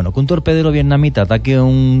vietnamitas. Bueno, que un torpedero vietnamita ataque a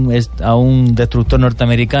un destructor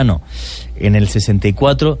norteamericano en el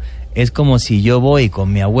 64 es como si yo voy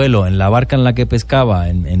con mi abuelo en la barca en la que pescaba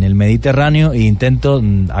en el Mediterráneo e intento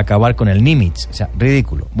acabar con el Nimitz. O sea,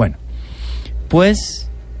 ridículo. Bueno, pues,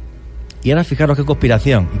 y ahora fijaros qué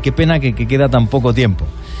conspiración, y qué pena que queda tan poco tiempo.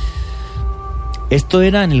 Esto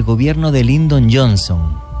era en el gobierno de Lyndon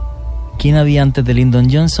Johnson. ¿Quién había antes de Lyndon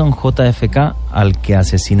Johnson? JFK, al que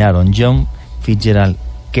asesinaron, John Fitzgerald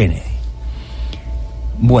Kennedy.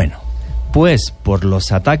 Bueno, pues por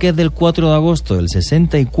los ataques del 4 de agosto del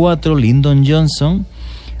 64, Lyndon Johnson,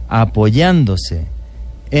 apoyándose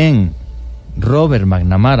en Robert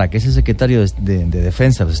McNamara, que es el secretario de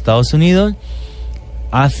Defensa de los Estados Unidos,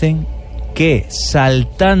 hacen que,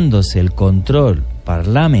 saltándose el control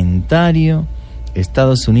parlamentario,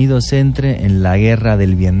 Estados Unidos entre en la guerra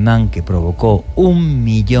del Vietnam, que provocó 1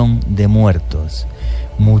 millón de muertos,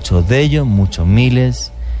 muchos de ellos, muchos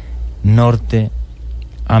miles,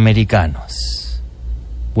 norteamericanos.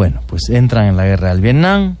 Bueno, pues entran en la guerra del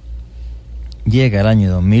Vietnam, llega el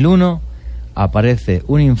año 2001, aparece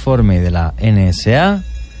un informe de la NSA,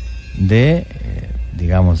 de,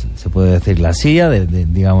 digamos, se puede decir la CIA,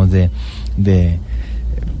 de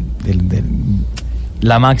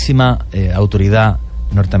la máxima autoridad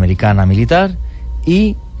norteamericana militar,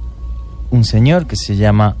 y un señor que se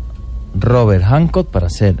llama Robert Hancock, para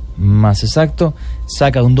ser más exacto,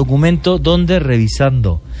 saca un documento donde,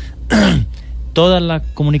 revisando todas las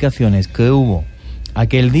comunicaciones que hubo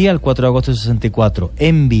aquel día, el 4 de agosto de 64,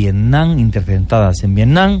 en Vietnam, interceptadas en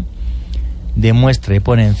Vietnam, demuestra y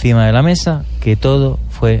pone encima de la mesa que todo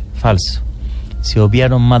fue falso. Se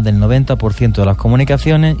obviaron más del 90% de las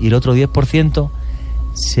comunicaciones y el otro 10%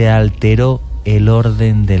 se alteró el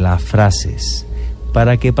orden de las frases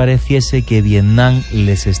para que pareciese que Vietnam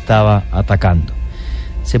les estaba atacando.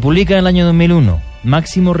 Se publica en el año 2001,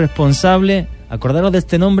 máximo responsable, acordaros de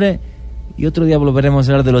este nombre y otro día volveremos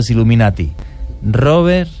a hablar de los Illuminati,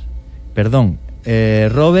 Robert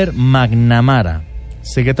McNamara,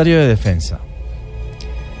 secretario de Defensa.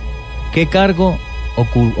 ¿Qué cargo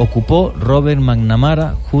ocupó Robert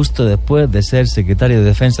McNamara justo después de ser secretario de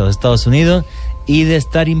Defensa de los Estados Unidos y de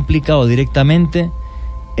estar implicado directamente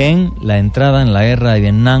en la entrada en la guerra de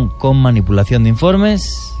Vietnam con manipulación de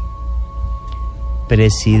informes?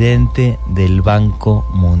 Presidente del Banco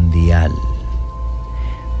Mundial.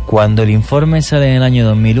 Cuando el informe sale en el año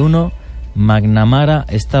 2001, McNamara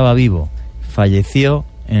estaba vivo, falleció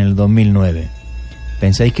en el 2009.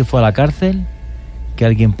 ¿Pensáis que fue a la cárcel? ¿Que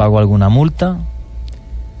alguien pagó alguna multa?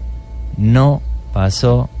 No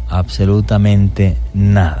pasó absolutamente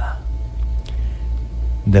nada.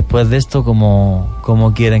 Después de esto,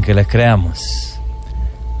 ¿cómo quieren que les creamos?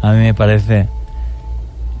 A mí me parece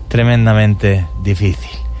tremendamente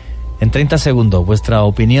difícil. En 30 segundos, vuestra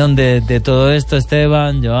opinión de todo esto,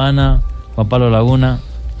 Esteban, Joana, Juan Pablo Laguna.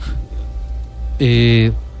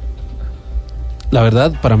 La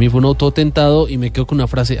verdad, para mí fue un autoatentado y me quedo con una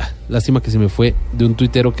frase, lástima que se me fue, de un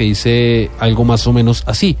tuitero que dice algo más o menos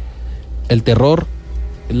así: el terror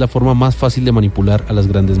es la forma más fácil de manipular a las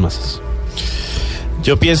grandes masas.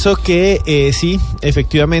 Yo pienso que sí,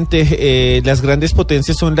 efectivamente, las grandes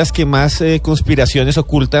potencias son las que más conspiraciones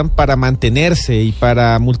ocultan para mantenerse y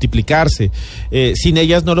para multiplicarse. Sin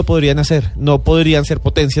ellas no lo podrían hacer, no podrían ser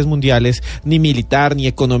potencias mundiales, ni militar, ni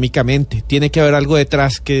económicamente. Tiene que haber algo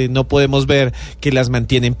detrás que no podemos ver que las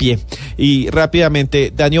mantiene en pie. Y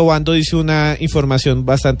rápidamente, Dani Obando dice una información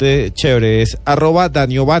bastante chévere, es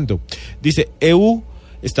 @DaniObando. Dice,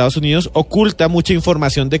 Estados Unidos oculta mucha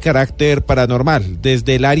información de carácter paranormal,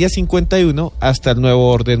 desde el Área 51 hasta el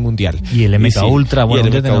nuevo orden mundial. Y el MK Ultra, bueno,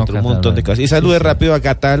 y el MK Ultra, un montón de cosas. Y salude rápido a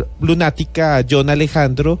Gata Lunática, a John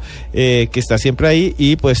Alejandro, que está siempre ahí,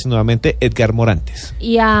 y pues nuevamente Edgar Morantes.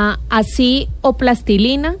 Y a Así o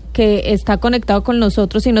Plastilina, que está conectado con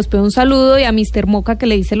nosotros y nos pide un saludo, y a Mr. Moca, que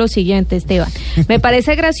le dice lo siguiente: Esteban, me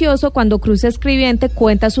parece gracioso cuando Cruz Escribiente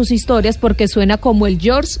cuenta sus historias porque suena como el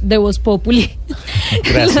George de Voz Populi.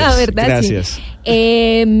 Gracias, la verdad, gracias.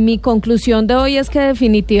 Sí. Mi conclusión de hoy es que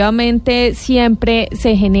definitivamente siempre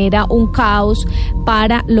se genera un caos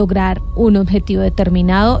para lograr un objetivo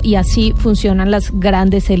determinado, y así funcionan las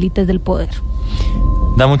grandes élites del poder.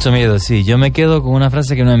 Da mucho miedo, sí. Yo me quedo con una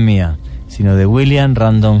frase que no es mía, sino de William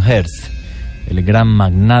Randolph Hearst, el gran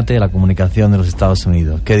magnate de la comunicación de los Estados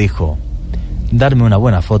Unidos, que dijo: darme una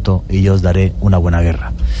buena foto y yo os daré una buena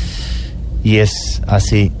guerra. Y es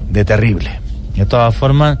así de terrible. De todas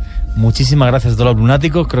formas, muchísimas gracias a todos los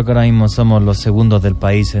lunáticos. Creo que ahora mismo somos los segundos del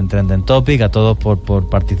país en Trending Topic. A todos por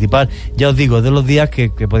participar. Ya os digo, de los días que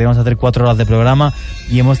podíamos hacer 4 horas de programa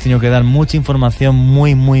y hemos tenido que dar mucha información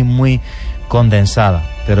muy condensada.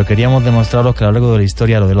 Pero queríamos demostraros que a lo largo de la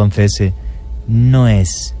historia lo del 11S no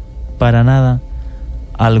es para nada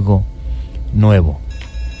algo nuevo.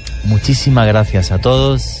 Muchísimas gracias a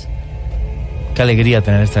todos. Qué alegría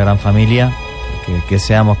tener esta gran familia. Que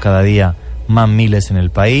seamos cada día más miles en el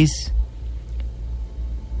país.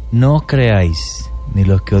 No os creáis ni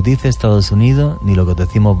lo que os dice Estados Unidos ni lo que os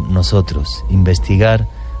decimos nosotros. Investigar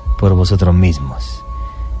por vosotros mismos.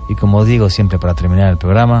 Y como os digo siempre para terminar el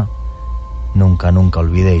programa, nunca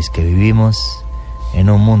olvidéis que vivimos en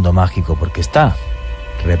un mundo mágico, porque está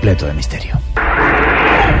repleto de misterio.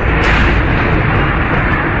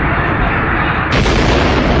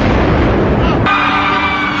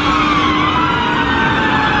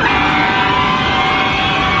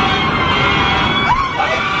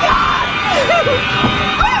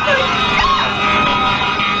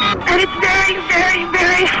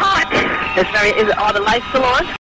 Is all the lights still on?